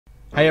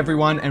Hey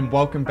everyone, and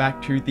welcome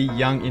back to the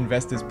Young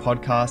Investors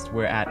Podcast.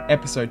 We're at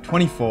episode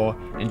 24,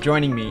 and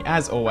joining me,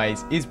 as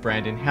always, is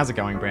Brandon. How's it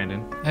going,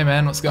 Brandon? Hey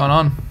man, what's going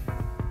on?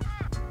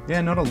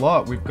 Yeah, not a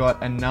lot. We've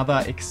got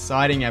another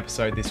exciting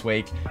episode this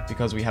week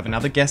because we have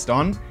another guest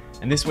on.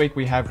 And this week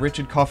we have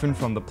Richard Coffin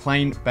from the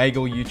Plain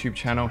Bagel YouTube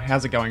channel.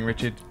 How's it going,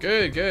 Richard?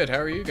 Good. How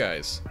are you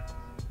guys?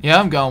 Yeah,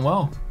 I'm going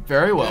well.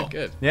 Very well. Yeah,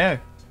 good. Yeah,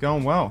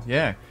 going well.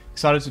 Yeah,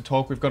 excited to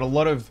talk. We've got a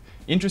lot of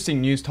interesting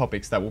news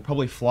topics that we'll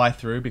probably fly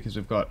through because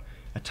we've got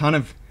a ton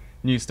of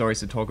news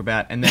stories to talk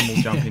about, and then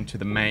we'll jump into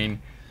the main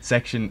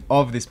section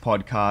of this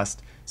podcast.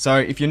 So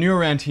if you're new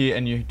around here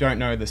and you don't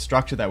know the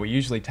structure that we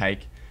usually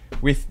take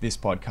with this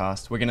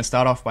podcast, we're going to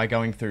start off by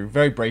going through,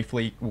 very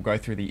briefly, we'll go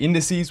through the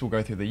indices, we'll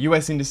go through the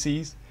US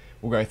indices,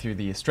 we'll go through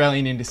the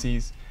Australian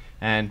indices,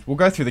 and we'll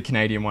go through the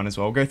Canadian one as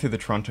well. We'll go through the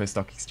Toronto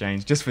Stock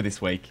Exchange just for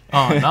this week.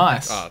 Oh,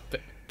 nice.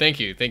 Thank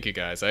you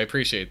guys. I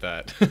appreciate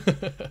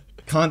that.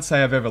 Can't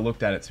say I've ever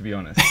looked at it, to be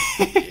honest.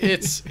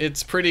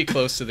 It's pretty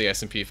close to the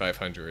S&P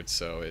 500,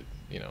 so it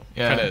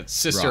kind of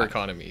sister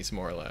economies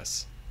more or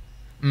less.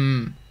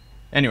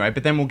 Anyway,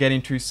 but then we'll get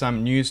into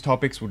some news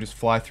topics. We'll just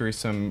fly through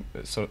some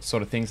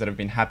sort of things that have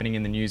been happening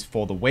in the news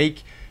for the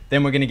week.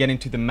 Then we're going to get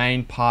into the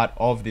main part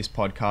of this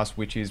podcast,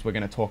 which is we're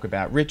going to talk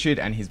about Richard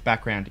and his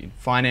background in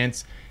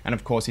finance, and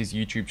of course his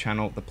YouTube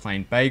channel, The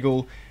Plain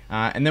Bagel.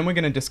 And then we're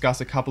going to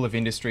discuss a couple of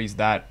industries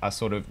that are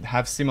sort of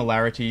have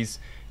similarities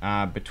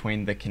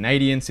between the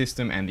Canadian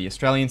system and the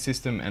Australian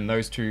system, and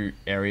those two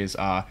areas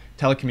are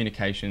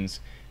telecommunications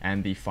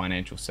and the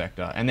financial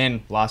sector. And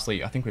then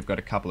lastly, I think we've got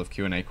a couple of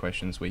Q&A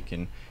questions we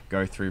can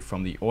go through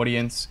from the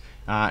audience.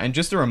 And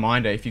just a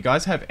reminder, if you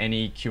guys have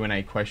any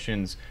Q&A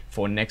questions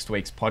for next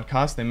week's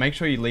podcast, then make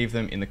sure you leave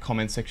them in the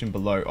comment section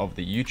below of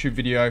the YouTube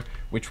video,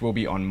 which will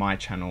be on my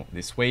channel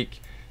this week.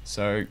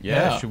 So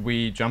yeah, should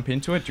we jump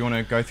into it? Do you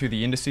want to go through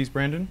the indices,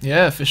 Brandon?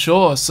 Yeah, for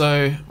sure.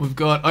 So we've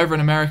got over in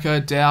America,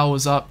 Dow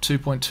was up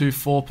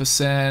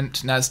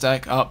 2.24%,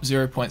 NASDAQ up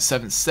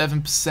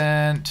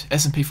 0.77%,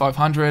 S&P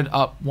 500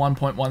 up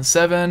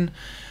 1.17%,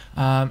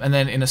 and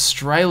then in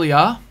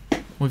Australia,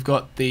 we've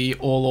got the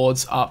All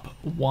Ords up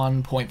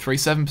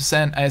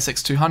 1.37%,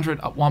 ASX 200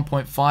 up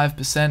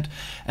 1.5%,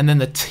 and then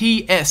the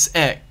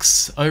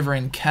TSX over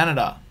in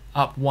Canada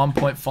up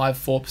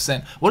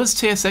 1.54%. What does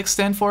TSX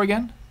stand for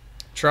again?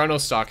 Toronto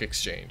Stock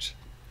Exchange.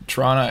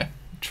 Toronto.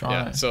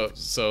 Yeah,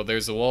 so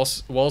there's the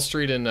Wall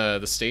Street in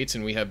the States,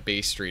 and we have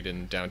Bay Street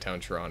in downtown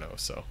Toronto.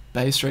 So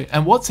Bay Street.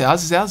 And what's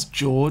ours? Is ours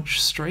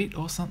George Street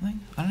or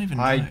something? I don't even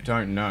know. I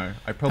don't know.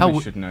 I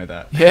probably should know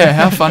that. Yeah,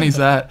 how funny is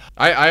that?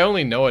 I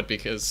only know it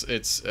because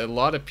it's a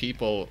lot of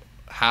people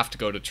have to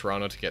go to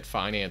Toronto to get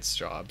finance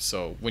jobs.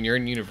 So when you're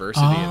in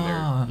university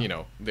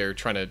and they're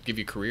trying to give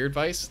you career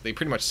advice, they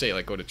pretty much say,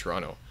 like, go to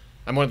Toronto.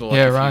 I'm one of the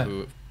lucky few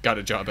who got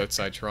a job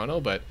outside Toronto,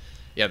 but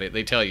yeah,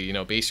 they tell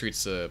you, Bay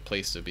Street's the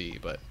place to be.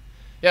 But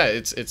yeah,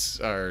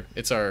 it's our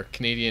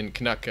Canadian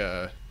Canuck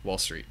Wall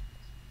Street.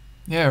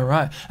 Yeah,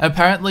 right.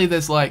 Apparently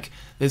there's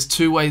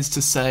two ways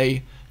to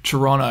say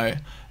Toronto,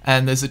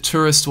 and there's a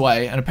tourist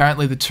way, and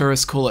apparently the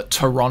tourists call it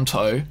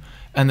Toronto,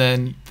 and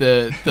then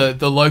the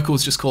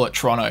locals just call it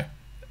Toronto.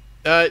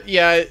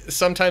 Yeah,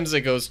 sometimes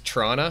it goes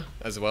Trona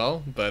as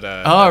well, but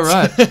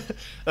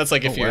that's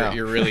like if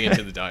you're really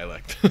into the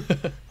dialect.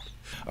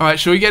 All right,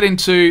 should we get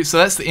into, so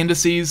that's the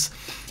indices.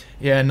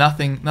 Yeah,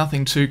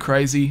 nothing too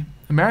crazy.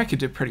 America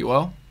did pretty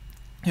well.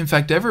 In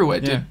fact, everywhere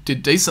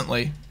did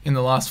decently in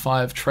the last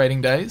 5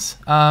 trading days.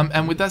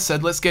 And with that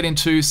said, let's get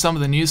into some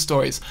of the news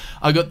stories.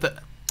 I've got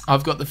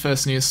the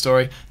first news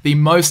story. The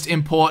most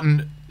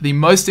important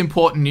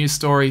news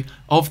story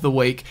of the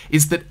week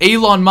is that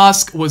Elon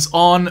Musk was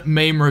on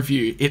Meme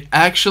Review. It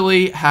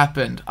actually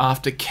happened.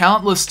 After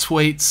countless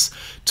tweets,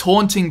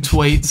 taunting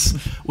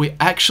tweets, we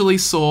actually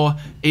saw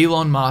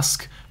Elon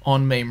Musk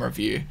on Meme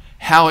Review.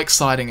 How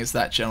exciting is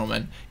that,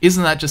 gentlemen?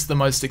 Isn't that just the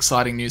most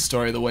exciting news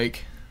story of the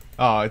week?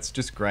 Oh, it's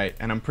just great.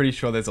 And I'm pretty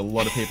sure there's a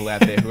lot of people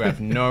out there who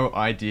have no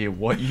idea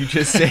what you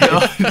just said.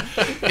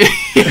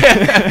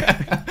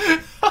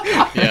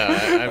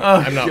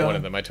 I'm not one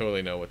of them. I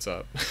totally know what's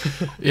up.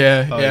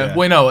 Yeah,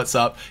 we know what's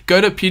up.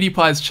 Go to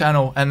PewDiePie's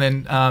channel and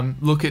then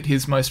look at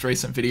his most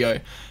recent video,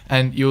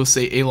 and you'll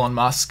see Elon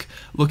Musk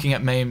looking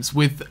at memes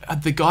with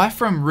the guy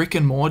from Rick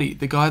and Morty,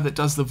 the guy that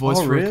does the voice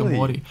for Rick and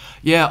Morty.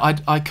 Yeah,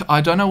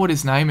 I don't know what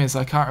his name is.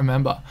 I can't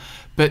remember.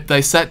 But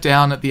they sat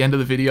down at the end of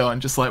the video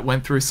and just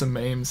went through some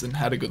memes and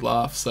had a good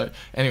laugh. So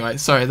anyway,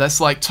 sorry, that's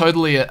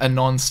totally a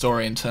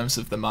non-story in terms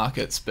of the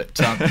markets.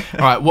 But all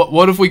right,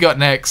 what have we got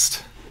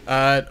next?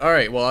 All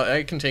right, well,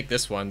 I can take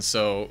this one.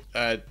 So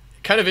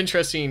kind of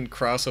interesting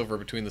crossover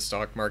between the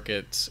stock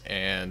market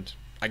and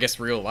I guess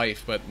real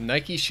life. But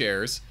Nike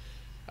shares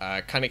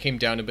kind of came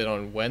down a bit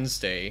on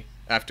Wednesday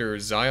after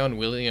Zion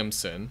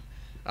Williamson,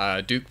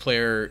 Duke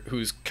player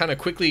who's kind of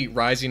quickly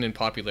rising in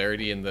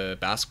popularity in the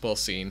basketball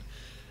scene.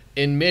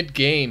 In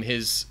mid-game,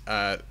 his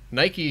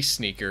Nike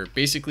sneaker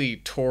basically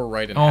tore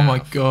right in half. Oh my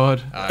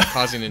god!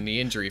 Causing a knee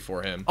injury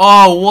for him.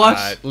 Oh,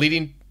 what?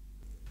 Led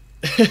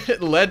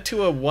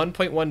to a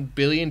 $1.1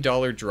 billion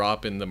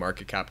drop in the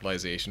market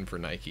capitalization for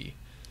Nike.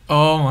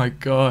 Oh my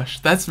gosh,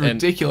 that's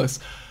ridiculous.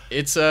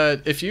 It's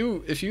if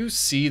you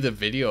see the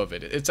video of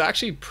it, it's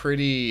actually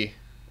pretty.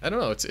 I don't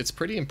know. It's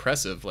pretty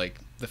impressive. Like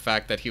the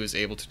fact that he was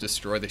able to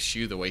destroy the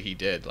shoe the way he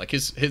did. Like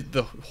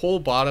the whole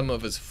bottom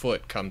of his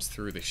foot comes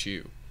through the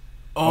shoe.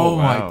 Oh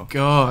wow. my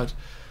god,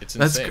 It's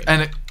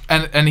insane.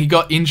 And he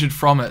got injured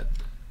from it.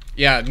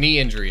 Yeah, knee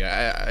injury.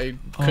 I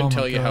couldn't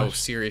tell you how gosh.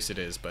 serious it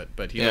is,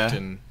 but he Yeah. looked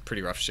in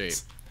pretty rough shape.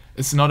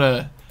 It's not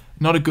a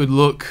good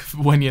look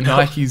when your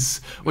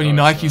Nike's No,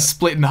 it's not.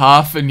 split in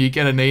half and you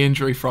get a knee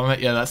injury from it.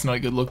 Yeah, that's not a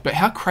good look. But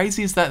how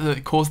crazy is that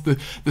it caused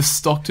the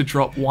stock to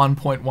drop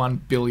 $1.1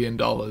 billion?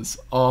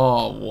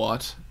 Oh,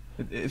 what?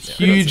 It's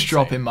Huge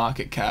drop in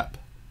market cap.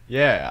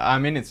 Yeah, I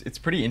mean, it's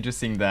pretty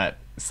interesting that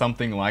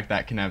something like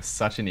that can have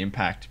such an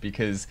impact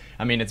because,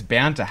 I mean, it's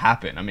bound to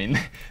happen. I mean,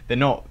 they're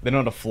not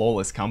a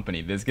flawless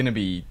company. There's going to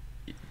be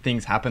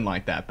things happen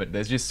like that, but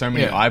there's just so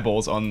many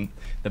eyeballs on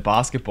the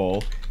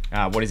basketball.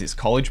 What is this,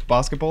 college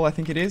basketball, I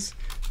think it is?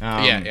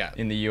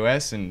 In the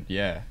US, and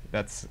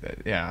it's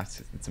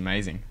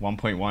amazing.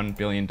 $1.1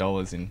 billion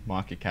in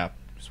market cap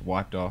just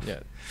wiped off. Yeah,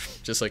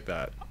 just like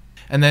that.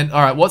 And then,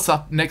 all right, what's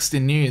up next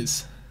in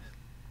news?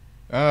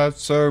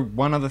 So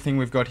one other thing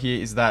we've got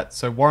here is that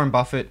Warren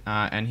Buffett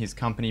and his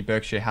company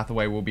Berkshire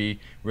Hathaway will be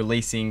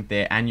releasing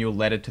their annual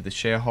letter to the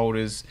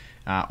shareholders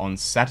on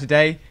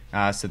Saturday.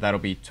 So that'll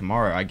be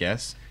tomorrow, I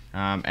guess.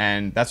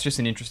 And that's just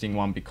an interesting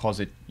one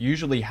because it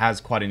usually has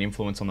quite an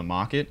influence on the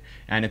market,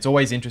 and it's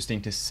always interesting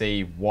to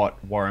see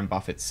what Warren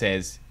Buffett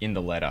says in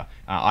the letter.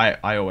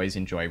 I always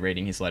enjoy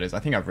reading his letters. I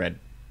think I've read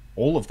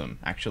all of them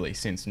actually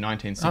since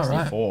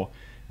 1964.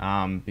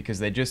 Because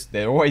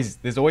there's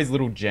always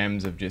little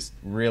gems of just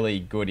really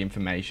good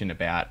information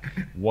about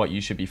what you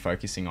should be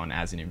focusing on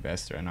as an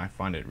investor, and I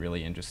find it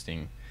really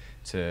interesting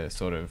to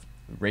sort of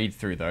read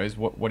through those.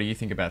 What do you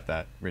think about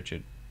that,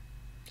 Richard?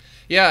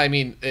 Yeah, I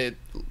mean,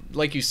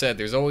 like you said,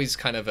 there's always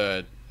kind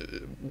of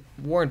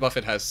Warren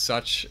Buffett has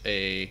such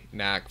a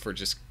knack for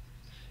just,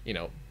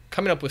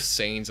 coming up with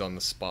sayings on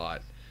the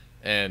spot,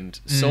 and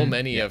so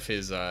many of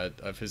his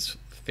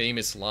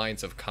famous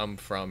lines have come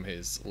from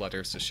his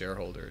letters to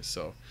shareholders.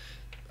 So,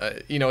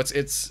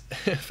 it's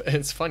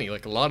it's funny.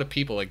 Like a lot of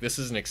people, like this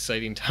is an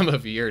exciting time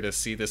of year to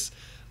see this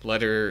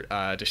letter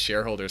to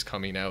shareholders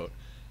coming out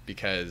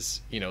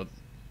because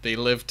they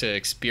live to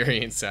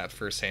experience that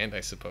firsthand,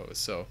 I suppose.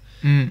 So,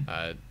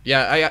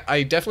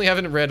 I definitely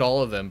haven't read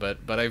all of them, but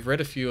I've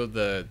read a few of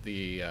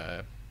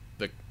the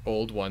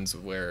old ones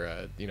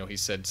where he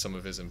said some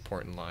of his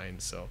important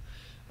lines. So,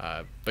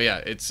 but yeah,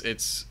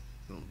 it's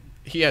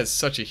he has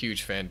such a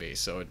huge fan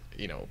base. So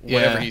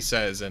whatever he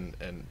says and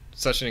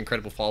such an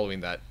incredible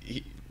following that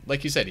he,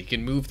 like you said, he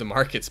can move the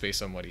markets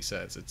based on what he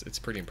says. It's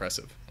pretty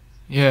impressive.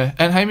 Yeah,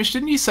 and Hamish,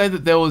 didn't you say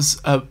that there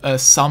was a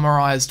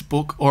summarized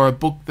book or a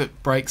book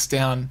that breaks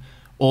down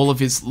all of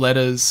his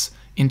letters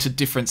into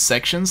different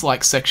sections,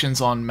 like sections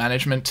on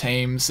management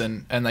teams,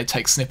 and they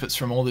take snippets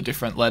from all the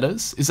different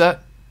letters? Is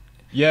that...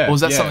 Yeah. Or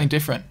was that something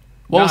different?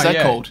 What was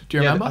that called? Do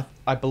you remember?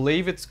 I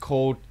believe it's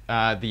called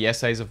The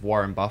Essays of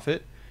Warren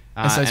Buffett.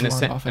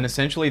 And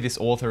essentially this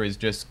author has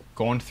just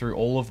gone through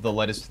all of the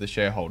letters to the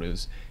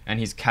shareholders and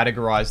he's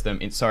categorized them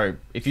so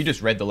if you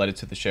just read the letter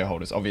to the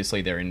shareholders,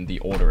 obviously they're in the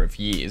order of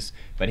years,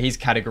 but he's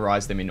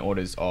categorized them in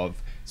orders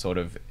of sort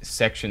of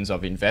sections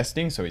of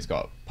investing. So he's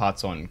got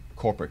parts on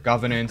corporate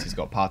governance, he's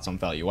got parts on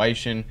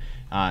valuation,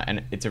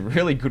 and it's a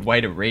really good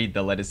way to read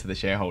the letters to the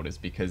shareholders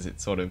because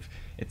it's sort of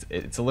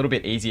it's a little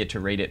bit easier to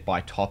read it by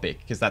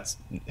topic because that's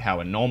how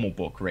a normal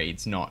book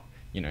reads, not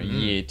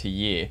year to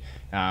year,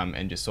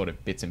 and just sort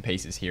of bits and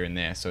pieces here and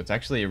there. So it's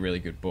actually a really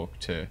good book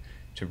to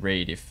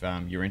read if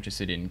you're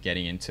interested in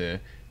getting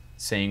into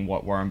seeing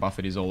what Warren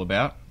Buffett is all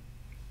about.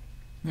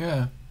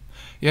 Yeah,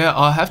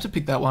 I'll have to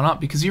pick that one up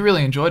because you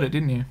really enjoyed it,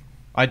 didn't you?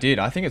 I did.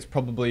 I think it's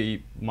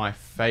probably my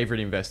favorite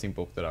investing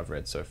book that I've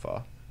read so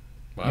far.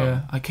 Wow.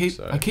 Yeah, I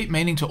keep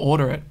meaning to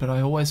order it, but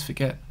I always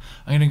forget.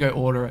 I'm gonna go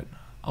order it.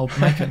 I'll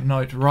make a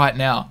note right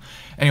now.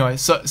 Anyway,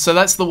 so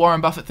that's the Warren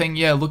Buffett thing.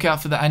 Yeah, look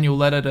out for the annual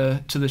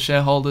letter to the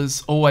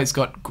shareholders. Always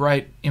got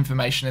great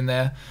information in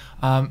there.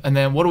 And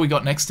then what do we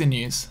got next in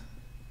news?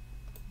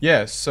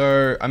 Yeah,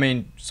 so, I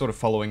mean, sort of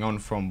following on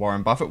from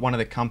Warren Buffett, one of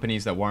the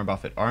companies that Warren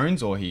Buffett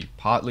owns, or he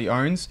partly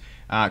owns,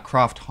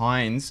 Kraft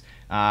Heinz,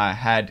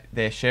 had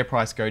their share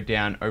price go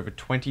down over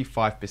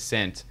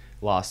 25%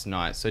 last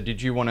night. So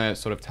did you want to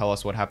sort of tell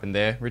us what happened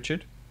there,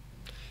 Richard?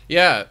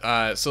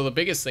 Yeah, so the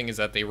biggest thing is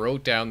that they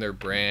wrote down their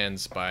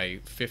brands by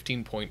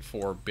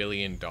 $15.4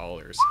 billion.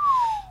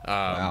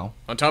 Wow.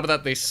 On top of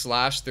that, they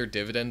slashed their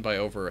dividend by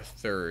over a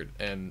third.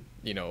 And,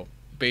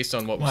 based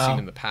on what we've seen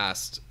in the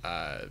past,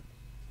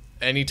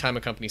 anytime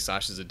a company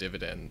slashes a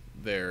dividend,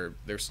 their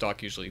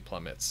stock usually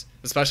plummets,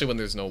 especially when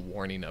there's no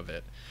warning of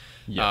it.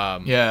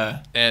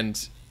 Yeah.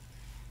 And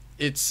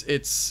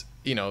it's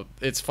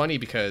funny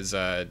because,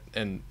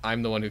 and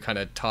I'm the one who kind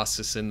of tossed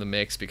this in the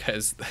mix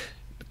because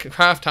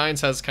Kraft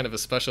Heinz has kind of a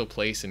special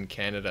place in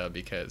Canada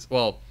because,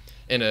 well,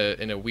 in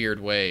a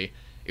weird way,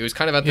 it was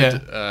kind of at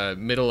the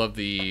middle of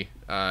the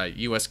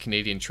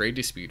U.S.-Canadian trade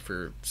dispute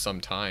for some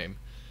time.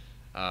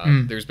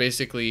 There's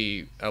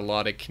basically a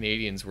lot of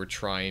Canadians were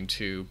trying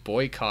to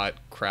boycott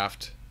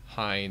Kraft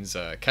Heinz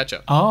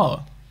ketchup.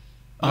 Oh,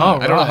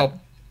 I don't know how.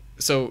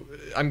 So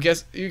I'm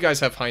guess you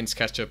guys have Heinz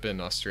ketchup in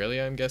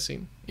Australia, I'm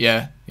guessing.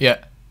 Yeah.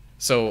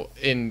 So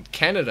in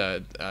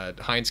Canada,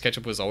 Heinz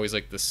ketchup was always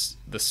like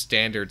the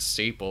standard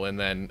staple, and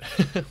then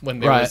when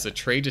there was a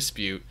trade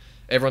dispute,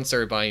 everyone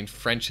started buying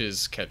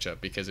French's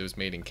ketchup because it was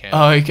made in Canada.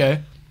 Oh,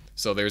 okay.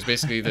 So there's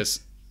basically this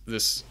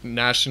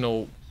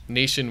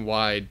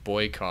nationwide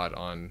boycott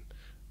on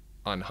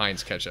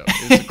Heinz ketchup.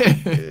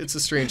 It's a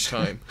strange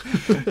time.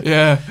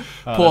 Yeah,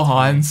 poor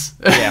Heinz.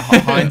 Yeah,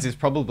 Heinz is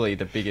probably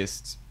the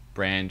biggest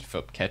brand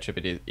for ketchup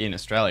in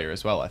Australia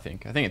as well. I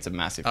think it's a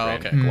massive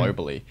brand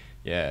globally.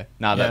 Yeah,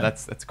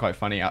 that's quite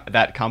funny.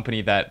 That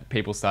company that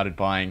people started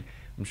buying,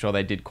 I'm sure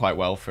they did quite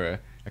well for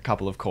a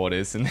couple of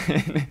quarters, and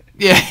then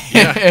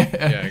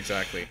yeah,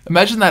 exactly.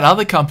 Imagine that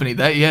other company.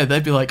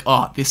 They'd be like,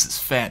 "Oh, this is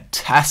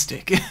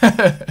fantastic."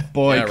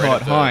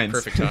 Boycott Heinz.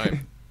 Perfect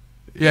time.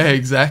 Yeah,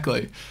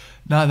 exactly.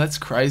 No, that's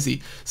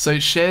crazy. So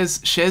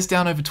shares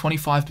down over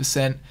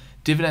 25%,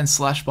 dividends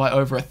slashed by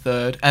over a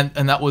third,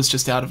 and that was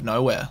just out of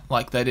nowhere.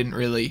 Like they didn't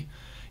really,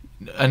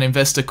 an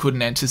investor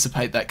couldn't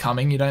anticipate that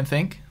coming. You don't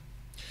think?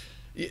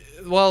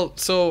 Well,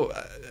 so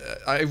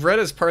I read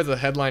as part of the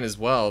headline as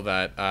well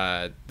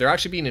that they're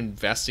actually being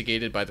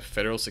investigated by the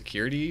federal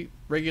security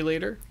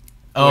regulator.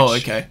 Oh,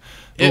 okay.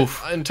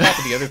 On top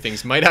of the other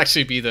things, might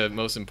actually be the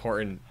most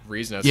important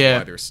reason as to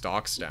why their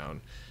stock's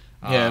down.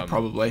 Yeah,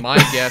 probably. My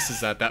guess is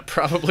that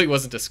probably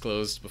wasn't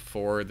disclosed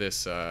before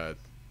this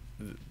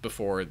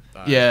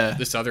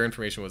this other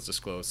information was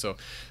disclosed. So,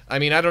 I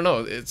mean, I don't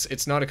know.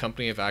 It's not a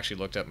company I've actually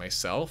looked at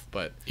myself,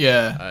 but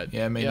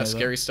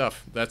scary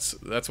stuff.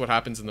 That's what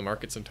happens in the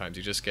market sometimes.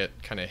 You just get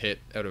kind of hit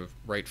out of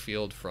right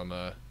field from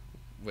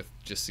with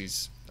just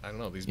these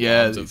bombs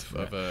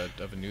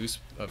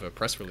of a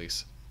press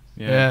release.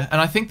 Yeah, and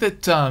I think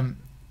that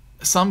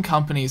some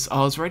companies,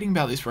 I was reading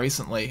about this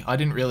recently, I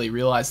didn't really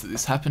realize that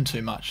this happened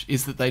too much,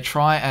 is that they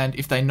try and,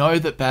 if they know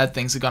that bad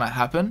things are going to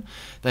happen,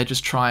 they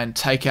just try and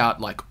take out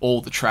like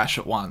all the trash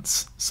at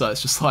once. So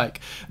it's just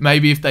like,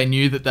 maybe if they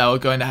knew that they were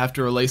going to have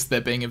to release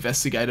they're being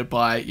investigated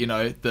by,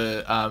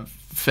 the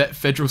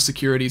federal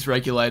securities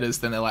regulators,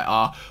 then they're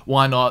like,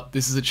 why not?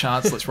 This is a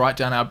chance. Let's write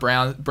down our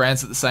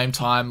brands at the same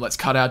time. Let's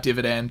cut our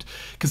dividend,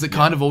 because it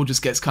kind of all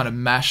just gets kind of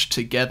mashed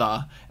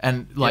together.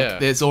 And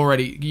there's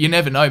already, you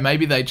never know,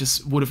 maybe they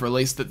just would have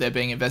released that they're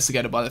being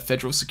investigated by the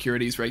federal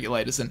securities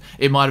regulators, and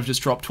it might have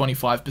just dropped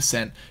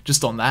 25%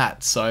 just on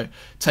that. So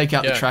take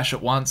out the trash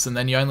at once, and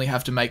then you only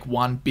have to make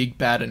one big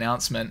bad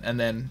announcement, and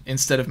then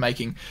instead of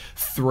making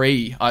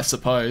 3, I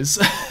suppose.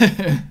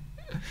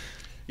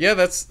 Yeah,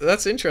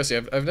 that's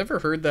interesting. I've never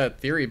heard that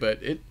theory, but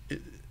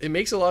it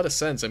makes a lot of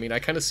sense. I mean, I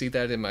kind of see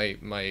that in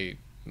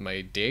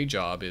my day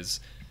job is,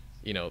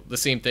 the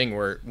same thing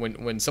where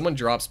when someone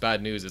drops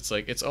bad news, it's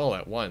like it's all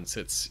at once.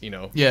 It's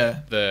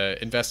the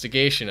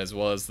investigation as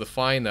well as the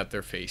fine that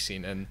they're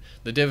facing and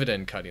the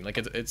dividend cutting. Like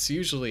it's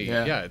usually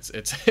it's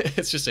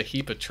it's just a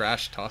heap of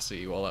trash tossed at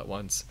you all at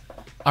once.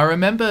 I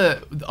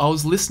remember I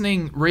was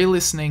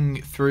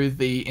re-listening through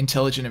the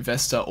Intelligent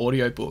Investor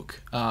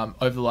audiobook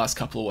over the last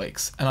couple of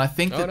weeks, and I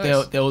think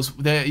that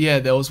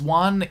there was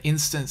one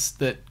instance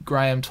that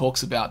Graham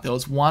talks about. There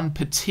was one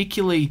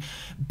particularly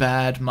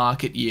bad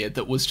market year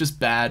that was just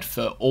bad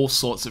for all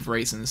sorts of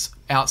reasons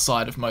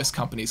outside of most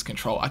companies'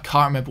 control. I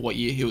can't remember what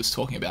year he was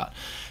talking about,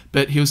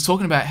 but he was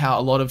talking about how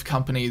a lot of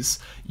companies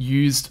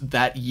used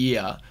that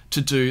year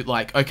to do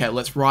like, okay,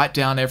 let's write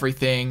down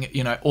everything,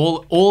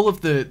 all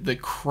of the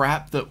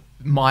crap that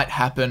might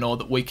happen or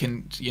that we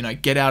can,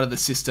 get out of the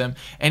system,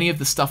 any of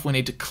the stuff we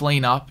need to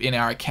clean up in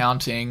our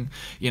accounting,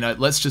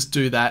 let's just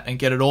do that and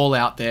get it all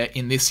out there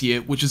in this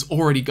year, which is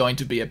already going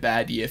to be a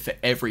bad year for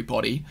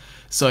everybody.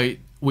 So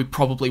we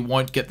probably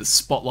won't get the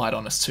spotlight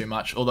on us too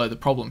much. Although the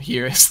problem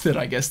here is that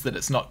I guess that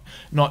it's not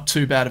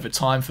too bad of a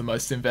time for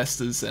most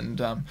investors, and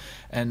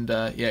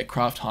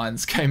Kraft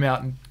Heinz came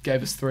out and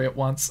gave us 3 at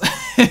once.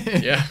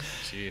 Yeah,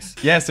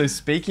 jeez. Yeah. So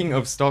speaking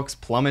of stocks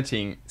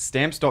plummeting,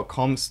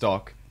 Stamps.com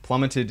stock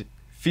plummeted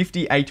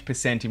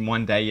 58% in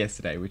one day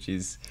yesterday, which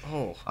is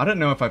I don't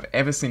know if I've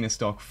ever seen a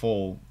stock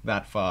fall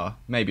that far.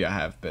 Maybe I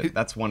have, but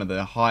that's one of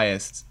the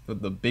highest,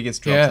 the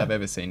biggest drops I've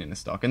ever seen in a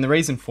stock. And the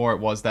reason for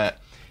it was that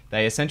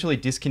they essentially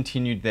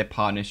discontinued their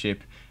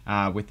partnership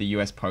with the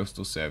US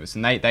Postal Service.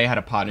 And they had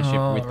a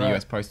partnership with the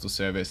US Postal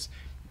Service,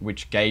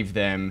 which gave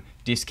them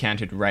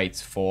discounted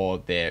rates for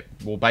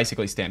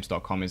basically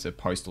Stamps.com is a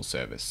postal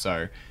service.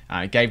 So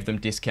it gave them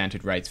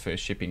discounted rates for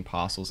shipping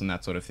parcels and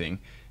that sort of thing.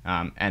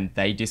 And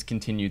they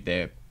discontinued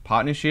their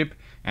partnership.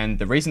 And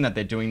the reason that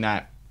they're doing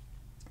that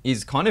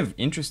is kind of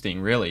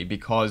interesting, really,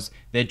 because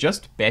they're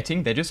just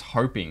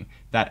hoping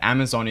that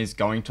Amazon is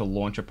going to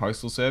launch a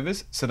postal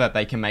service so that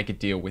they can make a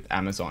deal with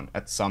Amazon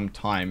at some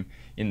time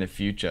in the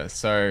future.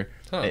 So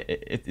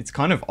it's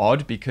kind of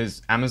odd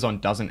because Amazon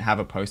doesn't have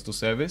a postal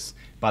service,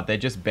 but they're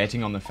just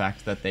betting on the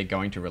fact that they're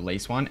going to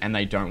release one, and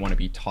they don't want to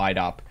be tied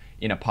up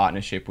in a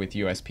partnership with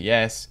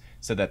USPS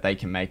so that they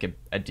can make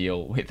a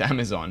deal with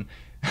Amazon.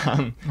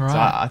 So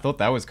Right. I thought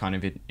that was kind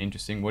of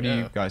interesting. What do Yeah.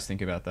 you guys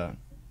think about that?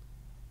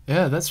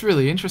 Yeah, that's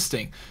really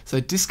interesting. So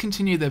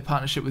discontinue their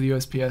partnership with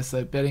USPS.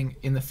 They're betting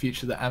in the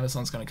future that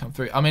Amazon's going to come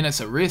through. I mean, it's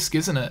a risk,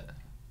 isn't it?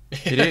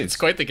 It is. It's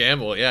quite the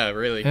gamble. Yeah,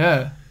 really.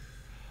 Yeah.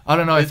 I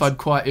don't know if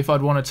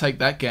I'd want to take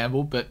that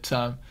gamble, but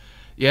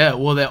yeah,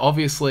 well, they're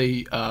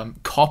obviously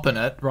copping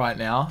it right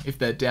now. If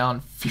they're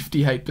down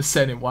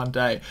 58% in one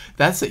day,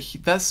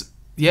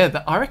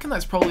 I reckon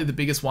that's probably the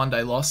biggest one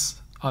day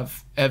loss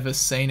I've ever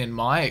seen in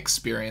my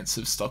experience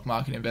of stock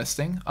market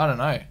investing. I don't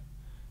know.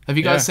 Have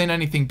you guys seen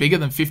anything bigger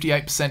than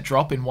 58%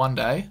 drop in one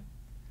day?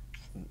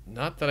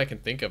 Not that I can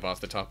think of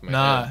off the top of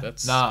my head.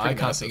 That's I pretty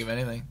can't massive. think of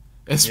anything.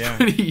 It's Yeah.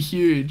 pretty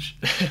huge.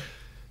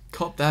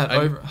 Cop that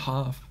over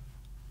half.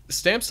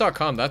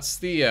 Stamps.com, that's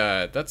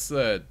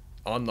the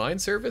online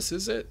service,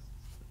 is it?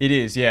 It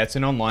is, yeah. It's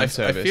an online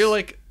service. I feel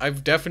like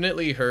I've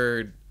definitely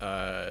heard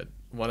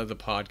one of the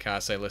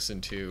podcasts I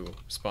listened to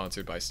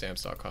sponsored by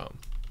Stamps.com.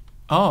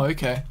 Oh,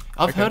 okay.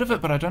 I've heard of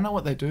it, but I don't know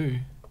what they do.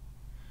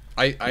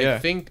 I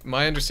think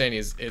my understanding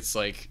is it's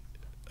like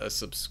a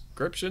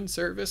subscription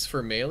service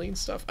for mailing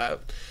stuff. Oh,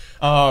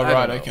 I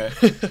right, don't know.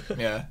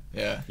 okay.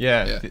 Yeah.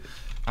 Yeah.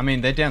 I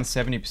mean, they're down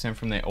 70%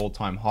 from their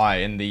all-time high.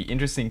 And the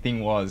interesting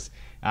thing was,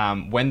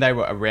 when they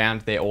were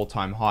around their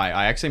all-time high,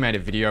 I actually made a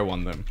video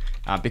on them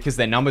because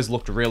their numbers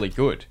looked really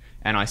good.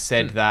 And I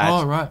said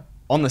that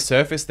on the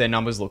surface, their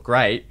numbers look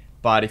great.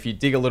 But if you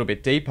dig a little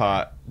bit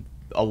deeper,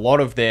 a lot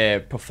of their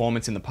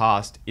performance in the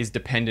past is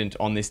dependent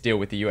on this deal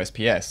with the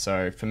USPS.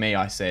 So for me,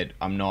 I said,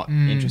 I'm not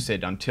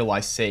interested until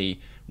I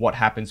see what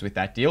happens with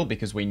that deal,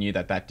 because we knew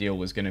that that deal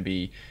was going to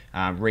be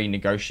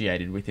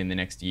renegotiated within the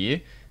next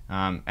year.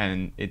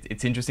 And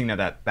it's interesting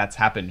that's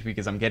happened,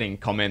 because I'm getting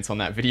comments on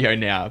that video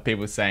now.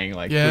 People saying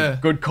like,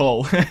 good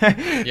call.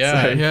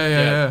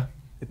 Yeah.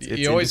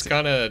 You always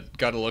kind of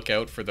got to look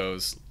out for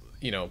those,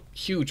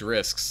 huge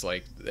risks,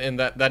 like, and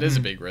that is a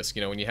big risk,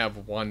 when you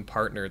have one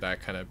partner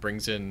that kind of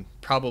brings in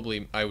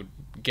probably, I would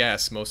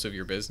guess, most of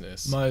your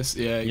business.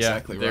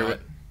 Exactly.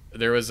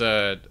 There was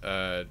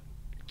to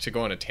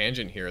go on a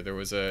tangent here, there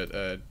was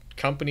a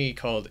company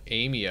called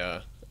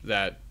Aimia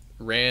that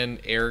ran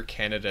Air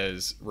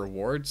Canada's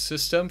reward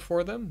system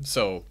for them.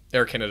 So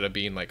Air Canada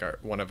being like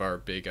one of our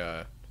big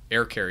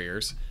air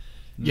carriers.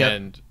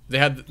 And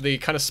they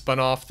kind of spun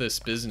off this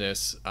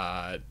business,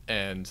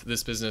 and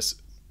this business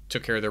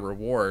took care of their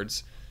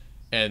rewards,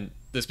 and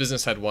this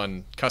business had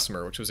one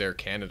customer, which was Air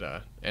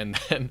Canada, and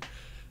then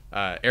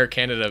Air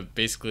Canada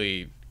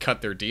basically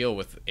cut their deal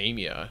with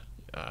Aimia.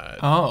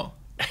 And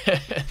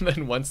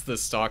then once the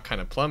stock kind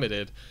of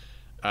plummeted,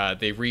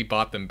 they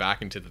rebought them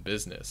back into the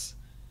business.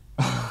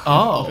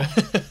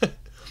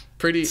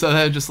 Pretty. So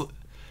they're just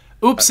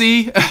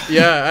oopsie.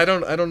 Yeah, I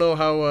don't know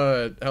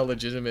how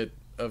legitimate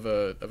of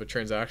a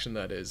transaction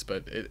that is,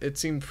 but it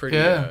seemed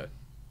pretty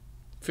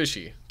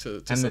fishy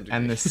to some degree.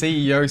 And the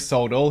CEO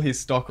sold all his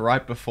stock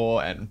right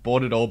before and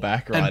bought it all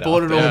back right and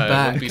bought after. it all back.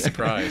 I wouldn't be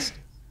surprised.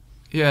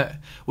 Yeah,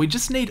 we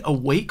just need a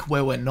week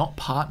where we're not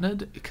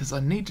partnered, because I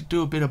need to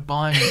do a bit of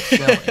buying and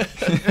selling.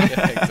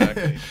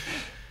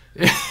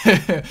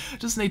 Exactly.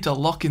 Just need to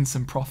lock in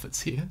some profits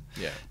here.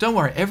 Yeah. Don't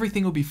worry,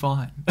 everything will be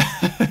fine.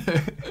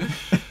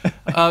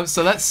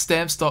 So that's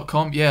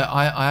stamps.com. Yeah,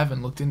 I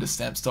haven't looked into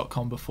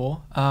stamps.com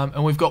before.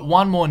 And we've got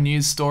one more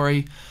news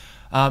story.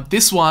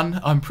 This one,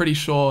 I'm pretty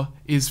sure,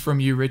 is from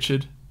you,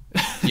 Richard.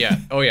 Yeah.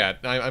 Oh, yeah.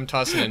 I'm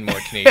tossing in more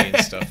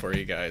Canadian stuff for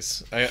you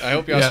guys. I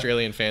hope you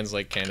Australian fans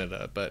like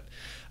Canada, but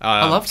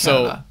I love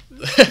Canada.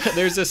 So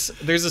there's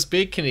this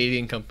big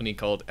Canadian company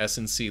called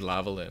S&C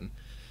Lavalin.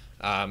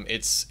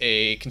 It's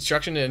a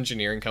construction and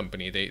engineering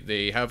company.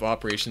 They have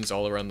operations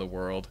all around the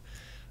world.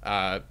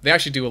 They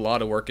actually do a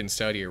lot of work in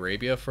Saudi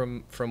Arabia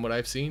from what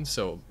I've seen.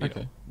 So you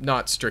know,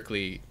 not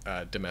strictly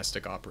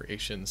domestic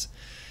operations.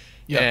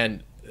 Yeah.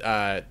 And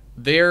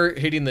they're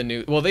hitting the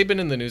news. Well, they've been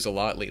in the news a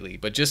lot lately,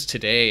 but just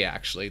today,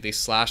 actually, they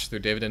slashed their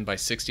dividend by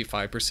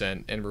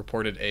 65% and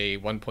reported a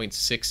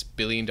 $1.6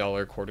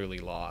 billion quarterly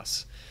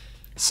loss.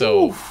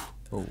 So,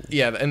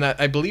 yeah, and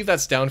I believe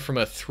that's down from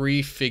a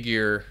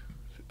three-figure,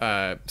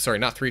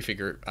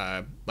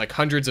 like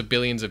hundreds of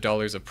billions of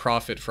dollars of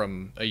profit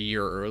from a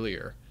year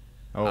earlier.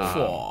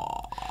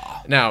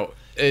 Now,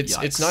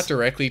 it's not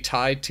directly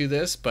tied to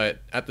this, but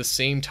at the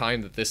same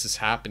time that this is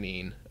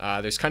happening,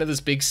 there's kind of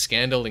this big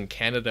scandal in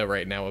Canada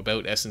right now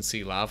about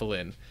S&C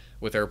Lavalin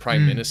with our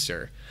Prime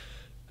Minister.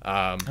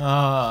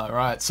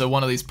 Right. So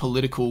one of these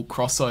political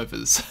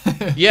crossovers.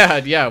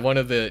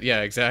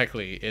 Yeah,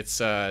 exactly.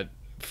 It's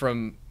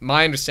from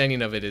my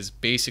understanding of it is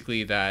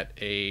basically that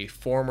a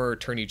former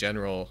Attorney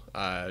General,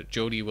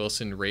 Jody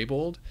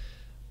Wilson-Raybould,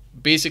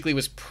 basically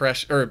was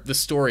or the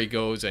story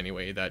goes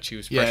anyway, that she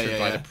was pressured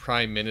by the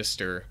Prime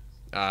Minister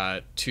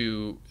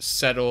to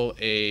settle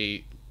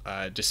a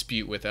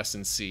dispute with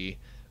S&C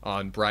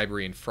on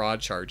bribery and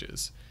fraud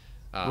charges.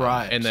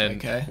 Right. And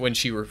then when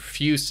she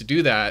refused to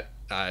do that,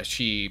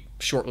 she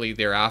shortly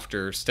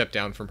thereafter stepped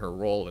down from her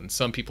role. And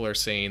some people are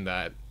saying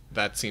that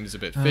seems a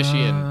bit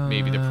fishy, and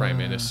maybe the Prime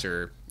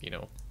Minister,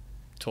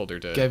 told her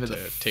to, Gave her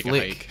the take a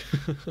flick.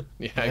 hike.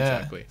 Yeah,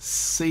 exactly.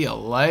 See you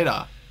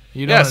later.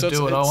 You don't want to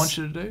do what I want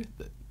you to do?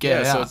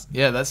 Get so out. it's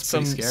Yeah, that's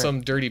pretty scary.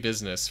 Some dirty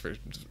business,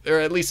 or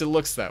at least it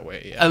looks that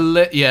way.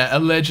 Yeah,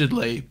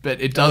 allegedly,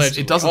 but it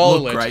doesn't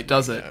look great,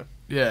 does it?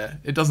 Yeah,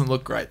 it doesn't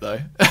look great though.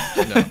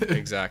 No,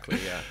 exactly.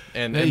 Yeah,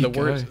 and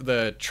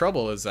the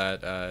trouble is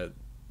that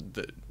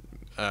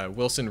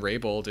Wilson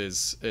Raybould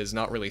is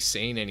not really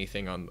saying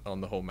anything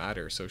on the whole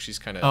matter, so she's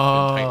kind of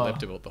been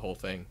tight-lipped about the whole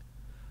thing.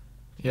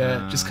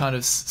 Yeah, just kind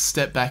of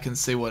step back and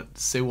see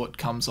what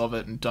comes of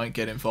it, and don't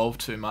get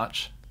involved too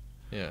much.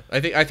 Yeah,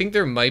 I think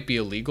there might be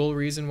a legal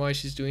reason why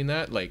she's doing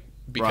that, like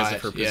because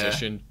of her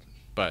position,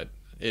 but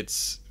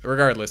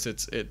regardless,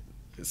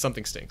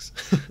 something stinks.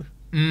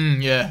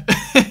 Yeah.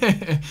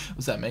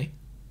 Was that me?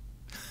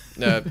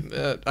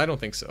 I don't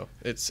think so.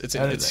 It's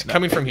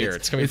coming from here.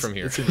 It's coming from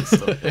here. It's in the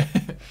story.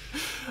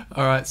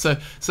 All right, so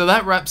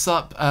that wraps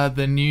up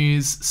the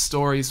news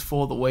stories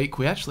for the week.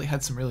 We actually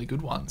had some really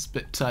good ones,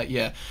 but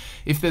yeah,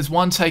 if there's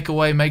one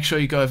takeaway, make sure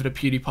you go over to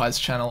PewDiePie's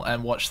channel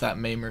and watch that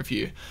meme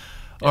review.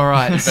 All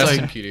right, so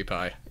in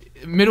PewDiePie.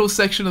 Middle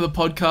section of the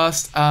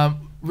podcast.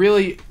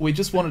 Really, we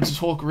just wanted to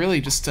talk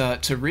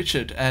to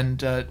Richard and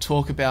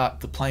talk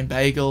about the Plain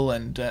Bagel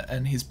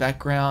and his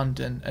background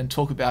and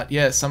talk about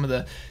some of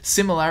the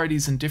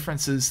similarities and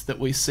differences that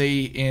we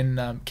see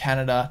in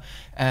Canada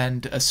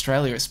and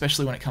Australia,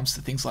 especially when it comes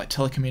to things like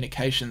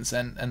telecommunications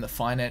and the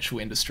financial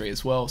industry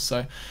as well.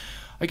 So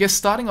I guess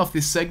starting off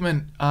this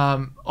segment,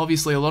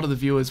 obviously a lot of the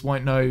viewers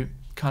won't know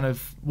kind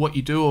of what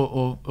you do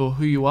or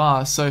who you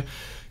are. So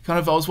I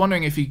was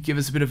wondering if you could give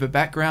us a bit of a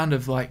background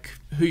of like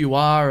who you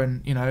are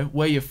and, you know,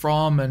 where you're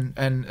from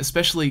and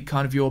especially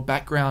kind of your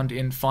background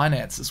in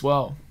finance as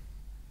well.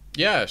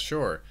 Yeah,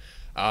 sure.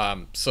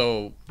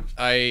 So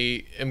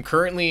I am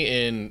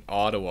currently in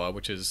Ottawa,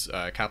 which is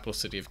capital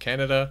city of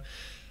Canada.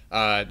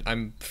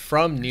 I'm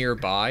from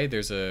nearby.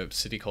 There's a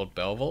city called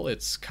Belleville.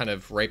 It's kind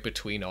of right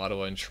between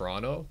Ottawa and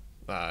Toronto.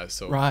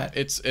 Right.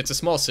 It's a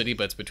small city,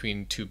 but it's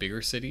between two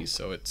bigger cities,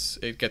 so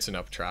it gets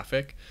enough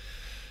traffic.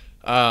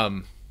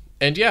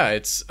 And yeah,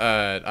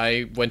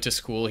 I went to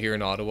school here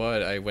in Ottawa.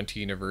 I went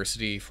to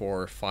university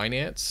for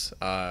finance.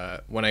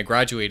 When I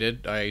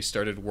graduated, I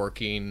started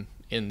working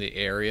in the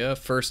area,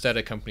 first at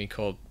a company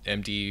called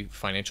MD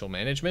Financial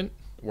Management,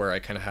 where I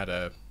kind of had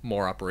a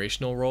more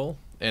operational role.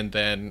 And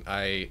then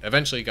I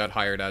eventually got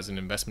hired as an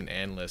investment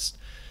analyst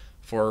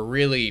for a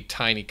really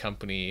tiny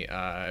company.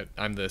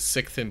 I'm the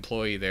 6th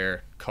employee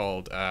there,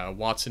 called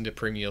Watson de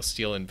Premio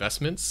Steel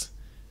Investments.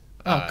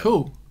 Oh,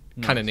 cool.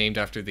 Kind of named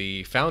after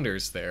the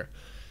founders there.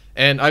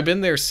 And I've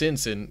been there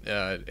since, and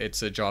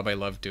it's a job I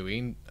love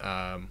doing.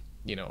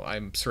 You know,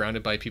 I'm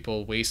surrounded by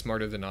people way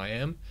smarter than I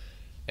am,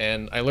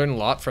 and I learn a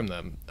lot from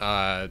them.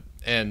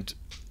 And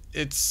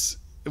it's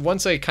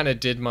once I kind of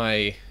did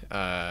my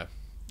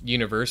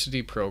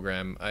university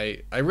program,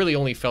 I really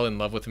only fell in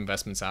love with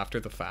investments after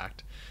the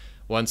fact.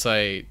 Once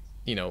I,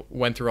 you know,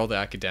 went through all the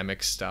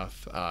academic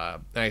stuff,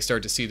 and I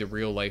started to see the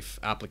real life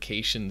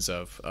applications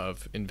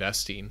of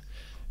investing,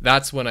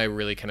 that's when I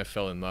really kind of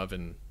fell in love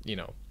and, you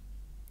know,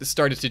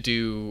 started to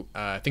do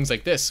things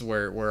like this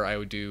where I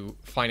would do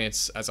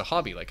finance as a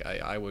hobby. Like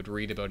I would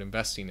read about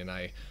investing, and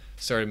I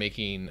started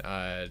making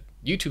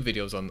YouTube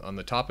videos on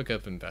the topic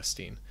of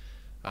investing.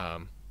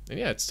 And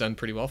yeah, it's done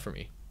pretty well for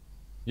me.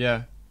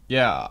 Yeah.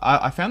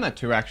 I found that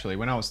too, actually.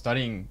 When I was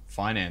studying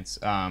finance,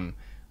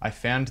 I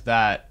found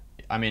that,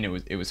 I mean,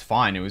 it was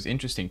fine. It was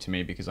interesting to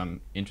me because I'm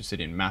interested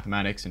in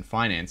mathematics and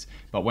finance.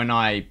 But when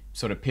I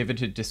sort of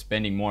pivoted to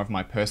spending more of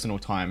my personal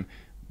time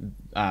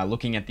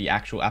looking at the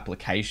actual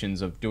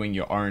applications of doing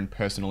your own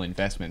personal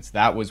investments,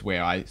 that was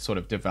where I sort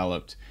of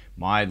developed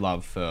my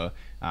love for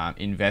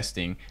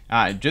investing.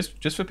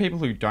 Just for people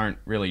who don't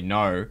really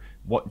know,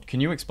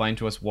 can you explain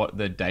to us what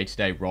the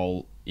day-to-day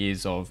role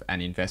is of an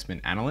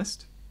investment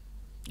analyst?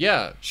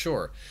 Yeah,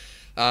 sure.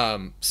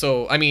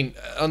 So, I mean,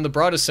 on the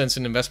broadest sense,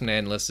 an investment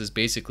analyst is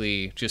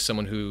basically just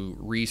someone who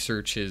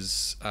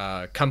researches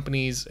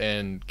companies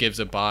and gives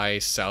a buy,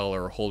 sell,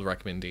 or hold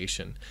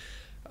recommendation.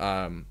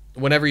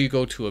 Whenever you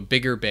go to a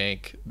bigger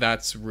bank,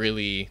 that's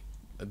really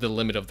the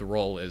limit of the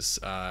role. Is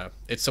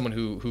it's someone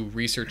who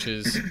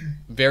researches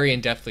very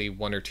in-depthly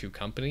one or two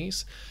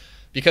companies.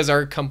 Because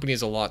our company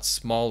is a lot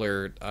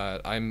smaller,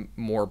 I'm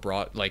more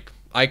broad. Like,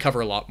 I cover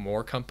a lot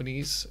more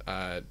companies,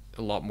 a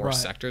lot more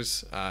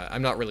sectors.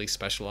 I'm not really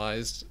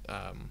specialized,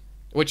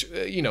 which,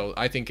 you know,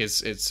 I think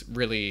it's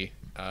really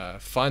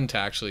fun to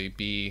actually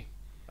be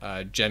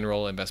a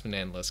general investment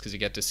analyst because you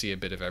get to see a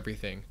bit of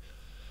everything.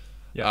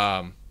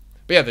 Yeah.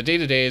 But yeah, the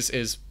day-to-day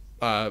is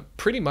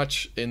pretty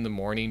much in the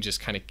morning, just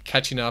kind of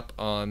catching up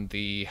on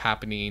the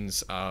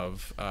happenings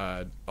of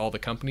all the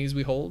companies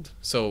we hold.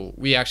 So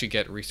we actually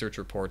get research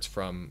reports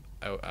from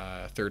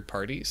third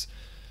parties.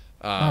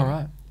 All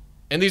right.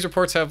 And these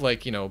reports have,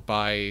 like, you know,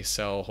 buy,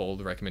 sell,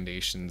 hold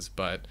recommendations,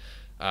 but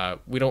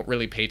we don't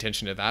really pay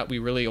attention to that. We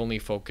really only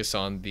focus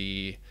on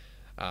the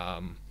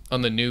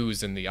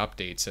news and the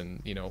updates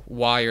and, you know,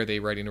 why are they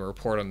writing a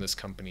report on this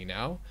company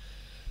now?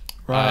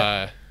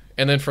 Right.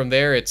 And then from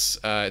there, it's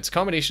a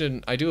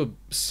combination. I do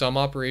some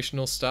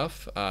operational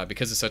stuff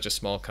because it's such a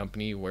small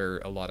company, wear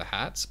a lot of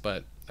hats.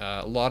 But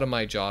a lot of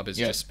my job is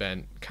just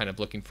spent kind of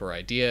looking for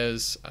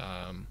ideas,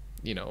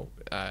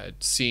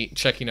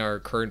 checking our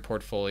current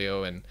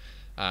portfolio and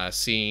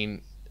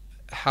seeing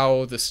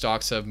how the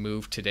stocks have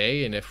moved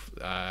today and if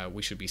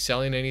we should be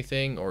selling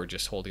anything or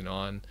just holding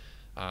on,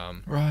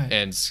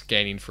 and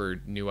scanning for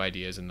new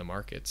ideas in the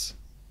markets.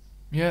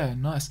 Yeah,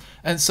 nice.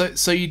 And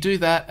so you do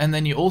that, and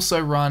then you also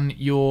run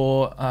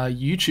your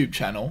YouTube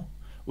channel,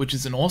 which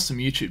is an awesome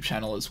YouTube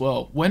channel as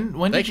well.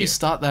 When did you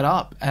start that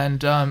up?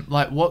 And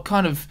what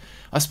kind of,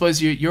 I suppose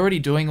you're already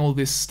doing all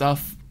this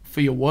stuff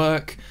for your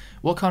work.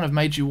 What kind of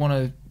made you want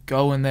to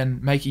go and then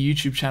make a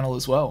YouTube channel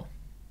as well?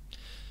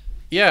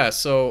 Yeah,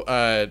 so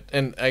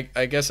and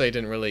I guess I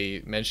didn't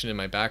really mention in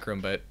my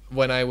background, but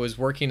when I was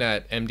working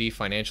at MD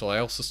Financial, I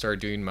also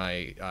started doing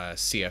my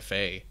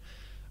CFA.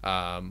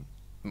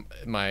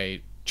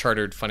 My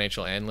Chartered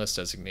Financial Analyst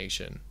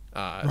designation.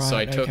 So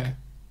I took,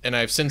 and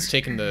I've since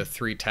taken the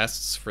 3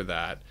 tests for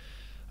that.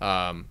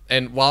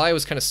 And while I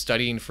was kind of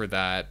studying for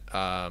that,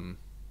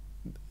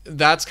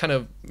 that's kind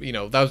of,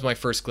 that was my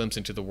first glimpse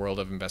into the world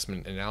of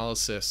investment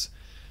analysis.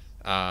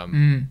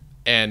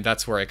 And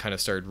that's where I kind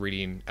of started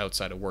reading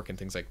outside of work and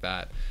things like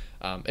that.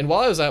 And while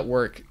I was at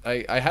work,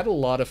 I had a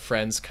lot of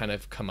friends kind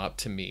of come up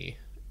to me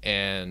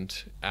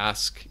and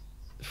ask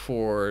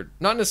for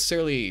not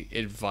necessarily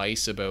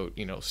advice about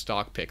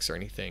stock picks or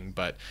anything,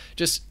 but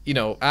just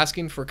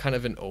asking for kind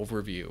of an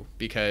overview,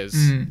 because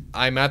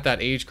I'm at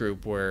that age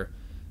group where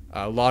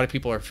a lot of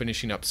people are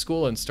finishing up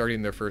school and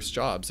starting their first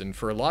jobs, and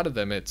for a lot of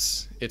them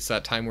it's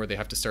that time where they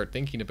have to start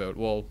thinking about,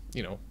 well,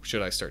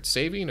 should I start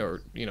saving,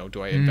 or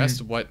do I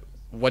invest?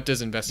 What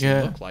does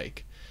investing look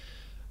like?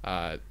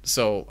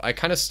 So I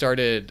kind of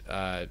started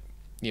I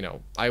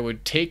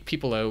would take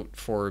people out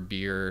for a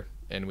beer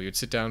and we would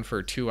sit down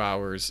for 2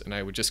 hours, and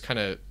I would just kind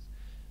of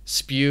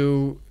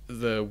spew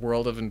the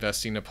world of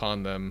investing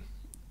upon them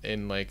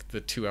in like the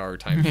 2-hour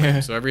time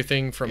frame. So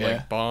everything from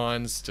like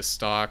bonds to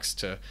stocks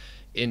to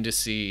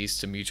indices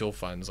to mutual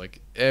funds,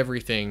 like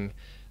everything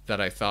that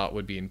I thought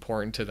would be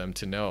important to them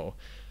to know.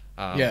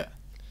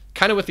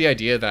 Kind of with the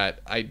idea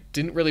that I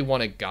didn't really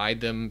want to guide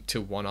them to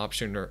one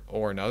option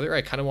or another.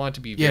 I kind of wanted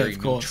to be very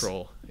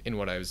neutral in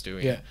what I was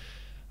doing.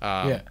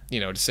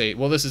 To say,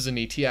 well, this is an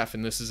ETF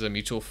and this is a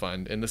mutual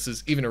fund and this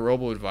is even a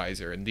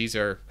robo-advisor and these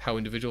are how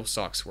individual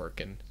stocks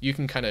work. And you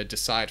can kind of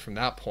decide from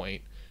that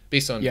point,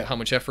 based on how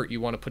much effort you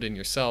want to put in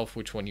yourself,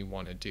 which one you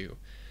want to do.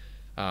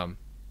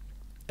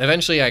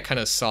 Eventually, I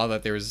kind of saw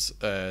that there was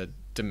a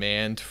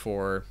demand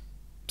for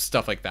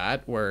stuff like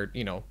that, where,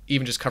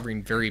 even just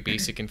covering very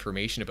basic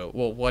information about,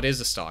 well, what is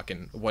a stock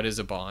and what is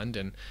a bond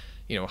and,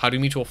 how do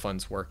mutual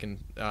funds work and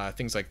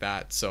things like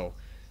that. So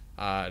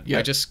I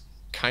just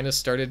kind of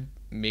started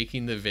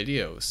making the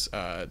videos.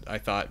 I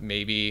thought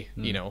maybe,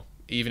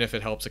 even if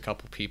it helps a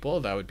couple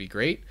people, that would be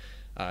great.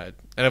 And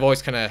I've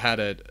always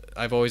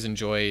I've always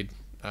enjoyed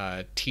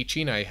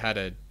teaching. I had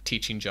a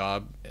teaching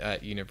job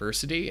at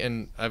university,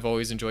 and I've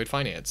always enjoyed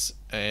finance.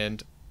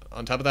 And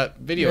on top of that,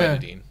 video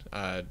editing.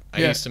 I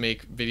used to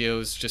make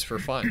videos just for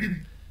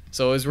fun.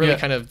 So it was really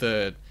kind of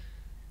the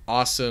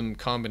awesome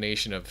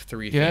combination of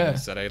 3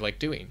 things that I like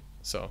doing.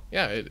 So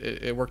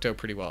it worked out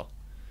pretty well.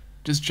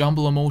 Just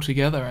jumble them all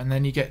together, and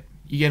then you get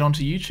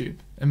onto YouTube.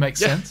 It makes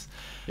sense.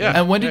 Yeah.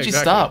 And when did you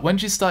start? When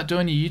did you start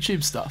doing your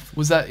YouTube stuff?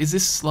 Is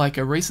this like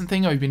a recent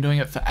thing, or have you been doing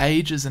it for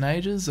ages and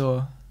ages,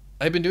 or?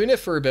 I've been doing it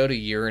for about a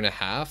year and a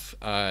half.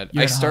 I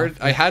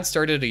had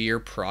started a year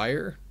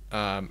prior,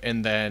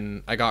 and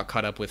then I got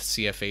caught up with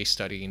CFA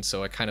studying,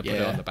 so I kind of put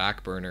it on the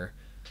back burner.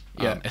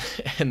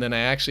 And then I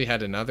actually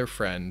had another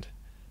friend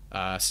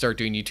start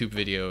doing YouTube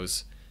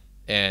videos,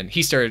 and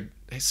he started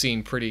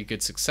seeing pretty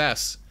good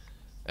success.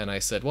 And I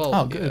said,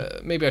 well,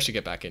 maybe I should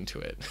get back into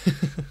it.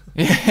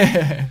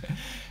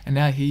 And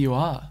now here you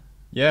are.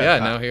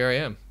 Now here I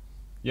am.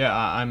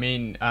 I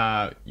mean,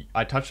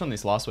 I touched on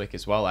this last week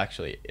as well,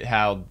 actually,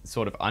 how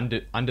sort of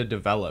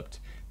underdeveloped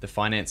the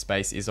finance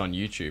space is on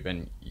YouTube,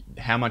 and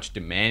how much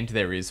demand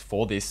there is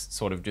for this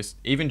sort of just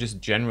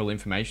general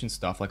information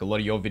stuff. Like a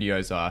lot of your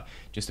videos are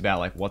just about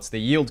like, what's the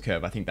yield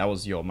curve? I think that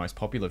was your most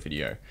popular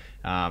video.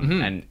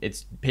 And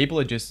people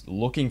are just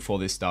looking for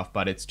this stuff,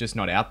 but it's just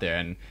not out there.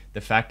 And the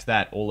fact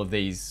that all of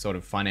these sort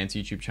of finance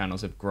YouTube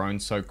channels have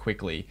grown so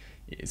quickly,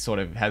 it sort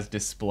of has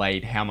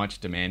displayed how much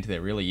demand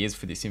there really is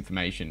for this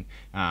information,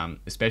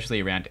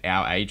 especially around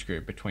our age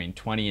group between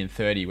 20 and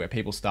 30, where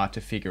people start to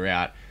figure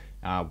out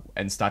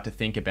and start to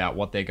think about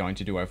what they're going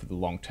to do over the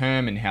long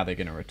term and how they're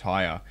going to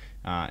retire.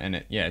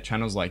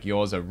 Channels like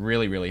yours are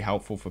really, really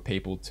helpful for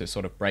people to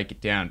sort of break it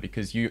down,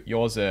 because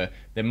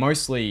they're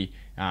mostly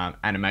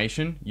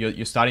animation.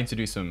 You're starting to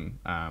do some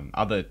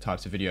other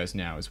types of videos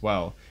now as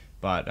well,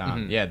 but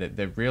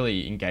they're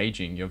really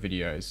engaging, your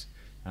videos.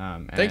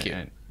 Thank you.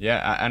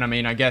 And I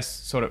mean, I guess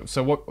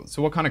so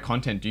what kind of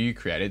content do you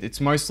create?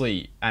 It's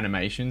mostly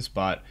animations,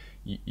 but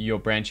you're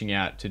branching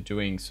out to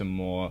doing some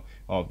more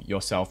of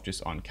yourself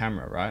just on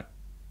camera, right?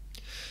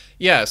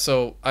 Yeah,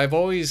 so I've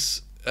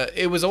always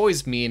it was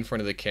always me in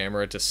front of the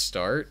camera to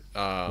start.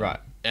 Right.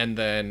 And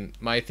then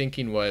my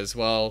thinking was,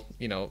 well,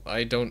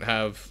 I don't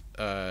have,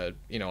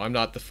 I'm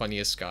not the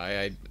funniest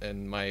guy.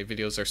 And my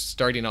videos are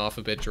starting off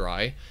a bit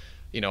dry.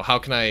 How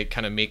can I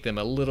kind of make them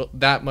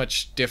that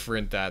much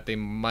different that they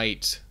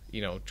might,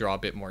 draw a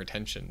bit more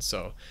attention?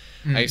 So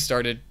I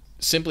started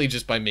simply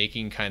just by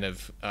making kind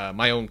of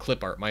my own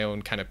clip art, my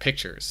own kind of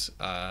pictures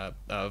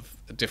of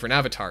different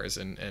avatars.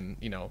 And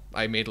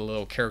I made a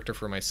little character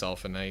for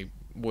myself, and I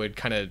would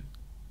kind of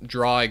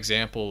draw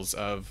examples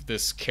of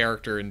this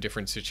character in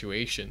different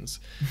situations.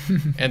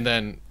 And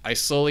then I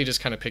slowly just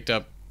kind of picked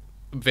up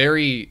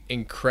very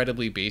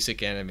incredibly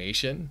basic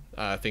animation,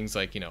 things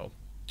like,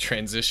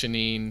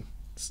 transitioning,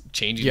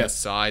 changing the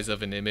size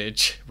of an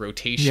image,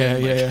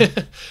 rotation,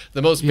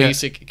 the most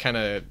basic kind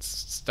of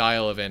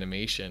style of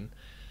animation.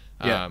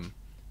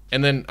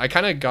 And then I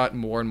kind of got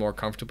more and more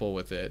comfortable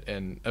with it,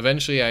 and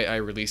eventually I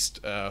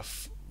released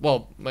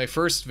my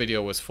first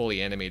video was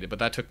fully animated, but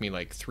that took me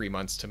like 3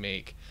 months to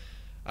make.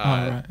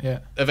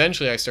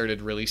 Eventually I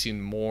started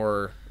releasing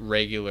more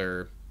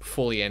regular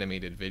fully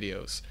animated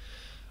videos.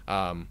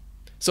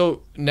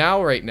 So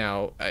right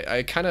now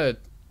I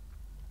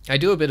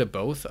do a bit of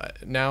both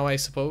now, I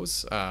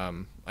suppose.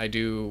 I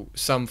do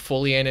some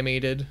fully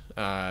animated,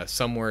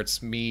 some where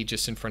it's me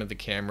just in front of the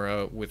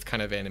camera with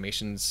kind of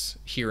animations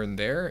here and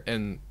there.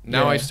 And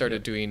now I've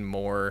started doing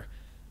more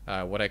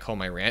what I call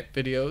my rant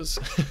videos,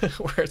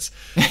 where it's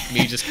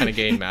me just kind of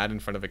getting mad in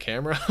front of a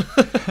camera.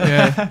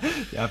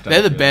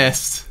 They're the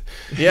best.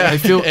 Yeah, I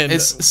feel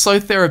it's so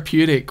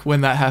therapeutic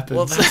when that happens.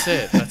 Well,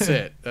 that's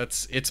it.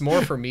 It's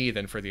more for me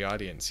than for the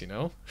audience,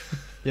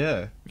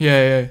 Yeah.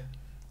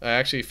 I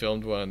actually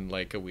filmed one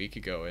like a week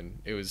ago,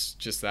 and it was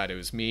just that. It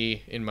was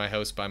me in my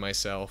house by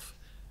myself,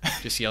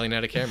 just yelling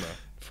at a camera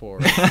for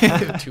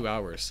 2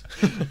 hours.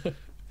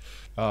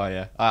 Oh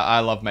yeah,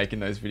 I love making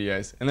those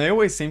videos, and they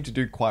always seem to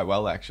do quite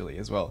well actually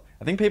as well.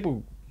 I think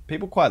people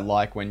quite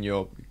like when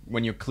you're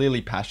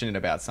clearly passionate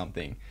about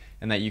something,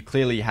 and that you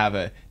clearly have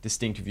a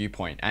distinct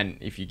viewpoint, and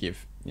if you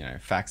give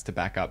facts to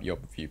back up your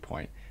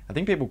viewpoint, I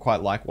think people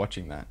quite like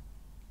watching that.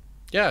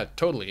 Yeah,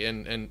 totally,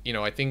 and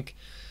I think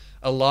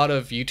a lot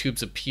of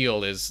YouTube's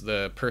appeal is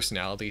the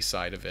personality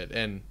side of it,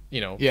 and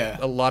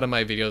a lot of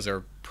my videos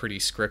are pretty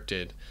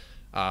scripted.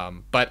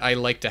 But I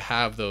like to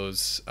have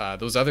those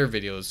other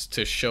videos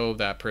to show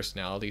that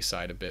personality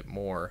side a bit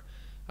more.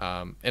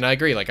 And I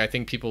agree. Like, I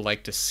think people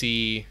like to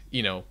see,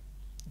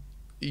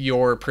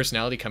 your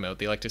personality come out.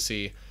 They like to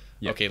see,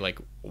 okay, like,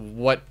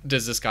 what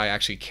does this guy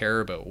actually care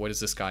about? What is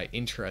this guy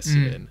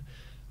interested in?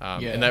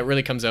 And that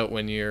really comes out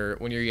when you're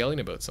yelling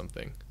about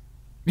something.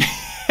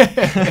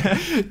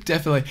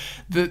 Definitely.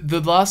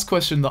 The last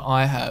question that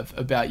I have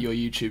about your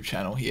YouTube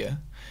channel here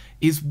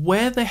is,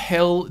 where the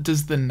hell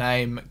does the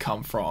name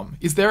come from?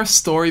 Is there a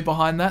story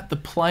behind that? The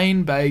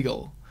Plain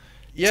Bagel.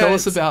 Yeah, tell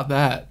us about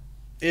that.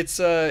 It's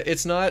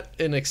not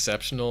an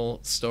exceptional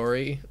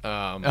story.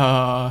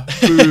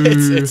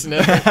 It's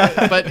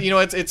never, but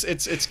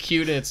it's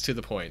cute and it's to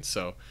the point.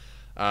 So,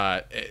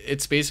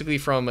 it's basically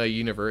from a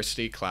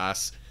university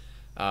class.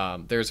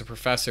 There's a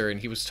professor,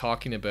 and he was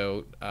talking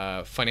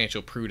about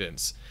financial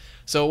prudence.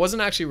 So it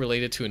wasn't actually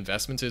related to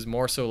investments. It was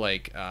more so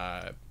like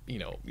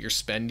your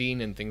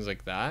spending and things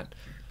like that.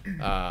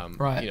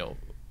 Right.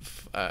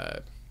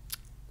 What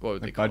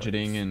would they like call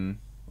budgeting it? and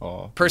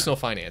Personal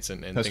finance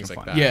and things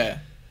like that. Yeah.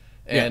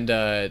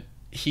 And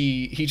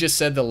he just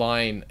said the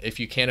line, if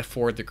you can't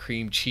afford the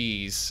cream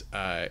cheese,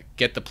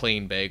 get the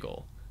plain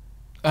bagel.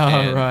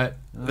 Right.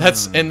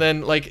 And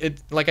then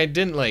I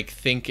didn't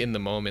think in the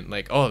moment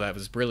like, oh, that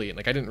was brilliant.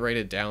 Like, I didn't write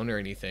it down or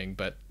anything,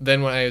 but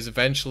then when I was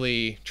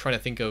eventually trying to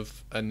think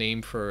of a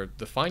name for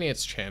the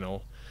finance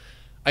channel,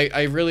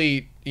 I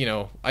really,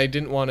 I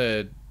didn't want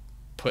to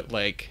put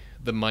like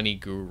the money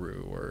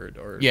guru or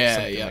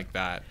something like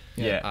that.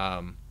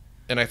 Yeah.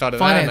 And I thought of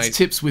finance that,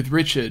 tips with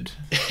Richard.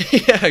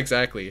 Yeah,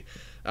 exactly.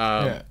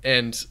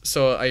 And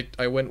so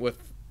I went with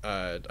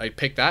I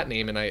picked that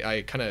name, and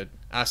I kind of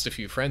asked a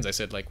few friends. I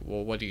said, like,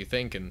 well, what do you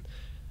think? And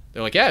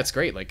they're like, yeah, it's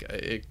great. Like,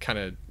 it kind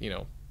of,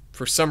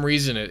 for some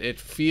reason it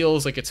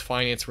feels like it's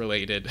finance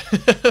related,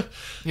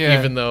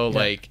 even though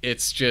like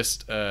it's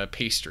just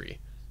pastry.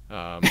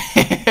 But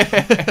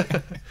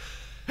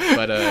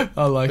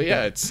I like but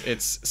yeah, that.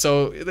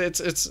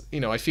 it's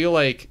I feel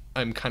like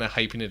I'm kind of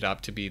hyping it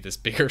up to be this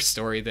bigger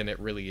story than it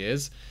really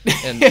is.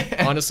 And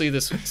honestly,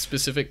 this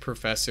specific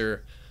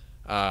professor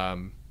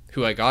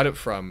who I got it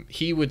from,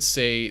 he would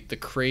say the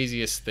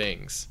craziest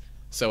things.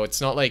 So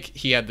it's not like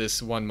he had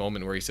this one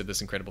moment where he said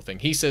this incredible thing.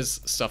 He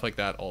says stuff like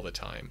that all the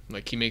time.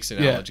 Like, he makes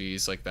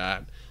analogies like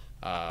that.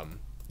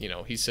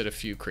 He said a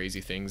few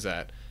crazy things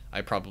that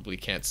I probably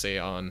can't say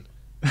on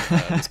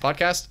this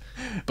podcast,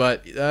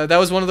 but that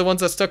was one of the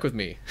ones that stuck with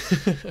me.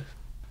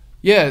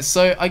 Yeah,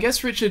 so I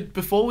guess, Richard,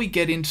 before we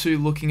get into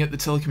looking at the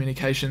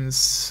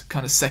telecommunications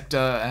kind of sector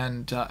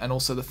and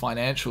also the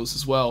financials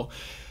as well,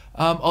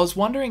 I was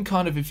wondering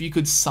kind of if you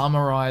could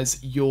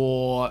summarize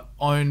your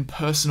own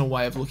personal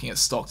way of looking at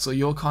stocks, or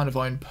your kind of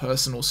own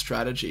personal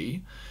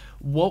strategy.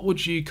 What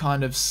would you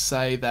kind of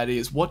say that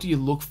is? What do you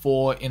look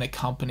for in a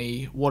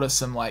company? What are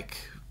some like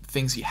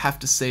things you have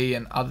to see,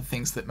 and other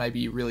things that maybe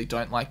you really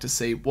don't like to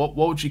see? What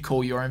would you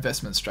call your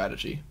investment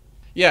strategy?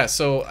 Yeah,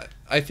 so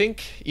I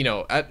think,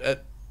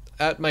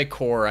 at my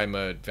core, I'm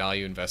a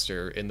value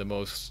investor in the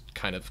most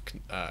kind of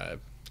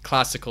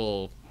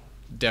classical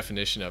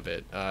definition of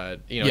it.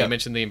 You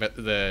mentioned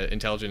the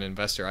Intelligent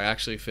Investor. I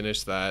actually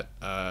finished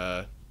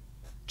that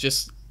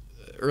just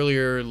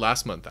earlier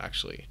last month,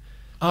 actually.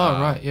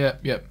 Oh, right.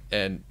 Yeah.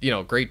 And,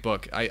 great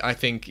book. I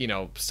think,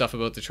 stuff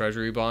about the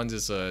treasury bonds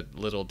is a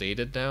little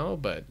dated now,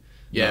 but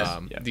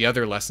the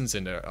other lessons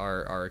in it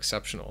are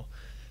exceptional.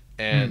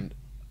 And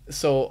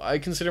so I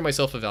consider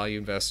myself a value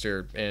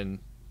investor, and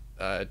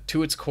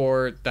to its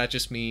core, that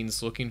just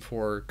means looking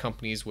for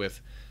companies with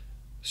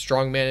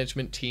strong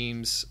management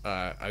teams,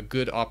 a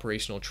good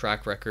operational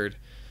track record,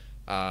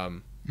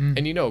 and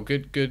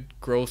good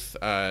growth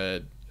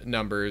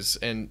numbers,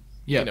 and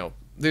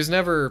there's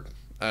never.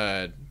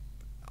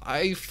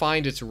 I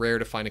find it's rare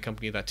to find a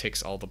company that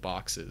ticks all the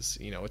boxes.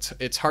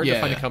 It's hard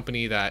to find a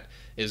company that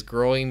is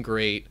growing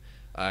great,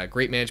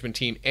 great management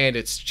team, and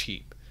it's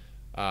cheap.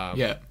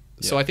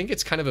 So I think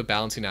it's kind of a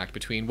balancing act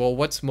between, well,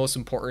 what's most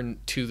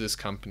important to this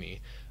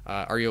company?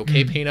 Are you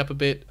okay paying up a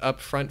bit up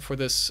front for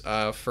this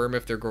firm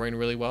if they're growing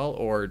really well?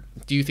 Or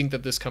do you think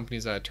that this company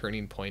is at a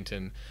turning point,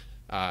 and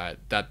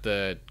that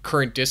the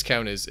current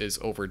discount is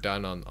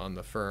overdone on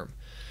the firm?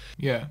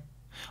 Yeah.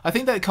 I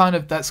think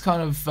that's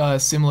kind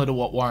of similar to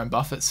what Warren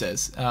Buffett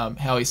says,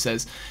 how he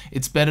says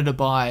it's better to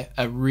buy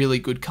a really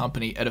good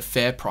company at a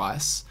fair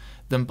price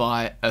than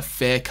buy a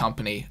fair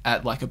company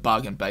at like a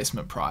bargain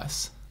basement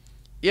price.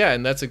 Yeah,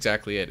 and that's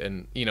exactly it.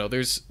 And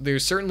there's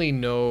certainly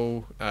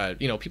no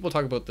people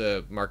talk about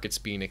the markets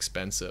being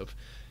expensive,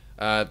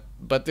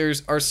 but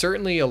are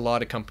certainly a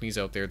lot of companies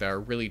out there that are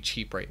really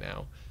cheap right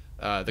now.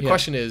 The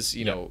question is,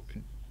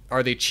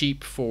 are they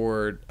cheap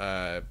for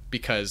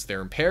because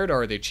they're impaired,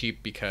 or are they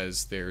cheap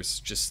because there's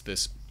just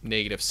this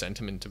negative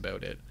sentiment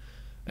about it?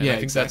 And I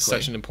think that's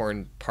such an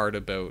important part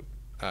about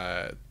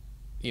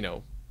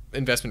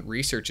investment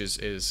research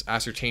is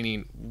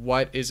ascertaining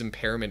what is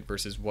impairment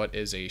versus what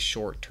is a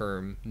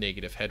short-term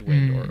negative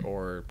headwind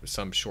or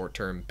some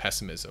shorter-term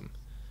pessimism.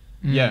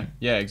 Yeah,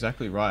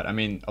 exactly right. I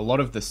mean, a lot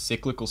of the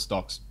cyclical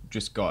stocks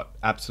just got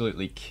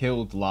absolutely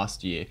killed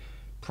last year,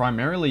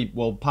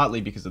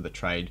 partly because of the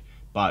trade,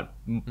 but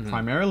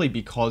primarily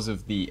because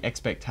of the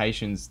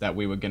expectations that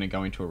we were going to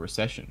go into a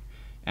recession.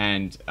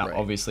 And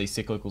obviously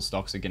cyclical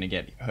stocks are going to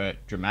get hurt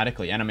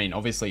dramatically. And I mean,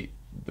 obviously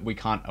we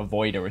can't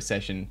avoid a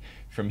recession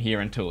from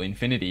here until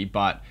infinity,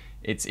 but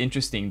it's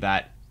interesting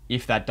that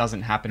if that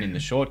doesn't happen in the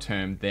short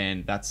term,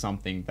 then that's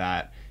something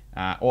that,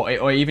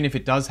 or even if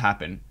it does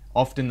happen,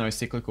 often those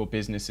cyclical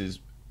businesses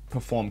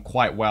perform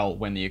quite well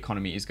when the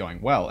economy is going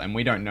well. And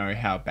we don't know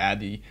how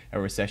bad a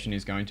recession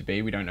is going to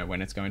be. We don't know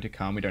when it's going to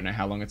come. We don't know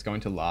how long it's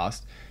going to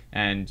last.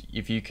 And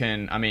if you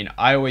can, I mean,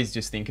 I always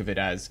just think of it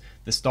as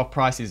the stock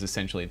price is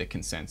essentially the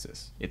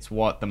consensus. It's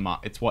what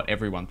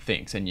everyone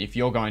thinks. And if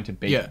you're going to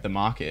beat the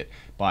market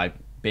by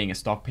being a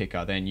stock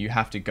picker, then you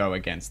have to go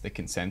against the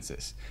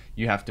consensus.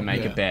 You have to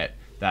make a bet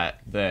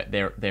that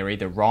they're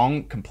either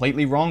wrong,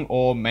 completely wrong,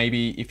 or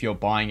maybe if you're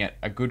buying at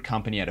a good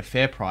company at a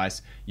fair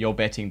price, you're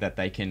betting that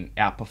they can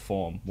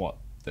outperform what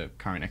the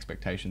current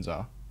expectations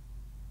are.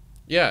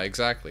 Yeah,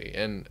 exactly.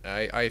 And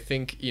I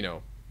think,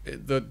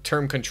 the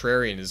term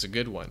contrarian is a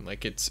good one.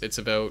 Like it's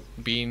about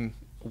being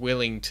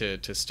willing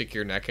to stick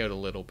your neck out a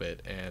little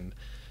bit and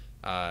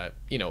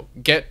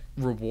get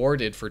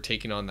rewarded for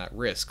taking on that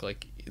risk.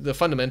 Like the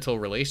fundamental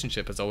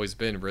relationship has always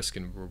been risk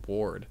and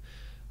reward.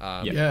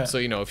 So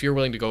if you're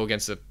willing to go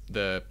against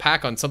the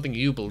pack on something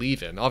you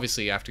believe in,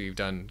 obviously after you've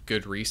done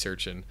good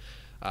research and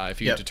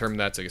if you determine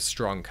that's a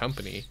strong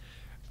company,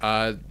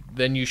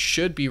 then you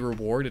should be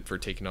rewarded for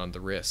taking on the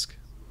risk.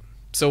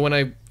 So when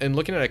I am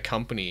looking at a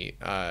company,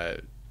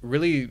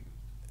 really,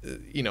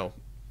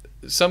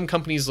 some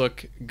companies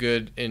look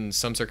good in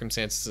some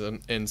circumstances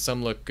and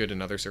some look good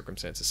in other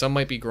circumstances. Some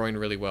might be growing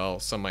really well,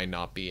 some might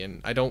not be.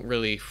 And I don't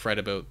really fret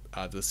about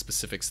the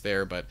specifics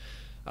there, but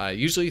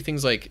usually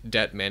things like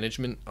debt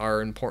management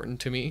are important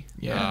to me.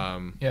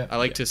 I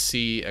like to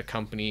see a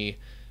company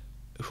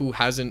who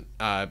hasn't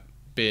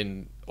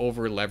been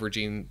over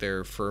leveraging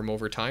their firm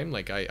over time.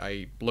 Like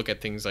I look at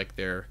things like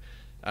their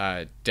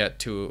debt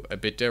to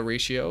EBITDA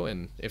ratio,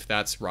 and if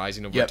that's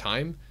rising over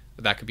time,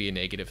 that could be a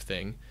negative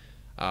thing.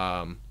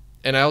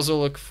 And I also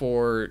look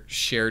for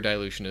share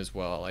dilution as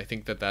well. I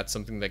think that's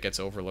something that gets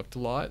overlooked a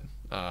lot.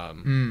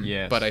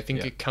 But I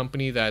think a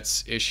company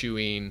that's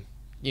issuing,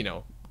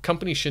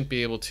 companies shouldn't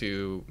be able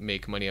to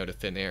make money out of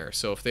thin air.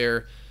 So if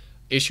they're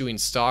issuing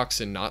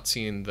stocks and not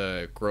seeing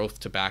the growth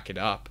to back it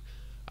up,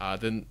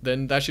 then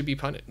that should be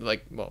punished. We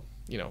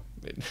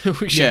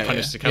should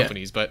punish the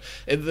companies, but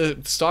the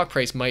stock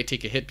price might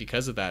take a hit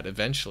because of that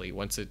eventually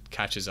once it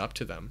catches up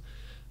to them.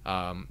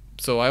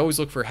 So I always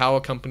look for how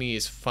a company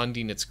is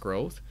funding its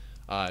growth.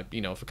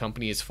 If a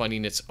company is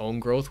funding its own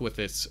growth with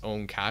its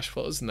own cash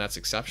flows, then that's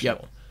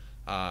exceptional.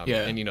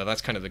 And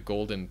that's kind of the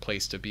golden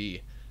place to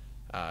be.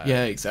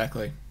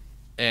 Exactly.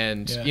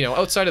 And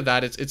outside of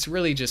that, it's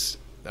really just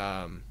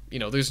I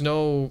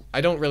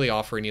don't really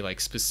offer any like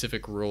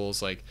specific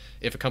rules, like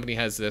if a company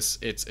has this,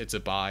 it's a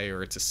buy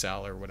or it's a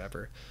sell or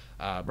whatever.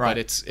 But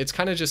it's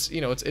kind of just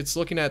it's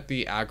looking at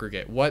the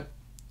aggregate. What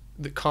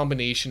the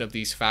combination of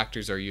these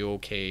factors are you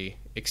okay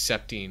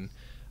accepting?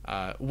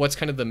 What's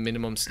kind of the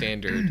minimum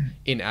standard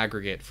in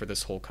aggregate for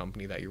this whole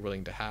company that you're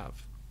willing to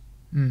have?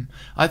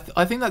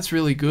 I think that's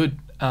really good.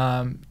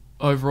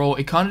 Overall,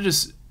 it kind of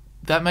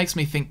that makes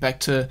me think back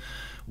to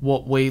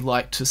what we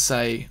like to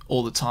say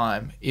all the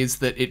time, is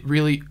that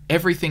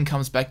everything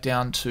comes back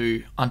down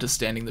to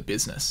understanding the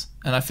business.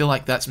 And I feel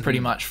like that's pretty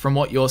much, from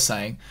what you're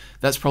saying,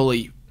 that's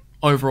probably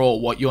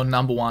overall what your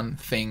number one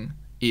thing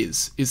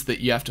is that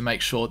you have to make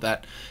sure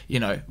that,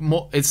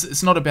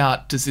 it's not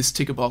about, does this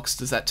tick a box,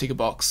 does that tick a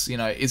box,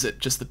 is it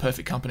just the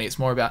perfect company? It's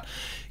more about,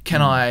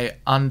 can I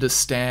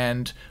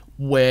understand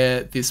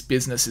where this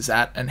business is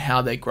at and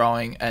how they're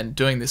growing and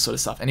doing this sort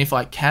of stuff. And if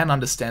I can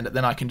understand it,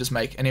 then I can just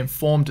make an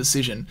informed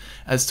decision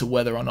as to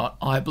whether or not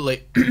I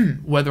believe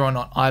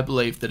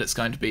that it's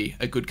going to be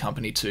a good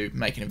company to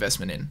make an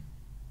investment in.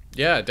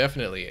 Yeah,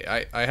 definitely.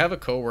 I have a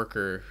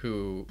coworker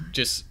who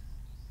just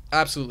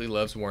absolutely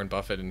loves Warren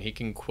Buffett, and he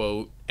can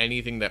quote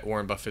anything that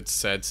Warren Buffett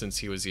said since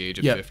he was the age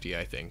of 50,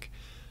 I think.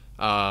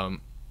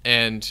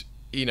 And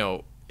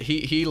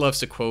he loves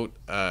to quote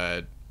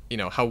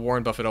how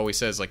Warren Buffett always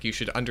says, like, you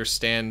should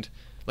understand,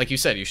 like you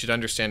said, you should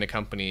understand a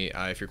company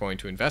if you're going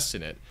to invest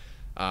in it.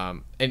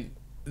 And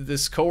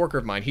this coworker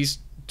of mine, he's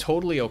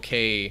totally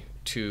okay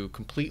to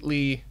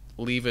completely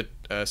leave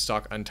a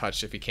stock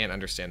untouched if he can't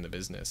understand the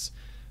business.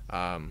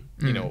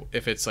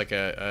 If it's like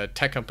a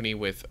tech company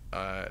with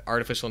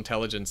artificial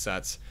intelligence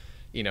that's,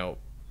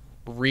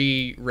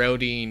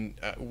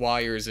 rerouting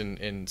wires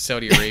in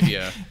Saudi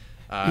Arabia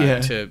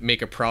to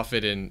make a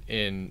profit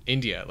in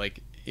India, like,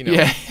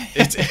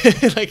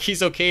 it's like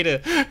he's okay to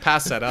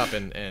pass that up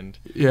and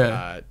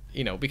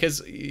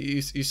because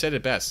you said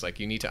it best, like,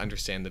 you need to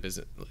understand the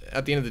business.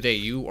 At the end of the day,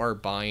 you are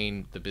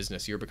buying the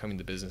business, you're becoming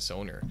the business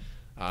owner.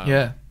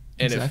 And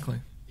exactly.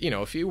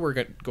 If you were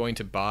going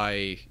to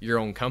buy your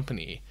own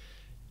company,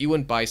 you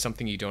wouldn't buy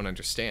something you don't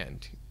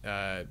understand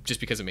just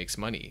because it makes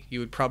money. You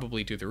would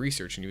probably do the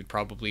research, and you would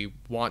probably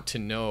want to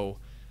know,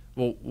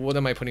 well, what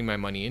am I putting my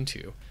money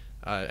into?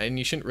 And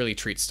you shouldn't really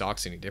treat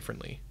stocks any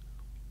differently.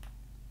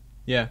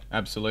 Yeah,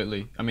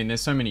 absolutely. I mean,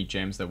 there's so many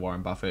gems that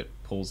Warren Buffett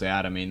pulls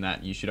out. I mean,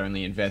 that you should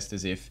only invest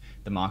as if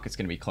the market's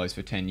going to be closed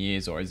for 10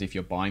 years, or as if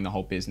you're buying the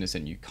whole business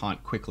and you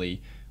can't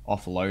quickly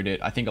offload it.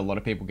 I think a lot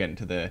of people get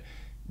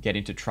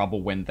into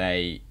trouble when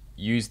they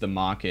use the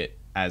market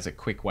as a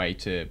quick way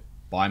to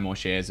buy more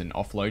shares and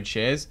offload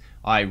shares.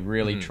 I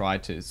really try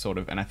to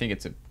and I think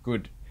it's a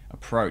good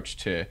approach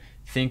to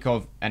think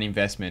of an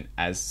investment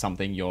as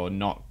something you're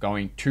not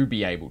going to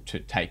be able to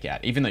take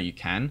out. Even though you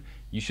can,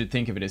 you should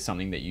think of it as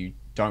something that you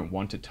don't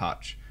want to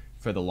touch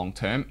for the long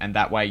term, and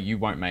that way you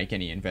won't make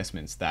any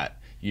investments that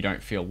you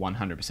don't feel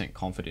 100%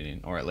 confident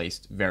in, or at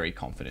least very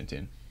confident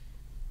in.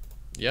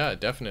 Yeah,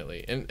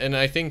 definitely. And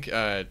I think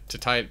to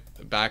tie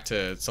it back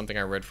to something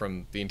I read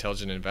from The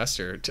Intelligent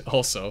Investor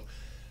also,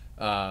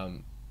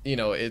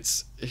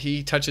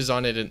 he touches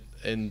on it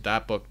in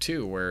that book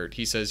too, where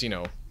he says,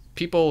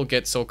 people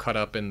get so caught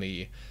up in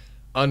the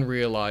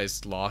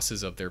unrealized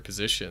losses of their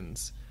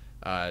positions.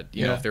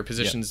 If their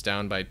position's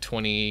down by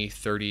 20,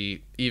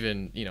 30,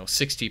 even,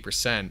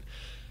 60%.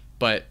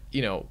 But,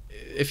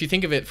 if you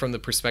think of it from the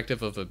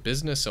perspective of a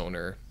business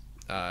owner,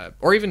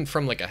 or even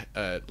from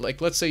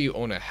like let's say you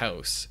own a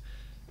house,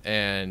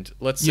 and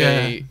let's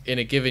say in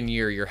a given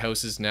year, your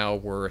house is now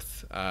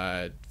worth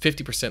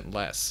 50%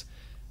 less.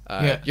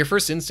 Your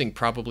first instinct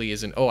probably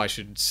isn't, I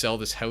should sell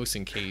this house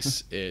in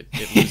case it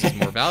loses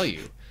more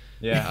value.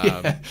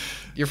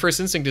 Your first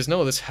instinct is,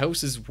 no, this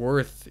house is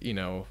worth,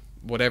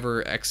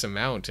 whatever X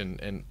amount,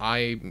 and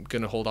I'm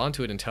going to hold on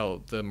to it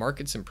until the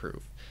markets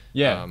improve.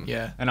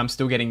 And I'm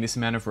still getting this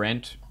amount of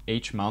rent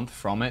each month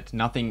from it.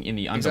 Nothing in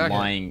the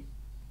underlying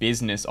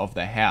business of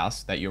the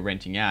house that you're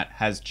renting out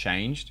has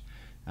changed.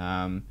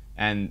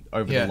 And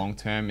over the long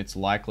term, it's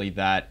likely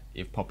that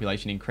if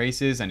population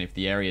increases and if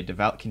the area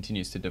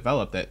continues to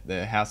develop, that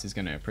the house is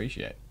going to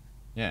appreciate.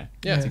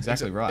 That's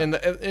exactly right. And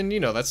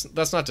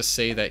that's not to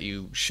say that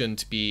you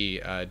shouldn't be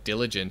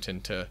diligent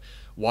and to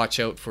watch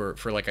out for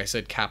like I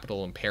said,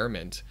 capital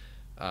impairment.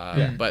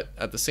 But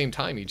at the same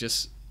time, you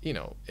just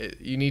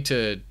you need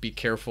to be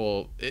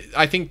careful.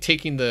 I think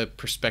taking the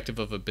perspective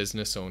of a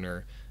business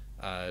owner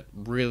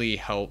really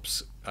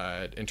helps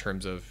in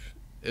terms of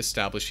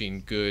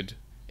establishing good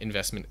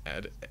investment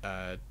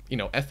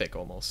ethic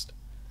almost.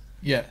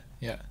 So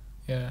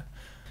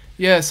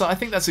I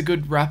think that's a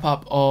good wrap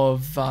up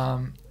of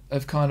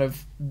kind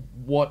of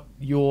what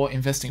your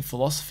investing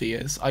philosophy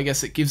is. I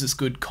guess it gives us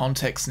good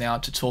context now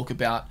to talk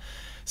about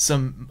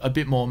a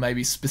bit more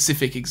maybe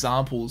specific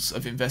examples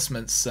of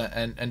investments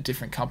and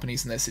different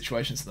companies and their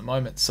situations at the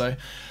moment. So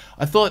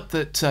I thought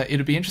that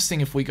it'd be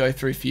interesting if we go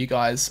through for you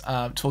guys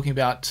talking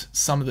about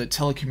some of the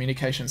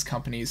telecommunications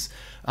companies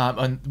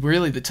and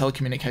really the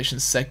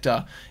telecommunications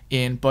sector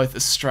in both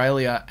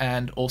Australia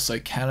and also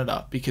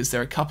Canada, because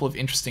there are a couple of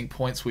interesting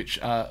points which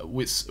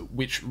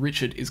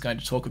Richard is going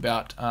to talk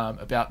about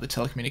the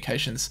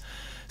telecommunications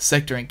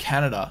sector in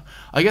Canada.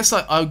 I guess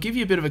I'll give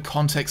you a bit of a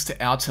context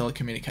to our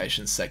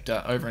telecommunications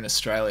sector over in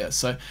Australia.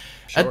 So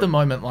at the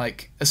moment,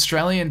 like,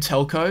 Australian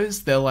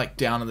telcos, they're like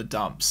down in the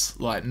dumps.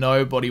 Like,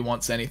 nobody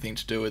wants anything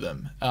to do with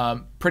them.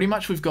 Pretty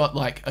much we've got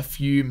like a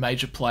few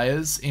major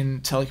players in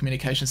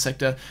telecommunications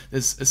sector.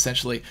 There's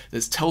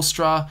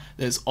Telstra,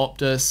 there's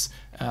Optus,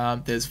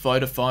 there's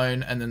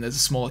Vodafone, and then there's a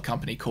smaller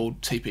company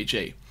called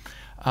TPG.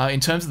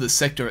 In terms of the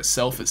sector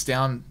itself, it's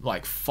down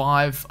like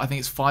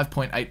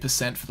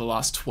 5.8% for the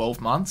last 12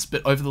 months,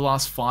 but over the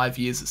last 5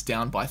 years, it's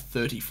down by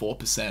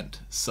 34%.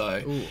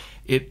 So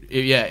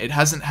it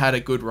hasn't had a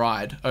good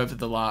ride over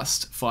the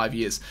last 5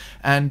 years.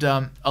 And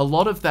a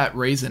lot of that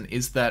reason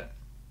is that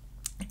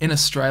in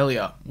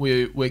Australia,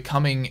 we're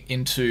coming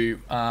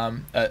into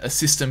a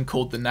system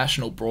called the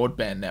National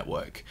Broadband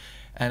Network.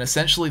 And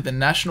essentially, the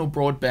National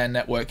Broadband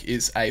Network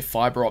is a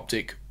fibre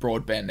optic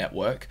broadband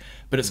network,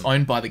 but it's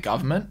owned by the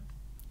government.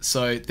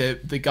 So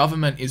the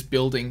government is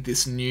building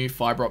this new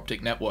fibre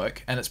optic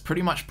network, and it's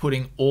pretty much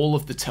putting all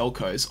of the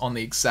telcos on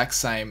the exact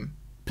same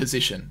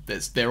position.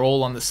 They're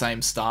all on the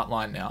same start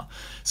line now.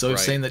 So we've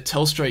seen that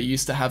Telstra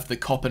used to have the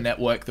copper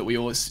network that we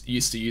always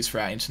used to use for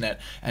our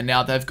internet, and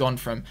now they've gone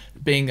from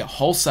being a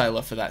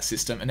wholesaler for that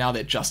system, and now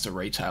they're just a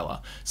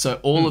retailer. So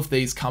all of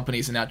these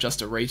companies are now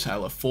just a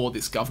retailer for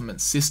this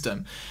government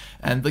system.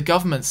 And the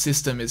government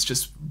system is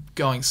just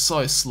going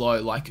so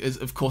slow. Like,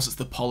 of course, it's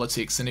the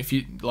politics. And if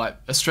you like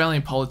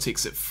Australian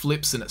politics, it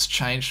flips and it's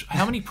changed.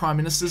 How many prime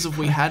ministers have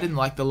we had in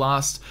like the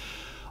last?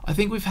 I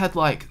think we've had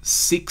like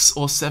 6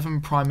 or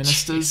 7 prime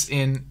ministers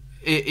in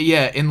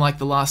like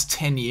the last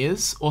 10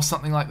 years or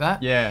something like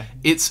that. Yeah,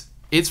 it's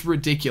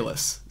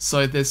ridiculous.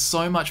 So there's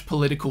so much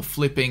political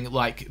flipping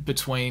like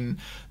between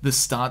the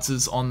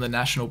stances on the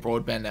National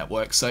Broadband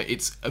Network. So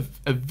it's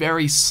a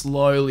very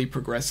slowly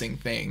progressing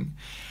thing.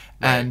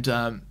 Right.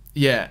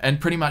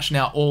 And pretty much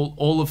now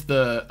all of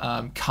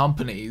the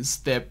companies,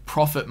 their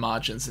profit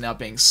margins are now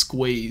being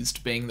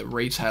squeezed, being the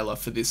retailer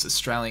for this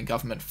Australian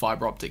government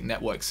fibre optic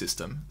network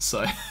system.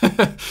 So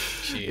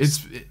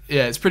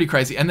it's pretty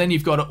crazy. And then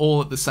you've got it all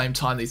at the same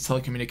time. These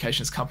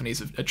telecommunications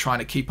companies are trying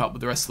to keep up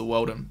with the rest of the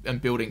world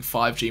and building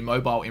 5G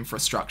mobile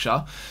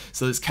infrastructure.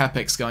 So there's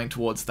CapEx going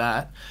towards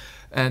that.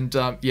 And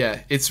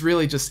it's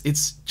really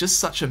it's just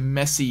such a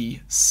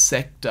messy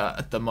sector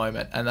at the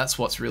moment, and that's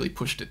what's really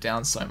pushed it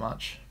down so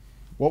much.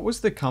 What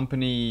was the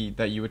company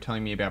that you were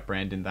telling me about,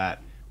 Brandon,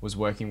 that was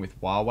working with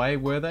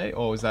Huawei, were they?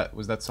 Or was that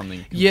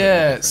something completely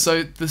different?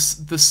 So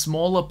the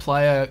smaller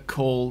player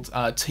called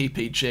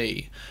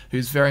TPG,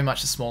 who's very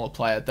much a smaller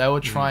player, they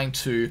were trying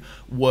to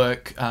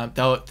work,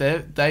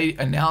 they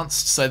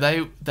announced, so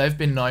they've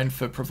been known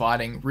for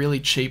providing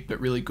really cheap but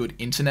really good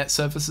internet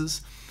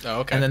services.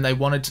 Oh, okay. And then they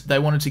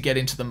wanted to get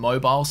into the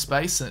mobile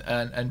space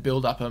and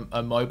build up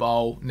a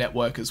mobile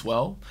network as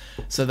well.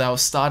 So they were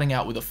starting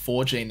out with a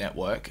 4G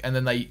network, and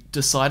then they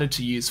decided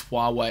to use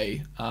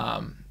Huawei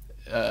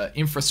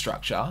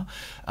infrastructure,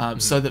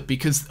 so that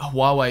because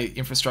Huawei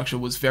infrastructure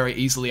was very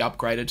easily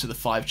upgraded to the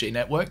 5G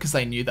network, because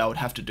they knew they would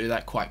have to do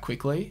that quite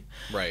quickly.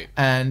 Right.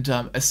 And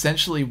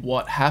essentially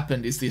what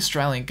happened is the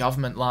Australian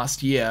government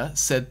last year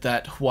said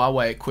that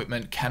Huawei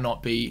equipment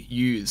cannot be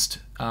used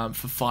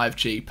for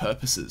 5G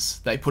purposes.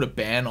 They put a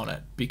ban on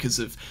it because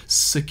of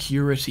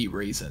security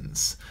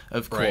reasons,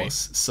 of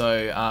course. Right.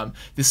 So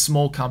this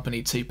small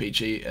company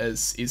TPG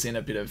is in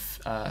a bit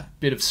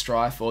of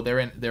strife, or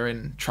they're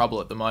in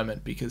trouble at the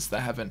moment because they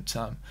haven't.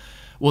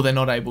 They're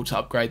not able to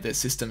upgrade their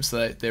system,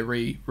 so they're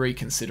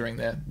reconsidering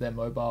their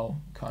mobile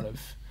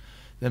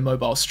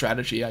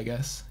strategy, I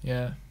guess.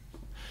 Yeah.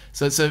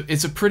 So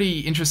it's a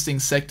pretty interesting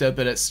sector,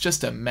 but it's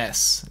just a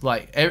mess.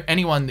 Like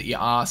anyone that you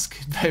ask,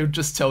 they would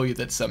just tell you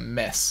that it's a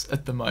mess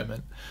at the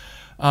moment.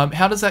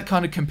 How does that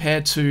kind of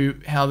compare to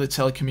how the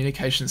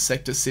telecommunications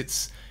sector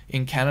sits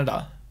in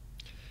Canada?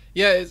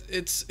 Yeah,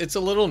 it's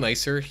a little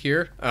nicer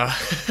here.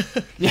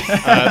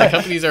 The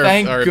companies are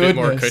a bit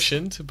more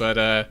cushioned,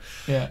 but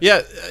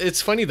yeah,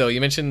 it's funny though. You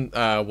mentioned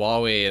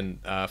Huawei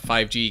and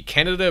 5G.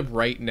 Canada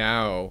right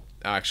now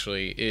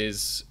actually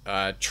is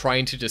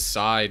trying to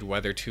decide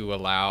whether to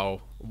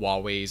allow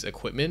Huawei's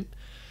equipment.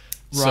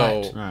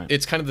 Right. So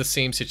it's kind of the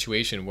same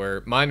situation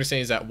where my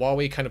understanding is that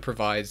Huawei kind of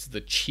provides the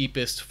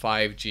cheapest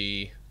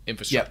 5G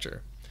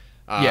infrastructure.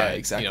 Yep. Yeah,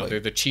 exactly. They're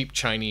the cheap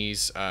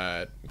Chinese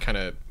kind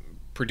of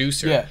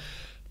producer. Yeah.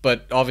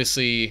 But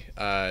obviously,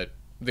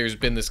 there's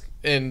been this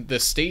in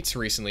the States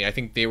recently. I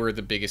think they were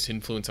the biggest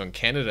influence on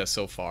Canada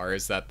so far,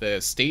 is that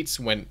the States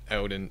went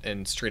out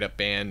and straight up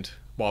banned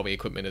Huawei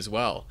equipment as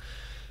well.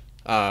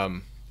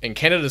 And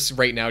Canada's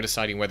right now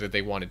deciding whether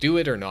they want to do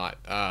it or not.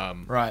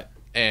 Right.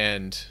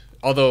 And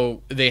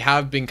although they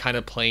have been kind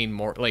of playing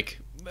more, like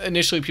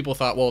initially people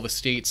thought, well, the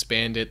States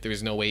banned it,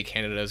 there's no way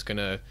Canada's going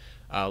to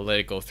let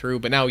it go through.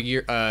 But now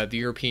the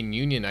European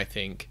Union, I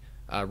think,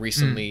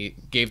 recently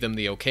gave them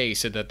the okay,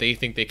 said that they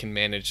think they can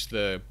manage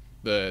the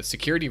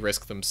security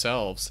risk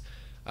themselves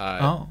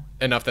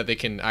enough that they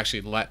can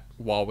actually let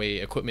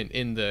Huawei equipment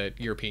in the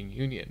European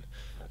Union.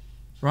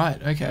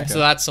 Right. Okay. So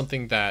that's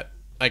something that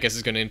I guess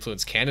is going to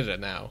influence Canada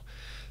now.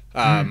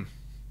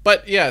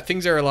 But yeah,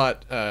 things are a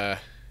lot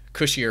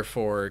cushier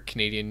for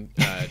Canadian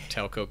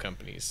telco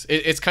companies.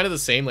 It's kind of the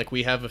same. Like,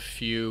 we have a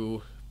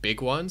few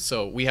big ones.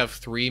 So we have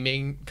 3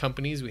 main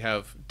companies. We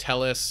have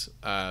TELUS,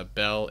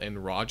 Bell,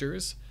 and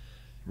Rogers.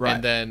 Right.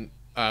 And then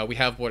we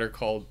have what are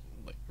called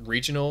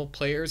regional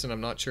players, and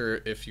I'm not sure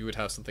if you would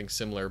have something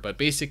similar, but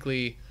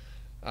basically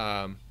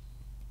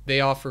they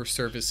offer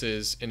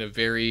services in a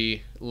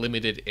very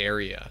limited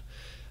area.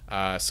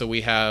 So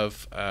we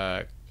have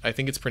I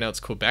think it's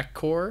pronounced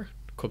Quebecor,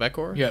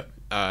 yep.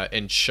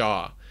 And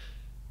Shaw,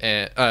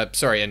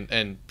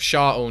 and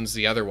Shaw owns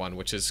the other one,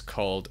 which is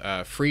called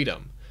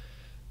Freedom.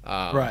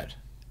 Right.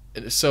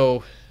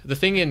 So the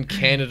thing in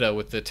Canada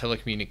with the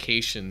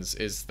telecommunications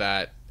is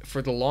that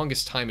for the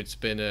longest time it's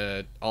been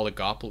a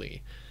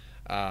oligopoly.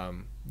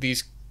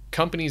 These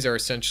companies are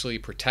essentially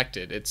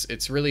protected.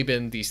 It's really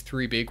been these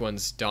 3 big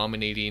ones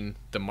dominating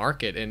the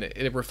market, and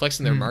it reflects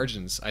in their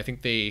margins. I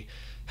think they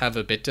have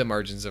EBITDA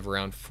margins of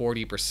around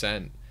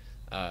 40%,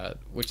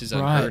 which is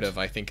unheard of,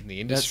 I think, in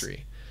the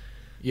industry.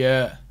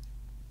 Yeah.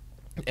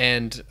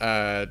 And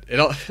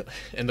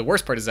and the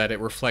worst part is that it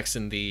reflects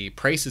in the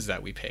prices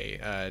that we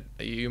pay.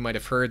 You might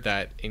have heard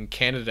that in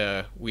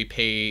Canada we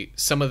pay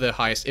some of the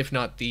highest, if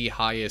not the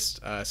highest,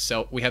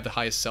 we have the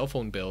highest cell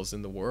phone bills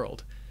in the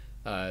world.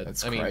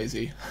 That's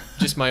crazy.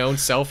 Just my own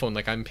cell phone,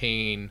 like I'm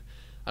paying,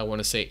 I want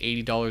to say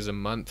 $80 a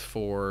month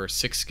for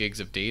 6 gigs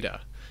of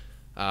data.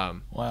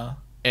 Wow.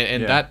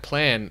 And that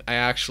plan, I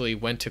actually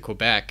went to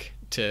Quebec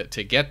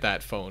to get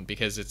that phone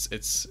because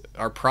it's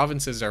our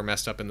provinces are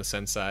messed up in the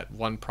sense that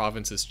one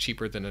province is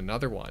cheaper than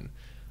another one.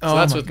 So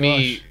that's with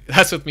me.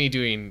 That's with me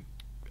doing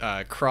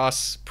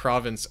cross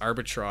province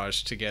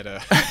arbitrage to get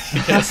a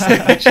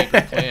slightly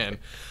cheaper plan.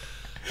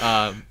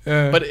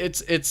 But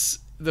it's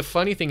the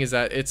funny thing is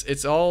that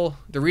it's all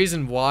the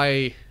reason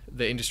why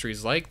the industry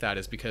is like that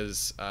is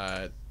because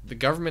the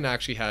government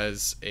actually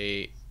has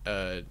an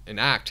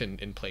act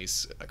in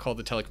place called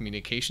the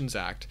Telecommunications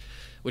Act,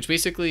 which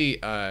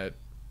basically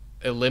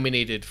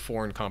eliminated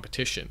foreign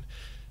competition,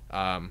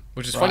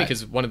 which is funny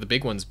because one of the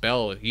big ones,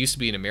 Bell, used to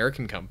be an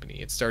American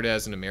company. It started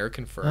as an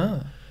American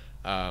firm,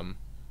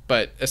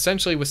 but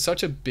essentially with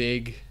such a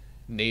big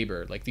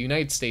neighbor, like the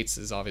United States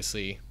is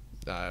obviously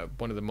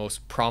one of the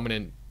most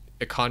prominent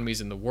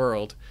economies in the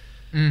world.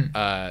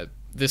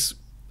 This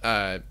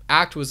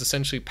act was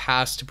essentially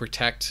passed to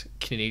protect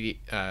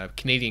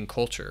Canadian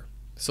culture.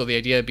 So the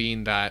idea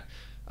being that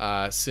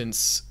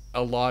since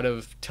a lot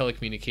of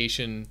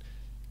telecommunication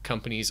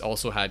companies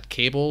also had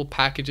cable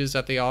packages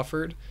that they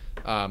offered,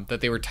 that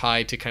they were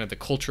tied to kind of the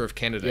culture of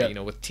Canada, you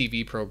know, with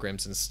TV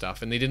programs and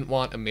stuff. And they didn't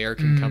want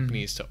American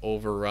companies to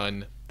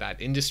overrun that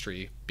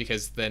industry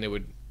because then it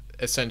would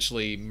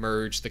essentially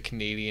merge the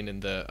Canadian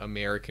and the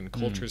American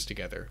cultures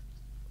together.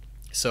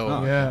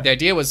 So the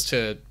idea was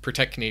to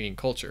protect Canadian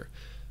culture.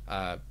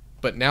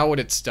 But now what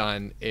it's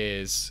done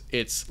is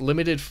it's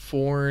limited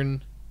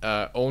foreign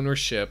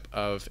ownership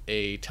of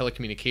a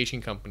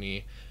telecommunication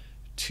company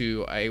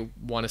to, I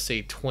want to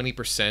say,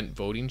 20%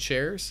 voting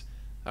shares.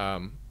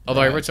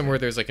 Although I read somewhere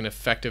there's like an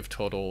effective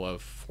total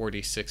of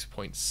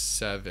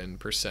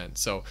 46.7%.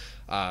 So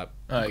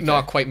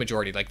not quite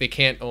majority. Like they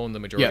can't own the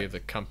majority of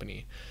the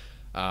company.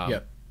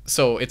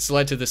 So it's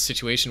led to this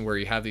situation where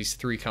you have these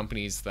 3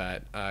 companies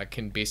that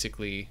can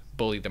basically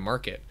bully the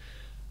market.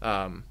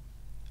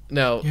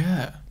 Now,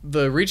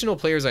 the regional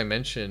players I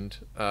mentioned,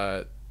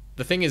 the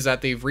thing is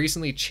that they've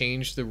recently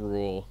changed the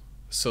rule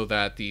so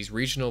that these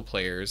regional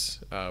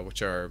players,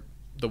 which are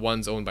the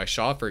ones owned by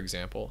Shaw, for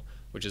example,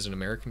 which is an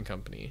American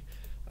company,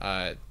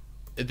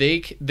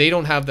 they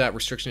don't have that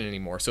restriction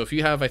anymore. So if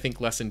you have, I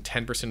think, less than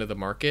 10% of the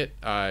market,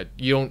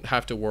 you don't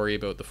have to worry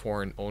about the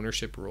foreign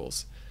ownership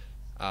rules.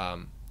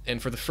 And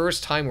for the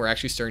first time, we're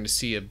actually starting to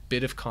see a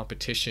bit of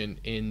competition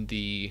in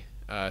the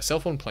cell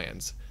phone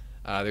plans.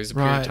 There's a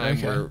period of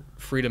time where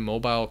Freedom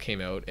Mobile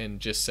came out and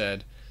just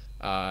said,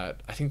 I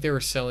think they were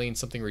selling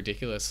something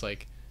ridiculous,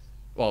 like,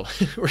 well,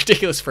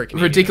 ridiculous for a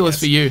Canadian,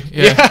 ridiculous for you,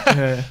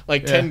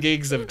 like 10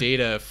 gigs of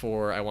data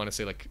for, I want to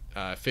say, like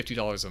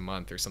 $50 a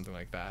month or something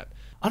like that.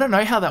 I don't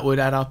know how that would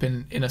add up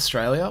in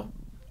Australia.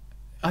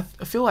 I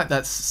feel like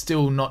that's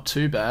still not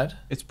too bad.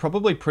 It's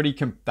probably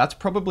that's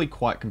probably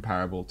quite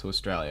comparable to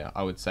Australia,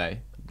 I would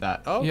say.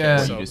 That what you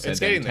just said, it's then,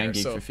 getting 10 there,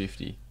 gig so. for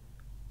 50.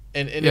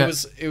 And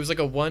it was like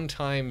a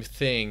one-time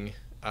thing,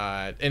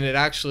 and it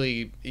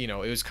actually, you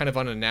know, it was kind of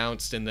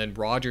unannounced, and then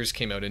Rogers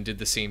came out and did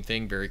the same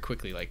thing very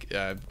quickly, like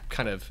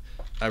kind of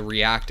a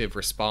reactive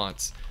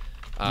response.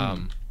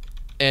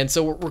 And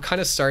so we're kind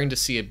of starting to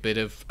see a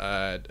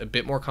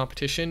bit more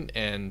competition,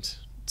 and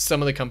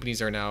some of the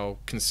companies are now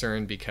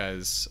concerned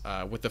because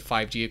with the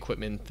 5G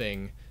equipment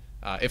thing,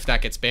 if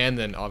that gets banned,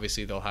 then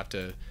obviously they'll have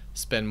to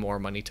spend more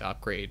money to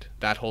upgrade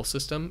that whole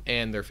system,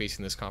 and they're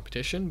facing this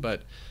competition.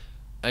 But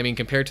I mean,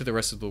 compared to the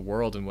rest of the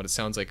world and what it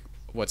sounds like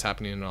what's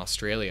happening in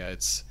Australia,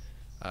 it's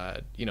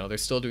they're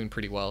still doing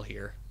pretty well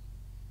here.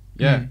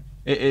 Yeah,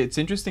 it's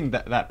interesting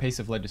that piece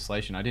of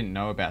legislation. I didn't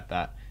know about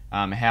that.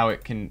 How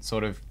it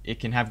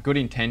can have good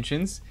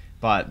intentions,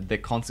 but the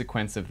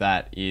consequence of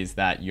that is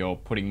that you're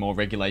putting more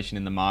regulation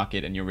in the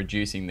market and you're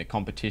reducing the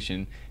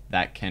competition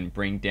that can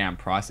bring down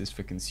prices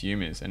for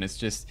consumers. And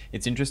it's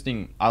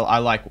interesting. I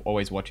like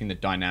always watching the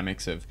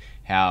dynamics of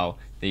how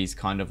these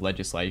kind of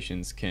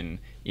legislations can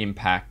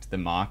impact the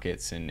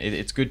markets. And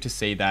it's good to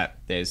see that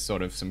there's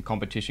sort of some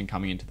competition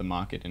coming into the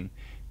market and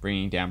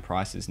bringing down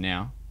prices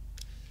now.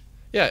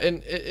 Yeah,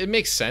 and it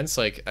makes sense.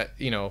 Like,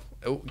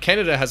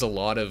 Canada has a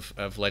lot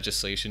of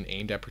legislation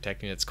aimed at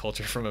protecting its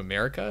culture from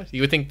America. You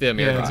would think the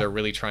Americans are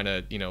really trying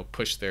to,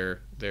 push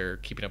their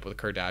keeping up with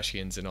the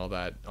Kardashians and all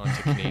that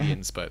onto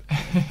Canadians. But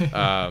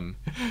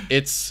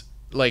it's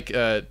like,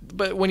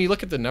 but when you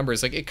look at the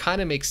numbers, like, it kind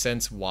of makes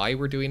sense why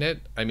we're doing it.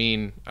 I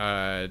mean,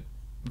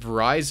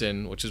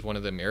 Verizon, which is one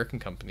of the American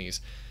companies,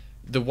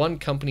 the one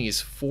company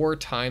is 4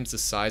 times the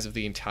size of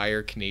the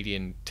entire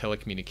Canadian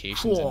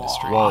telecommunications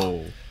industry.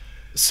 Whoa.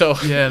 So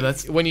yeah,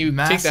 that's when you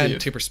massive. take that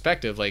into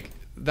perspective, like,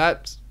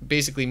 that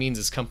basically means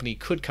this company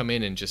could come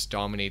in and just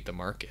dominate the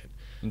market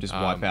And just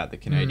wipe out the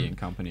Canadian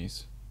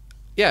companies.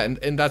 Yeah,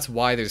 and that's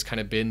why there's kind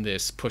of been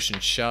this push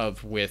and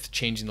shove with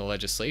changing the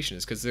legislation,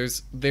 is because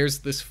there's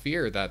this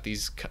fear that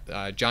these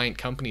giant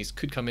companies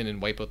could come in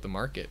and wipe out the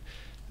market.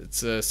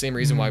 It's the same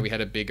reason why we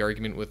had a big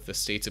argument with the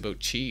States about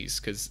cheese,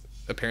 because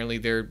apparently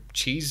their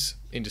cheese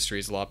industry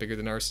is a lot bigger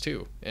than ours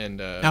too. And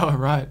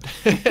right.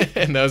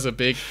 and that was a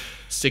big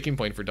sticking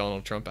point for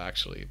Donald Trump,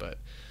 actually. But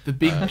the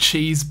big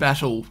cheese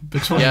battle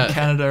between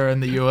Canada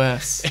and the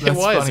US. That's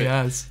funny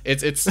as.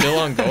 It's still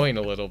ongoing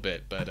a little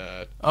bit, but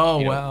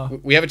wow.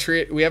 We have a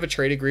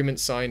trade agreement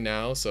signed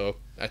now, so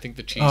I think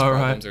the cheese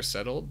problems are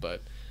settled.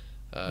 But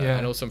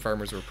I know some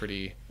farmers were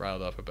pretty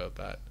riled up about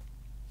that.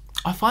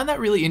 I find that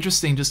really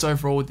interesting, just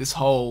overall, with this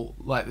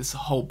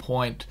whole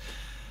point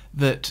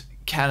that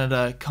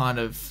Canada kind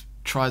of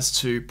tries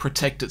to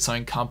protect its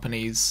own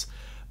companies,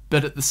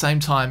 but at the same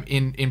time,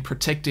 in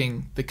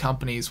protecting the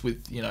companies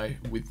with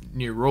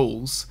new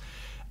rules,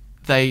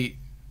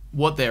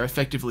 what they're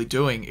effectively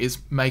doing is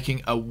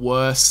making a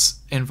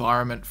worse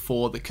environment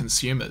for the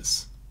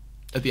consumers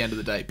at the end of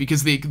the day,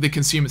 because the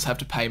consumers have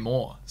to pay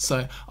more.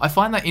 So I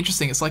find that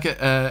interesting. It's like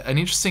an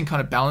interesting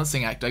kind of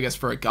balancing act, I guess,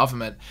 for a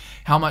government.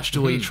 How much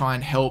do we try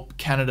and help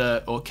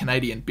Canada or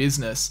Canadian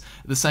business?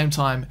 At the same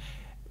time,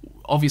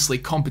 obviously,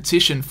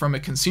 competition from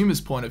a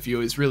consumer's point of view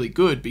is really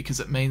good,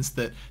 because it means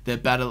that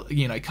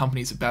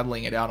companies are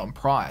battling it out on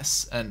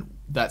price, and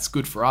that's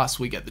good for us.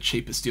 We get the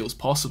cheapest deals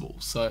possible.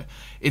 So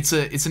it's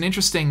an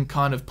interesting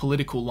kind of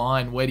political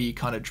line. Where do you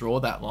kind of draw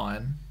that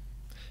line?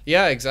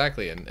 Yeah,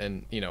 exactly.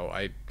 And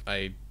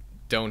I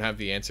don't have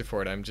the answer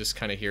for it. I'm just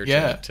kind of here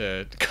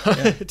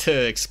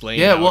to explain.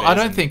 Yeah, well, I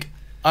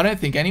don't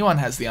think anyone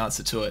has the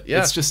answer to it. Yeah.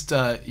 It's just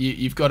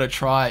you've got to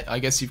try. I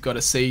guess you've got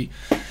to see.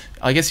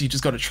 I guess you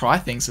just got to try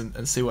things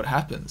and see what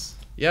happens.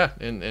 Yeah,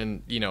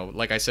 and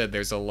like I said,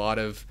 there's a lot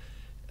of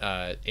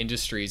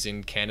industries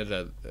in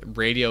Canada.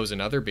 Radio is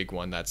another big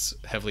one that's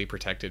heavily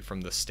protected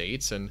from the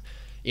States, and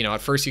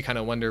at first you kind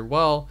of wonder,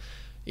 well,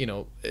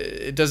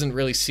 it doesn't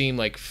really seem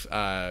like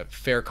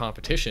fair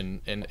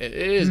competition, and it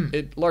is.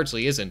 It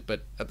largely isn't.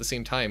 But at the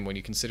same time, when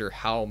you consider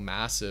how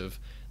massive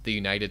the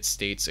United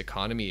States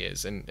economy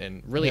is,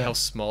 and really how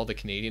small the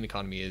Canadian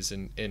economy is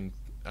in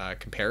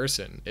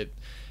comparison,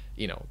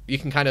 you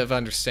can kind of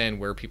understand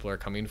where people are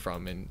coming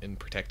from in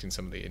protecting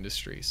some of the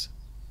industries.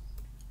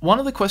 One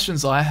of the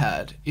questions I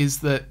had is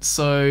that,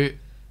 so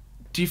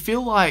do you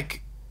feel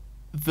like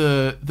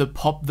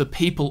the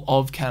people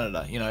of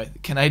Canada,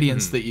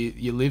 Canadians that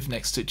you live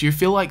next to, do you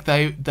feel like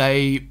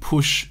they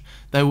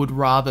would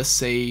rather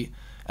see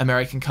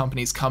American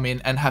companies come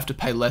in and have to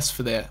pay less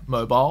for their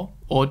mobile?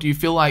 Or do you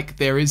feel like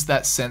there is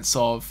that sense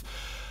of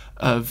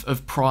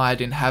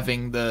pride in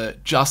having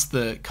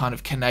the kind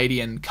of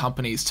Canadian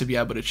companies to be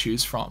able to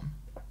choose from?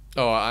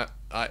 Oh,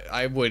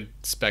 I would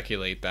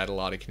speculate that a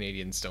lot of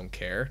Canadians don't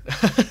care.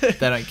 They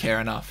don't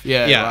care enough.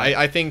 Yeah. Yeah, right.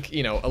 I think,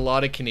 a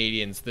lot of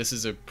Canadians, this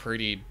is a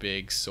pretty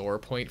big sore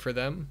point for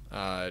them.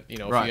 If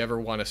you ever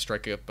want to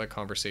strike up a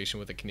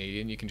conversation with a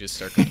Canadian, you can just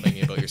start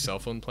complaining about your cell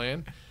phone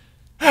plan.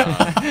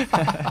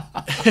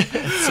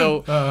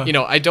 So,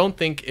 I don't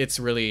think it's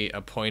really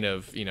a point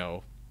of,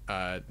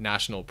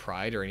 national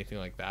pride or anything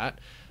like that.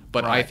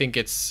 But I think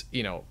it's,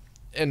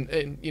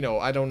 and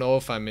I don't know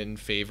if I'm in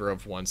favor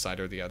of one side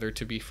or the other,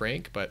 to be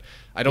frank, but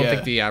I don't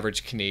think the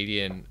average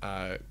Canadian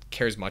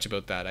cares much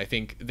about that. I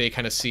think they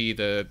kind of see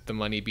the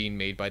money being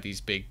made by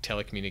these big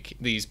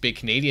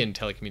Canadian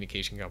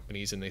telecommunication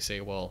companies, and they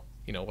say, well,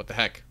 what the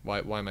heck? Why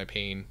am I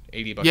paying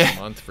 $80 a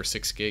month for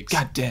 6 gigs?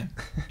 God damn.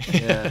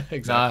 Yeah,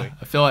 exactly.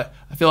 Nah,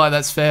 I feel like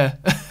that's fair.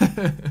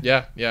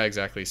 yeah,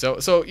 exactly. So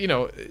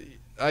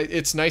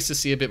it's nice to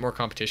see a bit more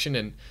competition,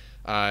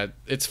 and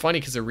it's funny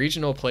because the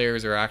regional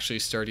players are actually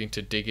starting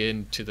to dig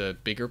into the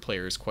bigger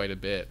players quite a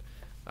bit,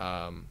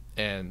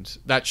 and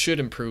that should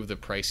improve the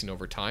pricing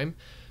over time.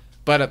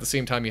 But at the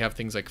same time, you have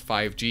things like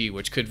 5G,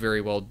 which could very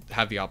well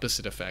have the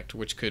opposite effect,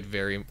 which could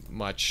very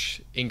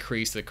much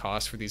increase the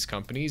cost for these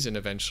companies and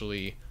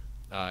eventually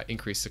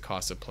increase the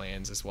cost of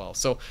plans as well.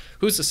 So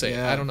who's to say?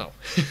 Yeah. I don't know.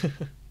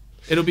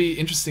 It'll be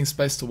interesting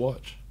space to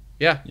watch.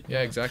 Yeah,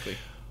 exactly.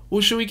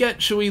 Well, should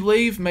we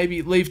leave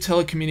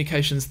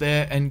telecommunications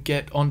there and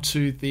get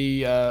onto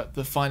the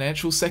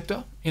financial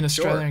sector in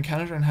Australia and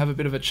Canada and have a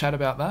bit of a chat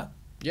about that?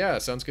 Yeah,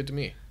 sounds good to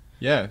me.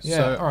 Yeah.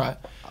 So all right.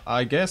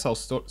 I guess I'll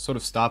sort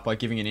of start by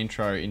giving an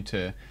intro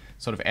into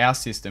sort of our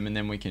system, and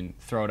then we can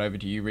throw it over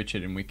to you,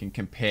 Richard, and we can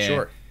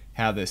compare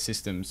how the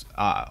systems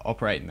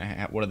operate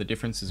and what are the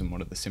differences and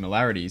what are the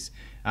similarities.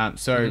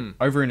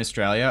 Over in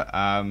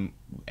Australia,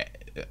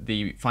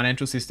 the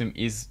financial system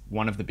is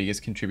one of the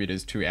biggest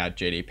contributors to our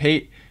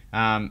GDP,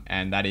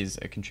 and that is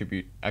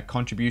a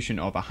contribution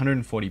of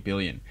 140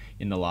 billion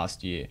in the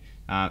last year.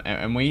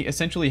 And we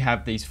essentially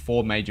have these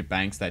four major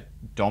banks that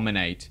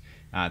dominate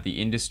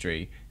the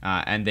industry,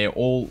 and they're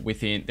all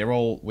within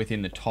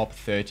the top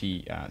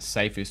 30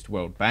 safest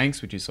world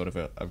banks, which is sort of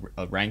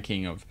a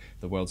ranking of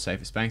the world's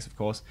safest banks, of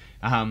course.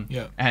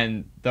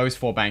 And those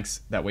four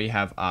banks that we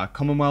have are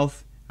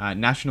Commonwealth,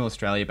 National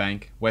Australia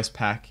Bank,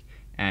 Westpac,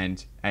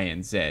 and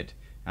ANZ.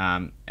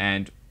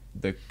 And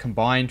the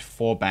combined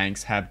four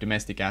banks have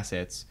domestic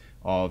assets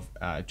of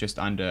just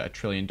under $1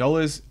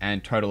 trillion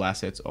and total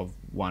assets of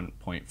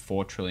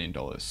 $1.4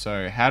 trillion.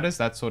 So how does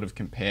that sort of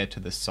compare to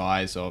the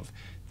size of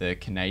the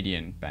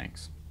Canadian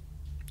banks?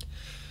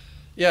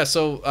 Yeah,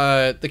 so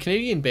the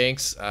Canadian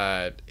banks,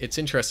 it's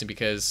interesting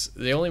because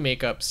they only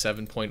make up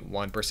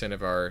 7.1%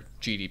 of our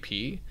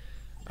GDP.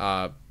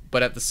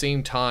 But at the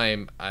same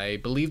time, I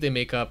believe they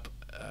make up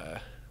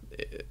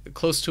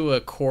close to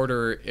a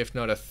quarter, if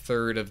not a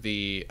third, of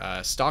the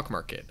stock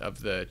market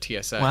of the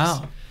TSX.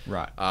 Wow.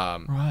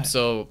 Right.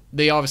 So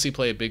they obviously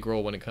play a big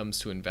role when it comes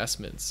to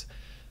investments.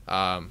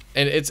 And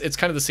it's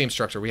kind of the same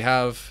structure. We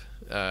have,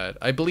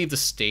 I believe the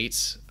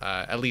States,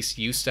 at least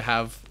used to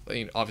have,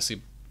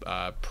 obviously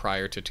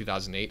prior to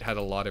 2008, had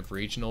a lot of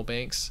regional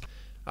banks.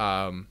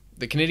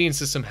 The Canadian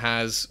system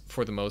has,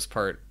 for the most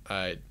part,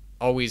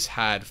 always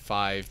had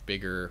five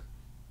bigger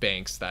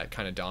banks that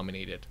kind of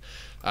dominated.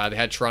 They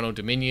had Toronto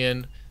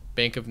Dominion,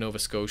 Bank of Nova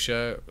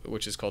Scotia,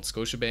 which is called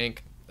Scotiabank,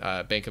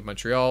 Bank of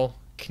Montreal,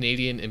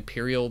 Canadian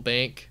Imperial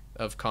Bank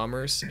of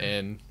Commerce,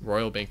 and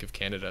Royal Bank of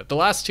Canada. The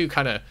last two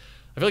I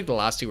feel like the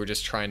last two were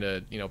just trying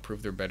to,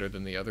 prove they're better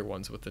than the other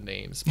ones with the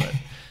names. But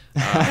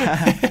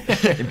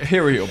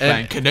Imperial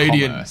Bank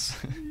Canadian. Commerce.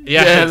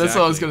 Yeah, That's exactly.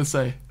 what I was going to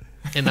say.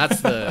 And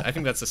I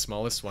think that's the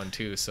smallest one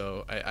too.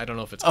 So I don't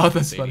know if it's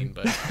that's funny. compensating,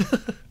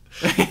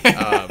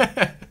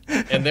 but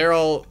and they're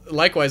all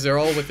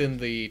within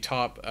the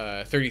top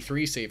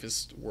 33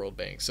 safest world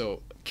banks.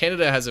 So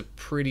Canada has a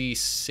pretty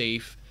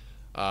safe,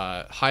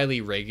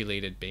 highly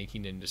regulated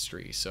banking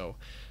industry. So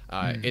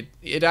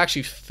it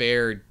actually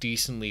fared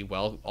decently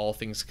well, all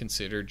things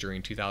considered,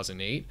 during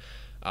 2008.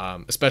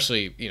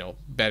 Especially,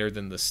 better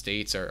than the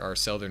States, our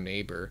southern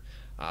neighbor.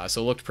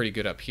 So it looked pretty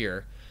good up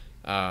here.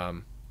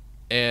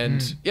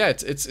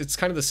 It's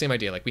kind of the same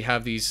idea. Like, we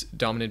have these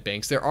dominant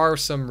banks. There are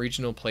some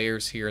regional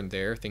players here and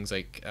there, things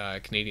like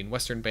Canadian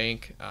Western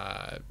Bank.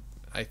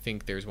 I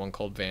think there's one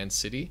called Van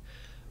City.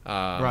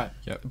 Right.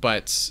 Yep.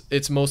 But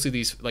it's mostly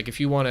these, like,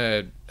 if you want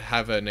to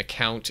have an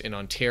account in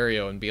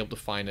Ontario and be able to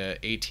find an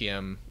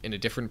ATM in a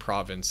different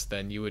province,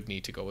 then you would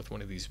need to go with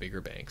one of these bigger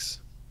banks.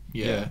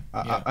 Yeah.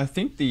 I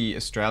think the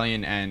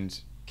Australian and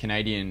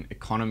Canadian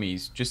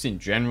economies, just in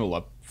general,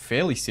 are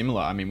fairly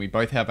similar. I mean, we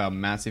both have our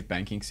massive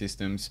banking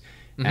systems,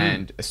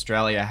 and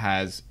Australia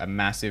has a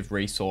massive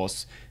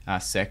resource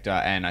sector,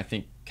 and I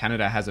think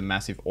Canada has a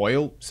massive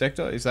oil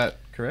sector. Is that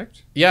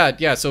correct?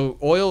 Yeah. So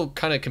oil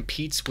kind of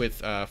competes with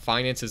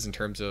finances in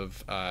terms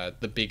of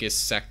the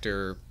biggest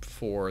sector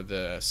for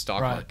the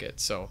stock market.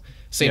 So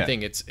same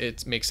thing.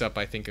 It makes up,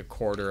 I think, a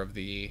quarter of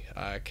the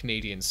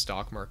Canadian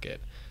stock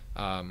market.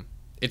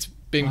 It's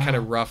been kind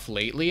of rough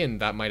lately,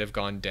 and that might have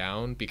gone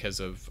down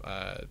because of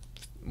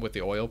with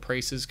the oil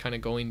prices kind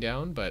of going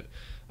down. But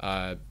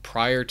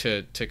prior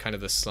to kind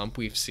of the slump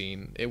we've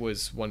seen, it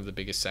was one of the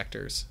biggest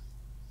sectors.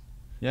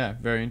 Yeah,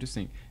 very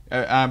interesting.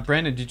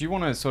 Brandon, did you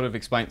want to sort of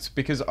explain?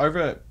 Because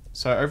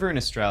over in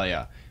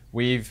Australia,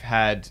 we've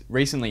had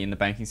recently in the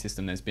banking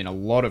system, there's been a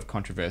lot of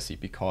controversy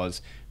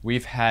because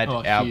we've had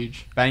our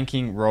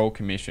Banking Royal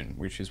Commission,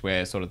 which is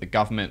where sort of the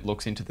government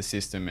looks into the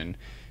system and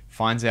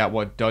finds out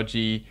what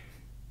dodgy,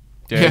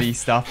 dirty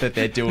stuff that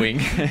they're doing,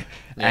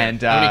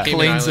 and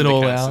cleans it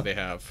all out. They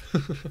have.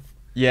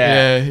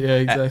 Yeah,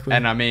 exactly.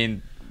 And I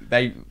mean,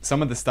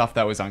 some of the stuff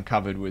that was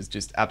uncovered was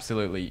just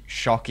absolutely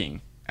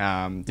shocking.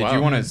 Did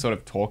you want to sort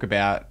of talk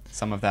about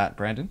some of that,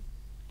 Brandon?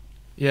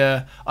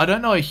 Yeah, I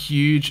don't know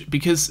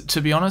because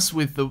to be honest,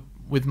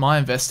 with my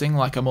investing,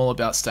 like, I'm all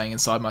about staying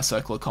inside my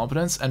circle of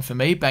competence, and for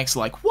me, banks are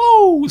like,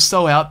 whoa,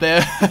 so out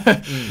there.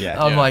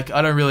 Like,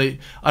 I don't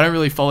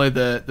really follow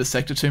the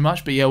sector too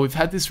much, but yeah, we've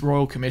had this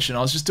Royal Commission.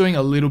 I was just doing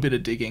a little bit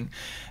of digging,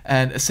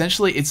 and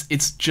essentially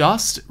it's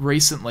just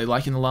recently,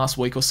 like in the last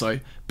week or so,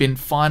 been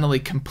finally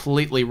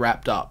completely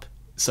wrapped up.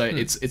 So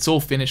it's all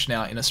finished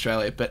now in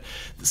Australia. But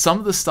some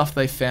of the stuff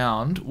they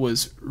found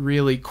was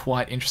really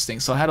quite interesting.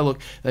 So I had a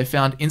look. They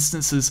found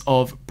instances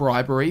of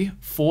bribery,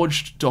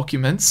 forged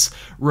documents,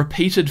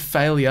 repeated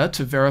failure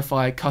to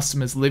verify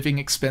customers' living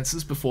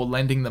expenses before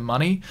lending them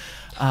money,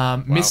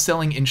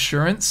 mis-selling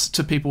insurance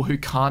to people who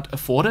can't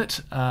afford it.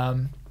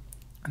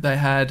 They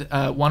had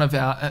one of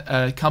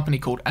a company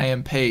called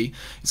AMP,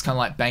 it's kind of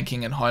like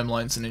banking and home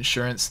loans and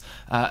insurance,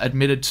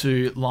 admitted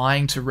to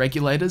lying to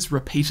regulators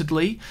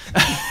repeatedly.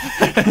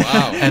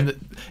 Wow. And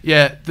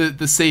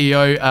the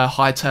CEO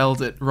hightailed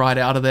it right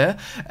out of there.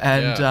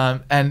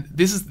 And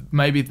this is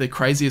maybe the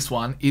craziest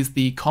one, is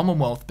the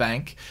Commonwealth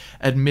Bank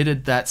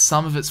admitted that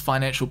some of its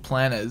financial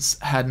planners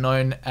had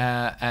known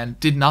and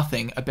did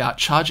nothing about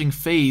charging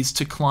fees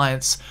to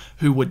clients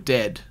who were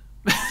dead.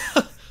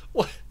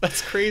 What?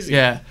 That's crazy.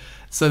 Yeah.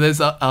 So there's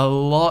a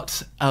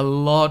lot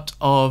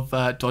of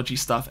dodgy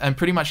stuff, and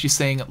pretty much you're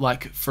seeing,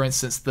 like, for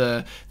instance,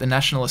 the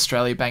National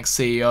Australia Bank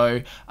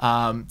CEO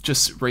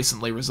just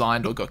recently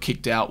resigned or got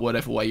kicked out,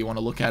 whatever way you want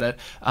to look at it.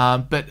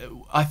 But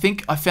I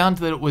think I found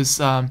that it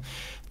was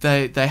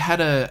they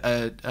had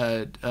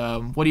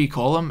a what do you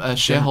call them? A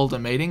shareholder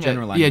meeting.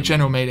 General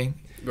annual meeting.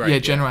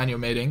 Right, General annual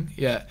meeting.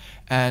 Yeah.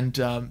 And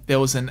there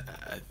was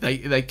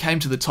they came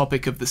to the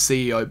topic of the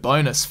CEO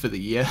bonus for the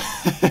year.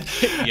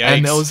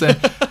 And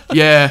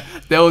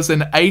there was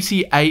an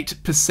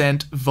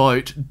 88%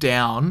 vote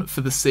down for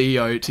the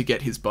CEO to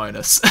get his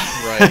bonus.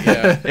 Right,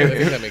 yeah. I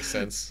think that makes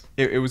sense.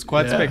 It was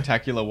quite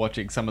spectacular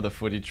watching some of the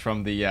footage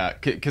from the...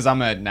 Because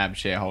I'm a NAB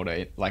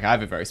shareholder. Like, I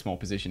have a very small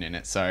position in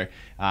it. So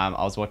I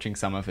was watching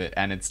some of it,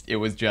 and it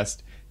was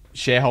just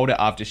shareholder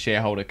after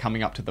shareholder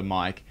coming up to the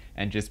mic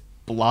and just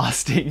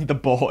blasting the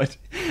board.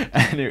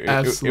 And it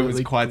was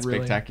quite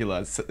brilliant.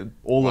 Spectacular. So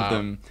all of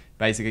them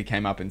basically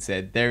came up and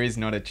said, there is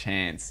not a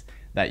chance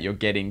that you're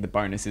getting the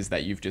bonuses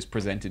that you've just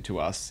presented to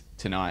us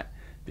tonight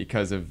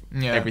because of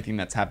everything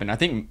that's happened. I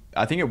think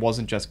it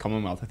wasn't just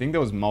Commonwealth. I think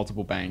there was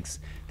multiple banks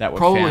that were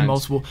found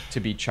to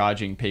be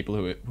charging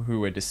people who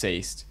were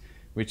deceased,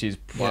 which is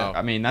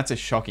I mean, that's a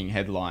shocking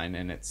headline,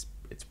 and it's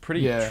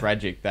pretty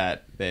tragic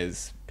that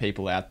there's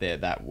people out there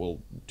that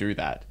will do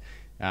that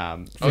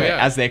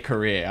as their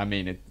career. I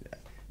mean,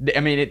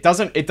 it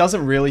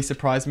doesn't really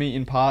surprise me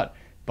in part,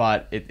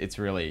 but it's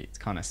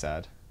kind of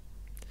sad.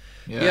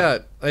 Yeah,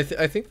 I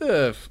think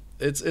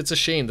it's a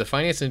shame, the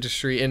finance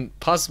industry, and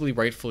possibly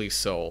rightfully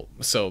so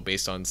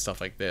based on stuff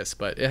like this,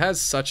 but it has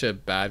such a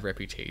bad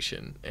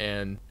reputation,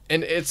 and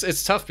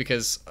it's tough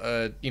because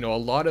a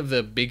lot of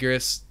the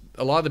biggest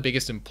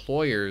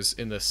employers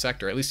in the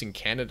sector, at least in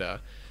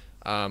Canada,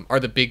 are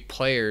the big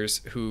players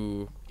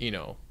who,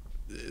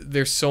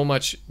 there's so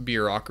much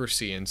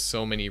bureaucracy and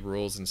so many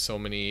rules and so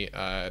many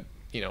where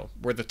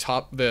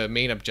the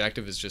main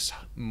objective is just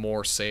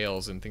more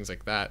sales and things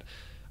like that.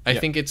 I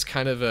think it's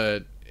kind of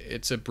a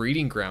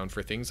breeding ground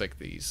for things like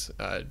these,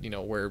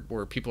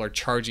 where people are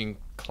charging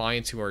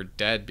clients who are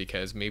dead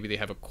because maybe they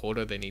have a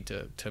quota they need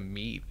to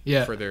meet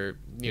for their,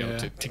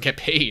 to get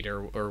paid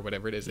or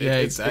whatever it is.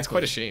 It's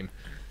quite a shame.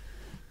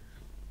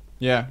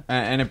 Yeah,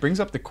 and it brings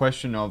up the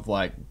question of,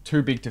 like,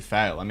 too big to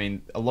fail. I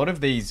mean, a lot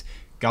of these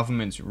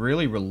governments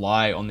really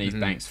rely on these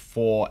banks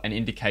for an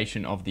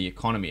indication of the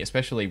economy,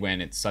 especially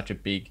when it's such a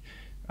big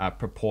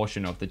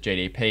proportion of the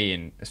GDP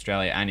in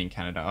Australia and in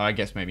Canada. I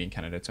guess maybe in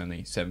Canada it's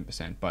only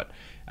 7%, but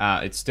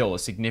it's still a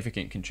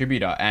significant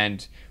contributor.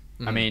 And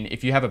I mean,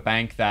 if you have a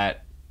bank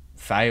that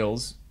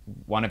fails,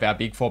 one of our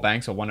big four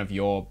banks or one of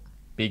your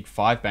big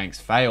five banks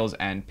fails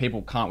and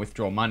people can't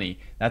withdraw money,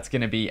 that's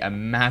going to be a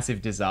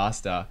massive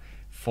disaster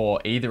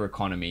for either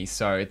economy.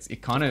 So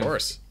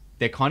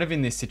they're kind of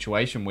in this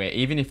situation where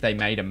even if they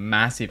made a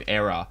massive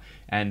error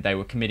and they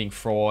were committing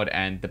fraud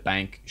and the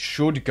bank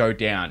should go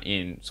down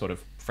in sort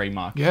of free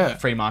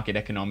market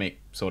economic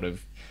sort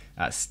of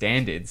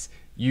standards,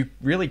 you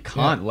really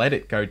can't let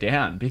it go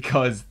down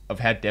because of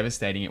how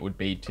devastating it would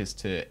be just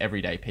to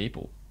everyday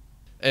people.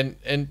 And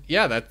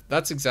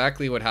that's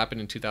exactly what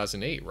happened in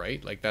 2008,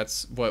 right? Like,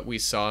 that's what we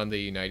saw in the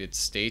United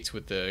States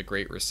with the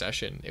Great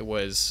Recession. It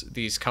was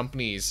these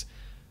companies,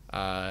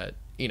 according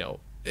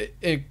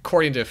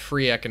to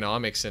free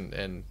economics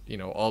and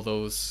all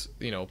those,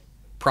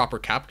 proper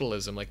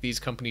capitalism, like, these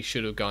companies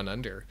should have gone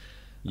under.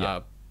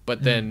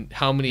 But then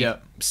how many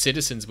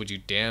citizens would you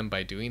damn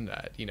by doing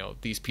that?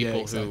 These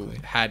people who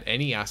had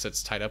any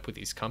assets tied up with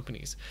these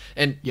companies.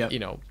 And,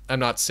 I'm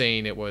not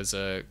saying it was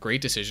a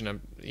great decision.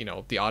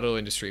 The auto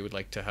industry would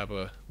like to have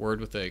a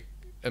word with the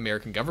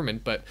American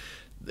government, but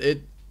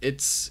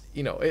it's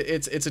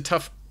a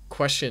tough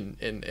question.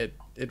 And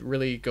it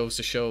really goes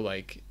to show,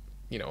 like,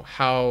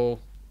 how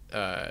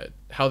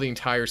the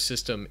entire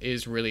system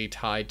is really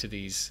tied to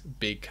these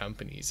big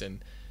companies.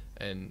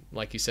 And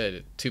like you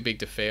said, too big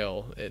to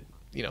fail.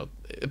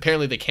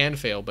 Apparently they can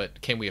fail,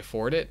 but can we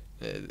afford it?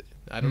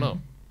 I don't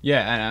know.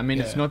 Yeah, and I mean,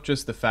 it's not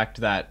just the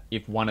fact that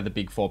if one of the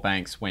big four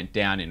banks went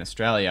down in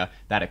Australia,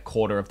 that a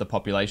quarter of the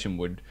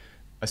population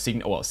a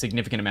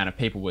significant amount of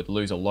people would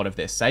lose a lot of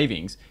their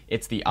savings.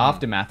 It's the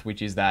aftermath, which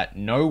is that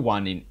no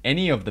one in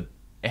any of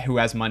who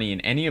has money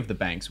in any of the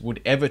banks would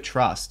ever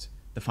trust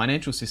the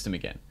financial system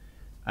again.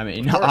 I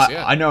mean, Of course,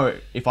 yeah. I know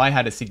if I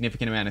had a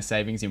significant amount of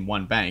savings in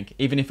one bank,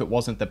 even if it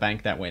wasn't the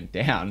bank that went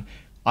down,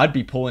 I'd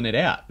be pulling it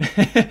out.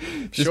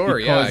 Just Sure,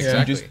 yeah, because exactly.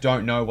 you just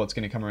don't know what's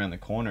going to come around the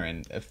corner.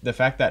 And the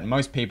fact that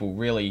most people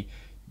really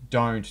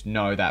don't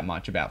know that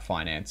much about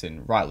finance,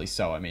 and rightly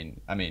so. I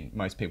mean,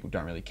 most people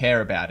don't really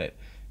care about it.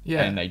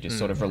 Yeah. And they just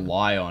sort of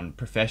rely on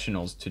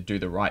professionals to do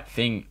the right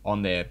thing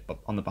on the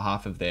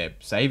behalf of their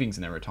savings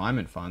and their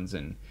retirement funds.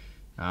 And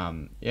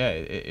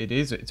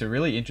it's a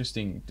really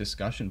interesting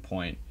discussion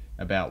point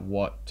about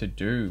what to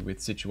do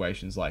with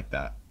situations like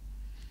that.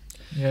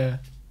 Yeah,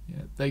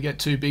 they get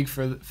too big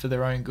for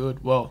their own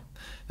good. Well,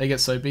 they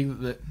get so big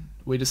that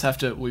we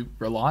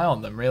rely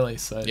on them, really.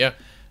 So Yeah.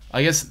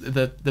 I guess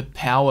the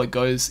power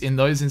goes, in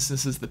those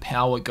instances, the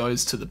power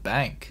goes to the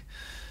bank.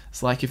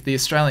 It's like if the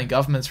Australian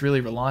government's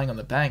really relying on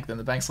the bank, then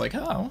the bank's like,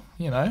 oh,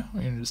 we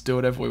can just do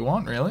whatever we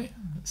want, really.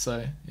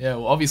 So yeah,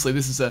 well, obviously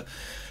this is a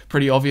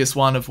pretty obvious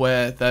one of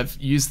where they've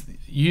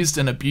used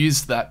and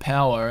abused that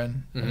power,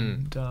 and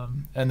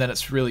then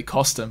it's really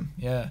cost them.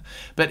 Yeah,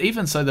 but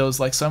even so, there was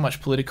like so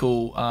much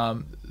political,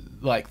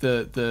 like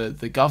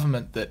the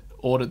government that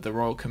ordered the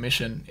Royal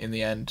Commission in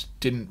the end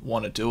didn't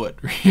want to do it,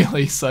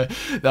 really. So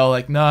they were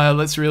like, no, I don't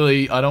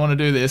want to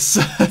do this.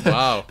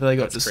 Wow. But they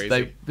got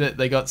crazy.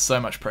 they got so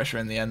much pressure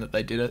in the end that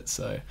they did it.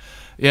 So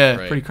yeah,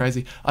 Right. pretty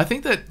crazy. I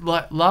think that,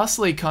 like,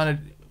 lastly, kind of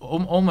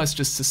almost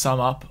just to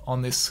sum up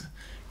on this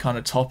kind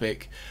of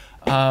topic,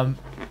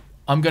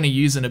 I'm going to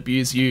use and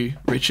abuse you,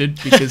 Richard,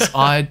 because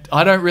I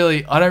don't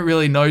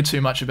really know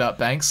too much about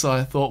banks. So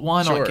I thought,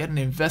 why not Sure. get an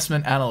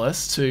investment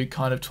analyst to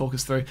kind of talk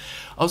us through.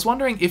 I was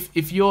wondering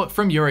if you're,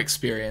 from your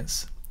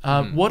experience,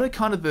 what are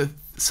kind of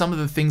some of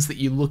the things that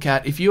you look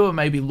at if you are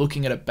maybe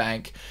looking at a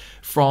bank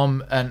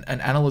from an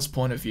analyst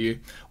point of view?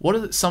 What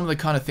are some of the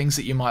kind of things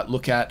that you might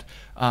look at,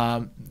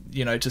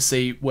 to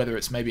see whether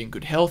it's maybe in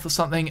good health or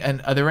something?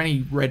 And are there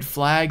any red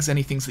flags,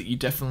 any things that you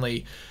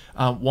definitely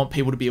want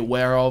people to be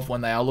aware of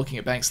when they are looking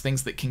at banks,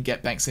 things that can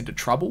get banks into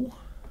trouble?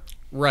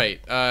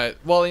 Right.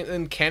 Well,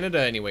 in Canada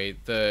anyway,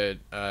 the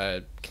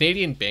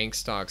Canadian bank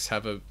stocks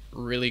have a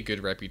really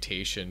good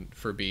reputation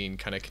for being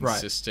kind of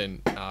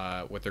consistent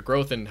with their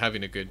growth and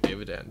having a good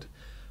dividend.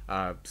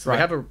 So they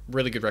have a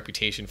really good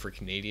reputation for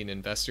Canadian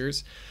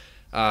investors.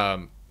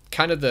 In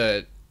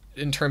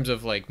terms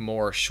of like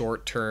more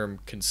short-term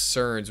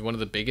concerns, one of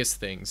the biggest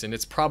things, and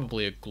it's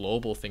probably a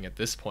global thing at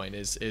this point,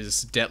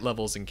 is debt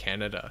levels in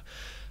Canada.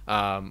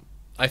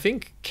 I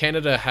think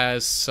Canada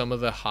has some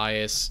of the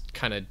highest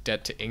kind of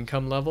debt to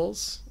income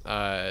levels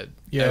out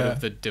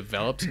of the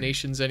developed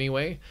nations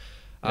anyway.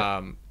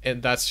 And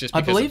that's just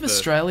because I believe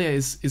Australia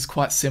is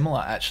quite similar,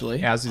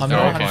 actually. Ours is I'm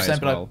very not high 100%, as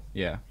but well.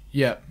 Yeah.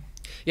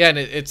 Yeah, and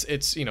it's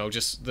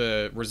just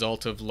the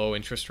result of low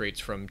interest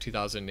rates from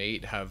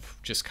 2008 have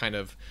just kind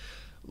of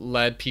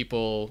led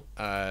people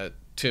to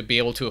be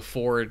able to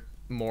afford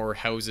more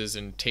houses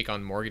and take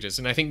on mortgages.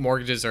 And I think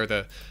mortgages are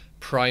the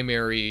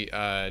primary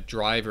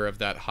driver of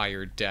that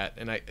higher debt.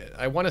 And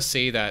I want to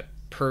say that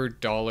per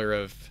dollar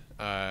of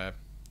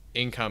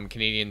income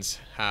Canadians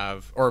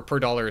have, or per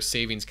dollar of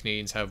savings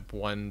Canadians have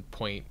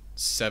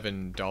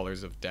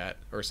 $1.7 of debt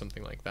or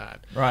something like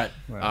that. Right.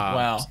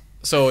 Wow.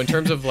 So in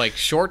terms of like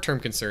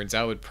short-term concerns,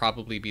 that would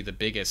probably be the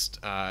biggest.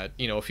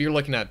 If you're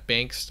looking at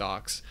bank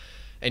stocks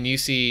and you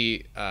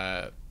see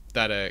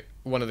that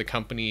one of the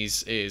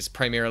companies is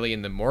primarily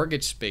in the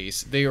mortgage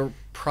space, they are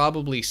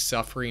probably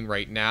suffering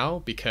right now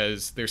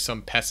because there's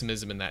some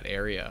pessimism in that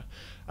area.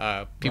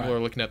 People are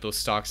looking at those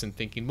stocks and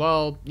thinking,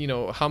 well,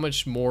 how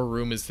much more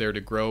room is there to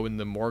grow in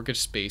the mortgage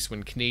space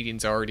when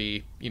Canadians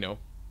already,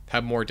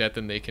 have more debt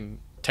than they can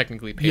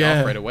technically pay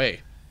off right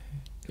away.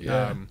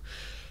 Yeah.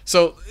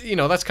 So,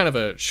 that's kind of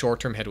a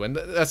short-term headwind.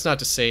 That's not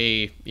to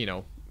say,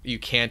 you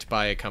can't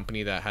buy a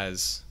company that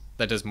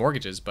does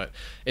mortgages, but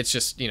it's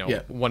just,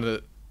 one of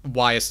the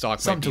why a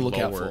stock Something might be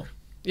to look lower. out for.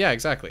 Yeah,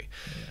 exactly.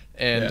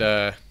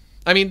 And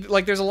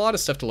there's a lot of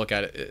stuff to look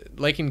at.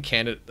 Like in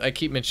Canada, I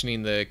keep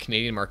mentioning the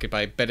Canadian market, but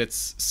I bet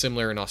it's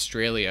similar in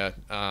Australia.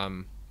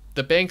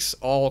 The banks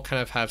all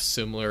kind of have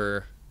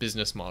similar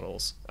business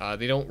models.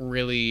 They don't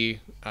really,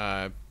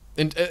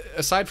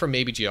 aside from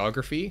maybe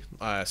geography,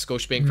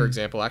 Scotiabank, for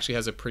example, actually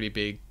has a pretty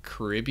big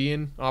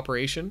Caribbean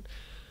operation.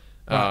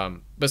 But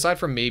aside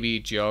from maybe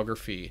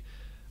geography,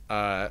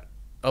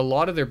 a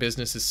lot of their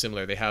business is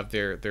similar. They have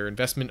their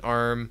investment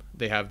arm.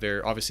 They have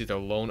their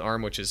loan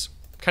arm, which is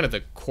kind of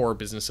the core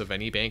business of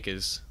any bank,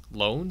 is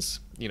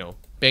loans.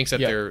 Banks at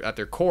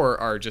their core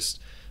are just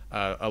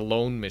a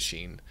loan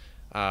machine.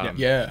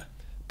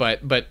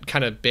 But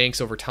kind of banks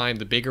over time,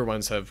 the bigger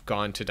ones have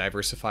gone to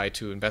diversify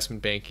to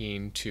investment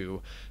banking,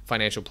 to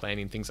financial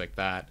planning, things like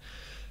that.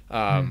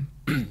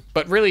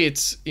 But really,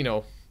 it's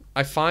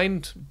I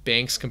find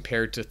banks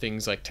compared to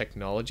things like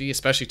technology,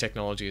 especially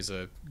technology is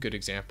a good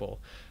example.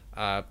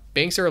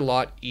 Banks are a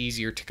lot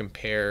easier to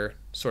compare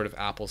sort of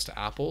apples to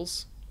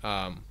apples.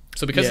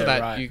 So because of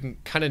that, you can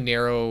kind of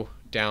narrow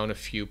down a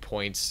few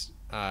points.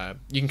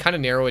 You can kind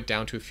of narrow it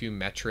down to a few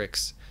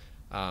metrics.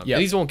 And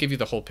these won't give you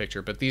the whole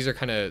picture, but these are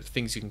kind of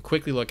things you can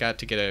quickly look at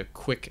to get a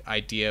quick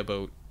idea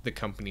about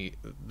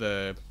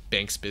the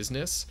bank's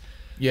business.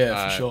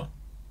 Yeah, for sure.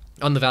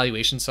 On the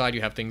valuation side,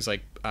 you have things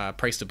like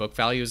price to book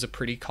value is a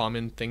pretty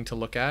common thing to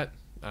look at.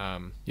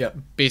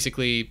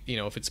 Basically,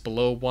 if it's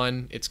below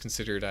 1, it's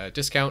considered a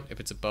discount. If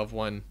it's above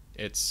 1,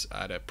 it's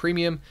at a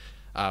premium.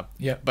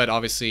 But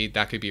obviously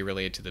that could be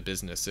related to the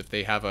business. If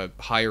they have a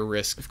higher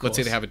risk, let's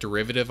say they have a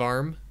derivative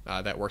arm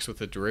that works with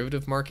the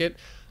derivative market,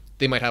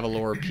 they might have a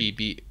lower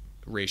PB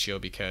ratio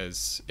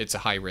because it's a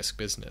high risk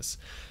business.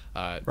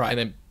 And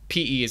then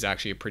PE is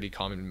actually a pretty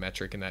common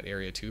metric in that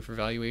area too for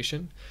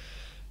valuation.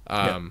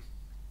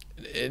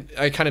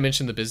 I kind of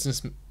mentioned the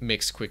business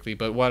mix quickly,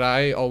 but what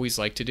I always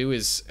like to do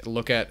is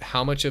look at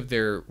how much of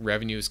their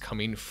revenue is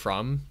coming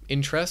from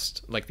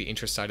interest, like the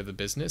interest side of the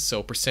business.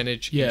 So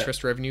percentage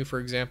interest revenue, for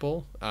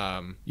example.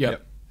 And,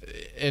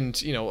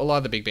 a lot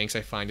of the big banks,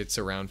 I find it's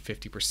around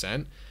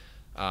 50%.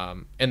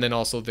 And then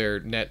also their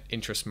net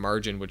interest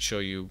margin would show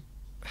you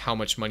how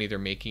much money they're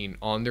making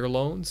on their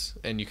loans,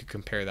 and you could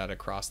compare that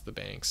across the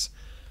banks.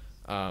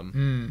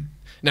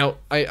 Now,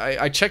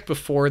 I checked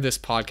before this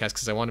podcast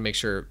because I want to make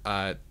sure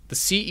the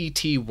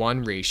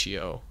CET1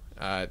 ratio,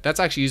 that's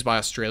actually used by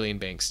Australian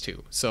banks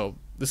too. So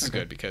this is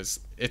good because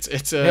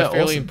it's a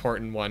fairly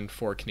important one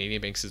for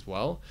Canadian banks as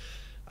well.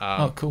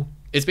 Cool.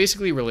 It's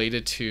basically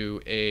related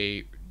to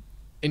a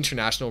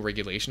international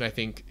regulation. I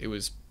think it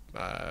was,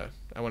 I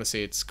want to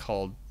say it's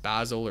called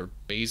Basel or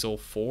Basel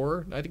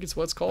 4. I think it's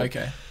what it's called.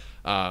 Okay.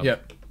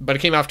 But it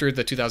came after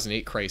the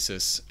 2008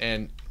 crisis,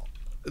 and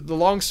the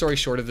long story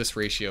short of this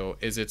ratio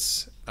is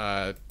it's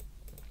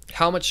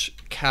how much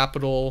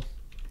capital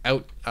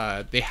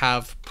they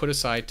have put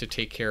aside to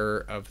take care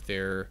of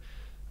their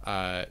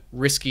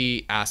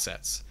risky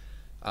assets.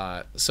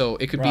 So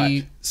it could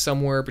be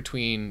somewhere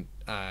between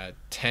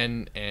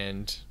 10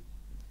 and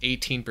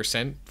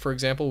 18%, for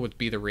example, would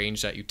be the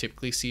range that you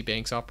typically see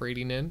banks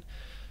operating in.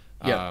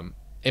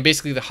 And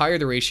basically, the higher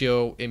the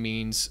ratio, it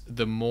means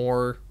the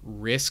more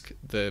risk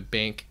the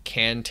bank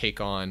can take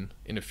on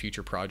in a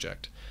future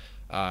project.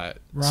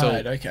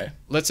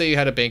 Let's say you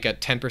had a bank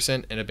at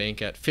 10% and a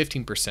bank at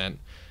 15%.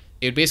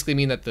 It would basically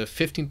mean that the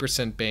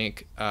 15%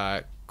 bank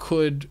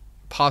could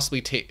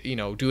possibly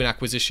do an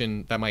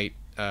acquisition that might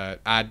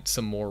add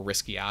some more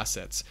risky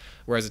assets,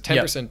 whereas a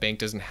 10% bank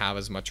doesn't have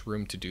as much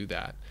room to do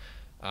that.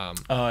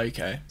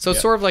 So it's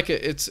sort of like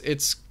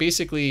it's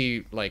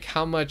basically like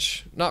how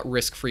much, not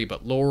risk free,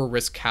 but lower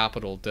risk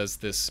capital does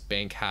this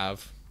bank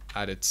have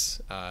at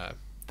its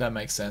that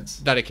makes sense,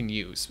 that it can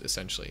use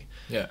essentially.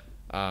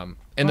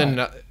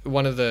 Then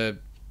one of the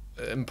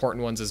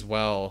important ones as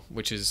well,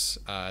 which is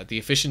the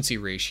efficiency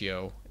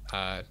ratio.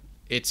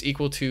 It's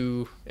equal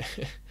to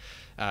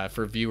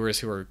for viewers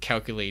who are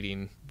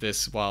calculating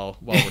this while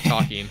we're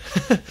talking.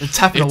 It's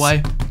tapping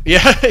away.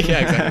 Yeah,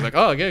 exactly. Like,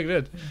 oh,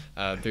 good.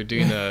 They're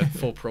doing a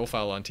full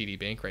profile on TD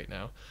Bank right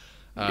now.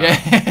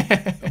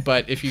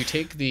 But if you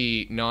take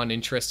the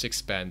non-interest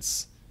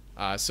expense,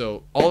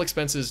 so all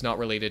expenses not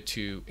related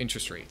to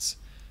interest rates,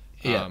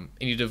 and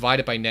you divide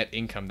it by net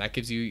income, that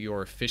gives you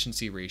your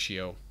efficiency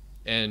ratio.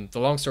 And the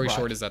long story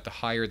short is that the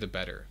higher the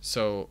better.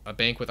 So a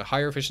bank with a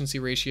higher efficiency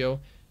ratio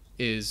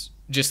is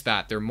just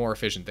that. They're more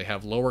efficient. They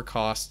have lower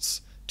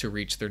costs to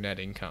reach their net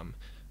income.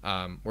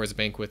 Whereas a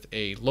bank with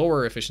a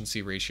lower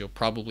efficiency ratio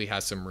probably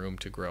has some room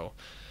to grow.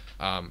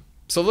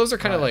 So those are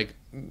kind of like,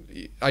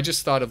 I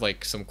just thought of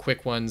like some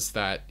quick ones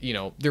that,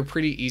 they're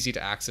pretty easy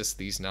to access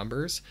these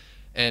numbers.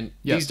 And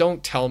these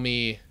don't tell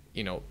me,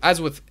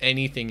 as with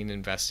anything in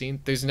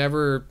investing, there's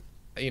never,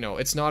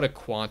 it's not a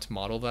quant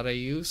model that I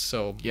use.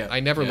 So I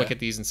never look at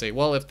these and say,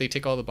 well, if they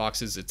tick all the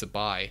boxes, it's a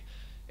buy.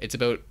 It's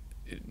about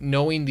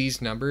knowing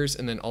these numbers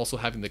and then also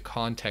having the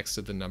context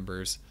of the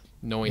numbers,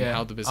 knowing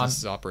how the business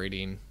is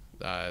operating,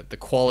 the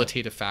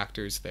qualitative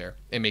factors there,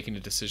 and making a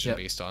decision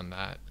based on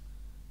that.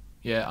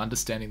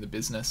 Understanding the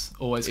business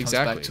always comes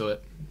back to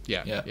it.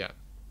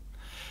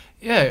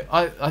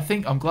 I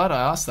think I'm glad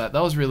I asked that.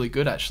 That was really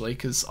good, actually,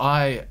 because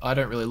I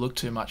don't really look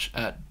too much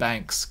at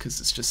banks because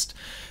it's just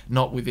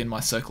not within my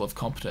circle of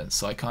competence,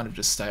 so I kind of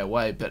just stay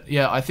away. But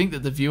I think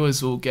that the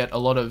viewers will get a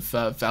lot of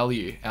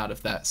value out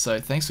of that, so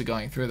thanks for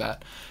going through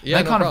that.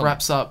 That kind of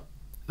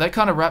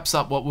wraps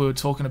up what we were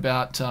talking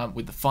about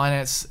with the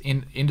finance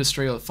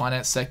industry or the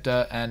finance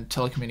sector and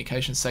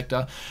telecommunications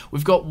sector.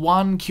 We've got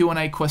one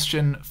Q&A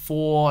question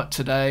for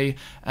today,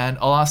 and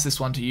I'll ask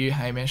this one to you,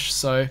 Hamish.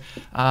 So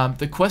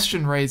the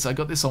question reads, I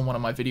got this on one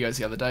of my videos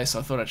the other day, so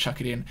I thought I'd chuck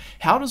it in.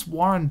 How does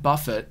Warren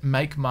Buffett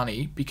make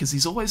money? Because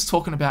he's always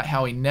talking about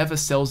how he never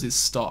sells his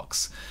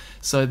stocks.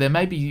 So there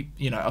may be,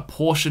 a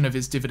portion of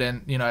his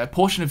dividend, a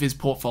portion of his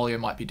portfolio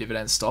might be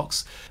dividend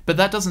stocks, but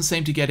that doesn't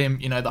seem to get him,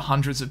 the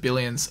hundreds of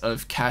billions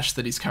of cash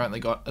that he's currently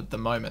got at the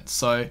moment.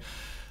 So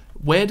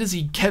where does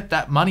he get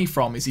that money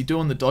from? Is he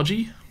doing the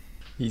dodgy?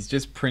 He's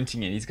just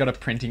printing it. He's got a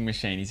printing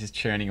machine. He's just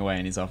churning away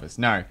in his office.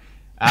 No.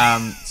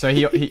 So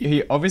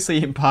he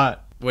obviously in part...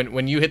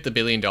 When you hit the $1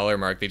 billion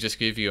mark, they just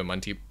give you a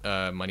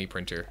money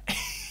printer.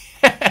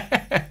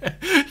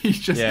 He's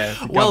just,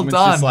 well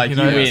done. Just like, you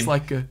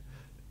win.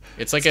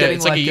 It's like a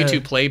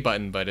YouTube play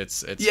button, but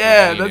it's for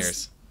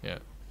billionaires.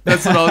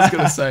 That's what I was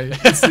going to say.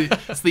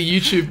 It's the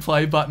YouTube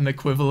play button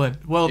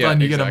equivalent. Well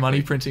done, you get a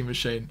money printing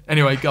machine.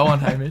 Anyway, go on,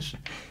 Hamish.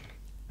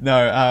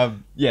 No,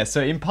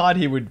 so in part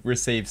he would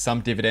receive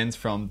some dividends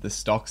from the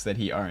stocks that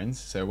he owns.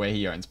 So where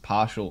he has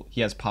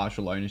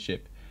partial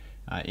ownership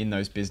in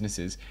those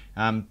businesses.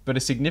 But a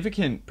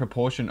significant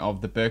proportion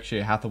of the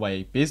Berkshire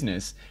Hathaway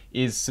business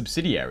is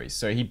subsidiaries.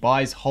 So he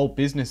buys whole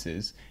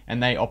businesses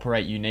and they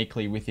operate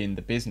uniquely within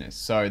the business.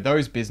 So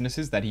those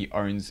businesses that he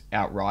owns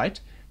outright,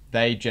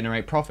 they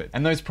generate profit.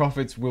 And those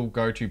profits will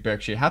go to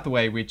Berkshire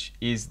Hathaway, which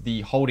is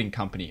the holding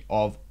company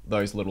of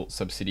those little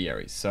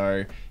subsidiaries.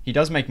 So he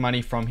does make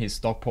money from his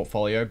stock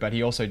portfolio, but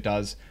he also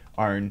does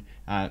own,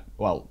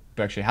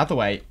 Berkshire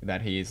Hathaway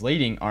that he is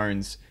leading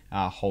owns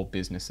whole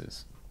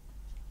businesses.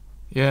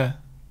 Yeah.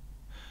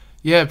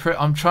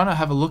 I'm trying to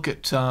have a look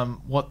at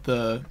what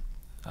the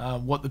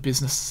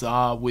businesses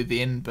are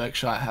within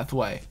Berkshire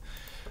Hathaway.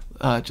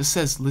 It just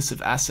says list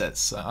of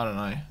assets. I don't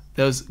know.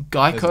 There's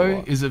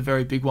Geico is a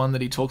very big one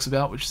that he talks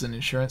about, which is an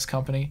insurance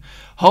company.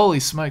 Holy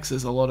smokes,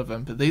 there's a lot of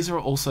them. But these are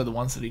also the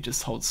ones that he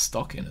just holds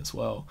stock in as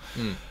well.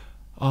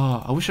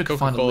 Oh, I wish I could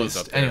find a list. Coca-Cola's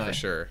up there anyway. For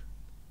sure.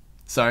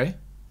 Sorry?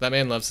 That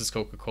man loves his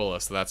Coca-Cola,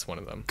 so that's one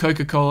of them.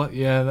 Coca-Cola,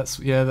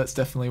 that's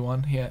definitely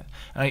one. Yeah,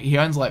 and he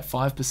owns like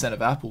 5%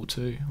 of Apple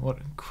too. What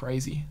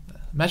crazy!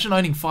 Imagine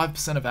owning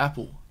 5% of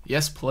Apple.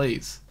 Yes,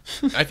 please.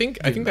 I think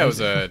that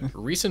was a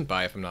recent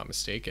buy, if I'm not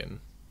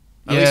mistaken.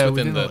 At least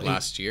within the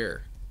last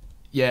year.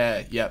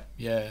 Yeah,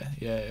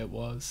 it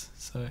was.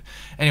 So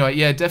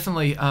anyway,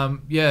 definitely.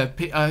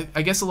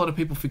 I guess a lot of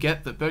people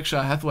forget that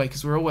Berkshire Hathaway,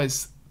 because we're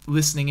always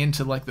listening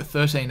into like the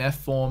 13F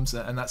forms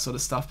and that sort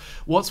of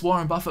stuff. What's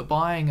Warren Buffett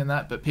buying and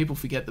that? But people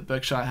forget that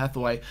Berkshire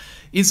Hathaway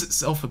is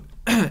itself a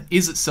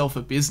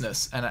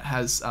business, and it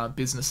has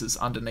businesses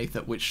underneath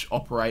it which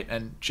operate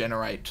and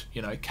generate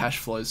cash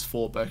flows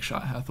for Berkshire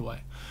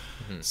Hathaway.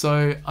 Mm-hmm.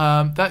 So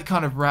that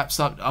kind of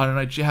wraps up. I don't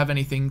know. Do you have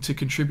anything to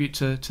contribute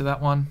to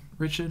that one,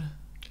 Richard?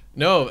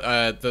 No,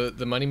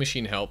 the money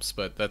machine helps,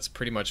 but that's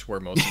pretty much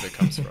where most of it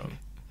comes from.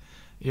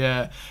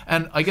 Yeah,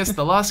 and I guess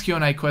the last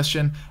Q&A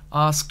question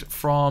asked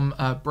from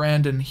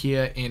Brandon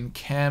here in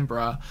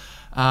Canberra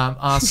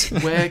asks,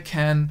 where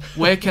can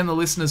the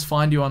listeners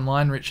find you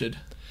online, Richard?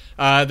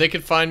 They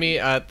could find me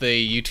at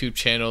the YouTube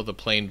channel, The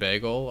Plain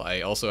Bagel.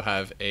 I also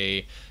have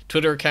a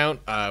Twitter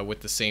account with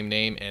the same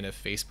name and a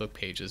Facebook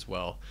page as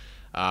well.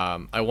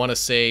 I want to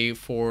say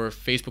for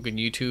Facebook and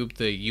YouTube,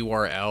 the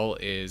URL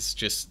is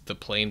just The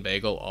Plain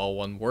Bagel, all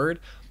one word.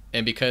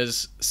 And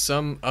because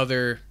some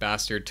other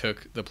bastard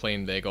took The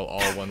Plain Bagel,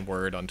 all one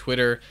word on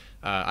Twitter,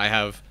 I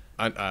have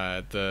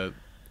the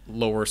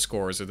lower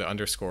scores or the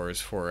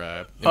underscores for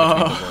in between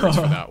the words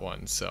for that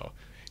one. So,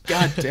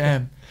 God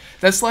damn,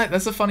 that's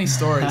a funny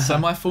story. So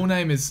my full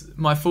name's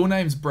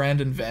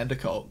Brandon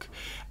Vanderkolk,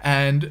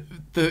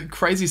 and the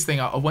craziest thing,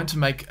 I went to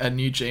make a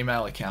new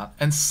Gmail account,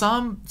 and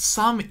some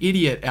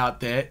idiot out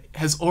there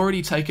has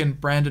already taken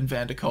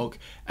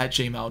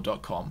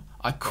brandonvanderkolk@gmail.com.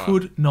 I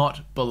could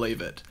not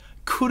believe it.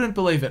 Couldn't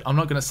believe it. I'm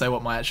not going to say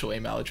what my actual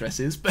email address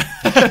is, but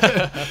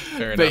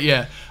Fair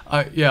enough.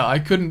 I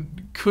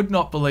could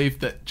not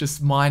believe that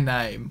just my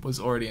name was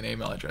already an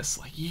email address.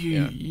 Like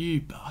you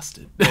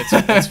bastard.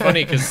 It's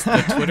funny because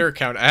the Twitter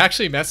account, I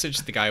actually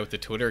messaged the guy with the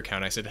Twitter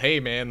account. I said,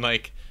 hey man,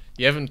 like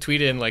you haven't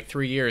tweeted in like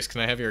 3 years.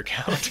 Can I have your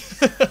account?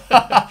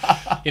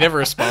 He never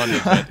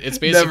responded, but it's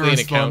basically an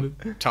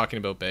account talking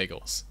about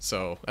bagels.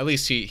 So at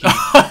least he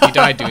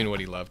died doing what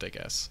he loved, I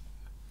guess.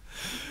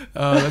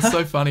 That's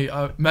so funny.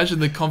 Imagine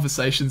the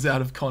conversations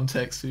out of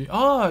context.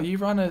 Oh, you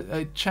run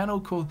a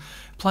channel called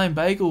Plain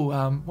Bagel.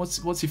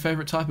 What's your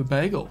favorite type of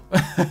bagel?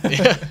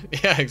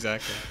 yeah,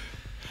 exactly.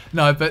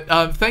 No, but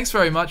thanks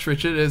very much,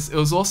 Richard. It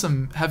was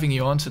awesome having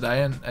you on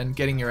today and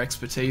getting your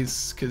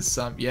expertise, because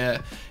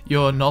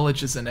your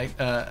knowledge as an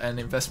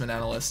investment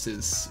analyst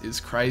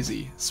is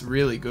crazy. It's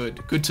really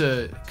good. Good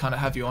to kind of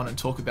have you on and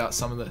talk about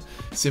some of the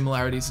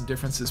similarities and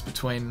differences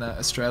between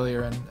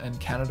Australia and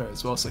Canada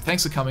as well. So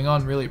thanks for coming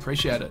on. Really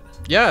appreciate it.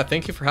 Yeah,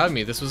 thank you for having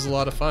me. This was a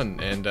lot of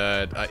fun, and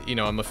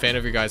I'm a fan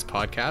of your guys'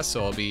 podcast,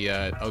 so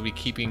I'll be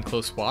keeping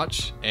close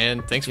watch.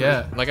 And thanks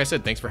for, like I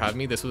said, thanks for having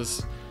me. This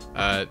was.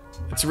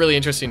 It's really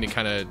interesting to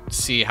kind of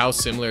see how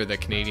similar the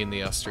Canadian and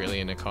the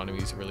Australian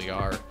economies really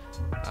are.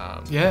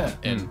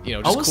 And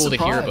just cool to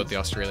hear about the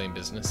Australian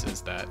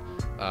businesses that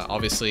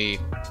obviously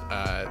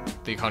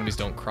the economies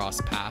don't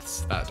cross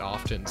paths that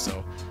often.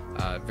 So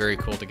very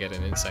cool to get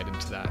an insight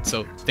into that.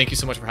 So thank you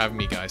so much for having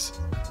me, guys.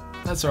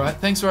 That's all right.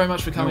 Thanks very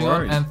much for coming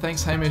on, and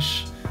thanks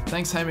Hamish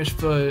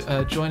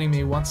for joining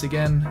me once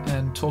again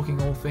and talking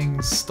all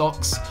things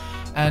stocks.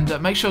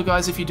 And make sure,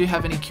 guys, if you do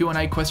have any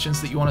Q&A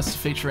questions that you want us to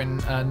feature in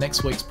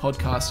next week's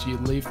podcast, you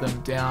leave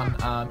them down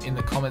in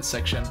the comments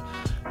section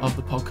of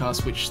the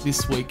podcast, which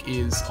this week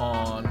is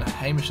on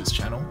Hamish's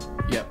channel.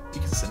 Yep,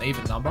 because it's an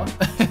even number.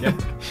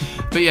 Yep.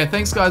 But yeah,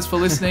 thanks, guys, for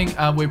listening.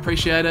 We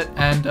appreciate it,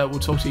 and we'll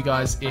talk to you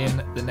guys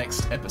in the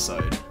next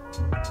episode.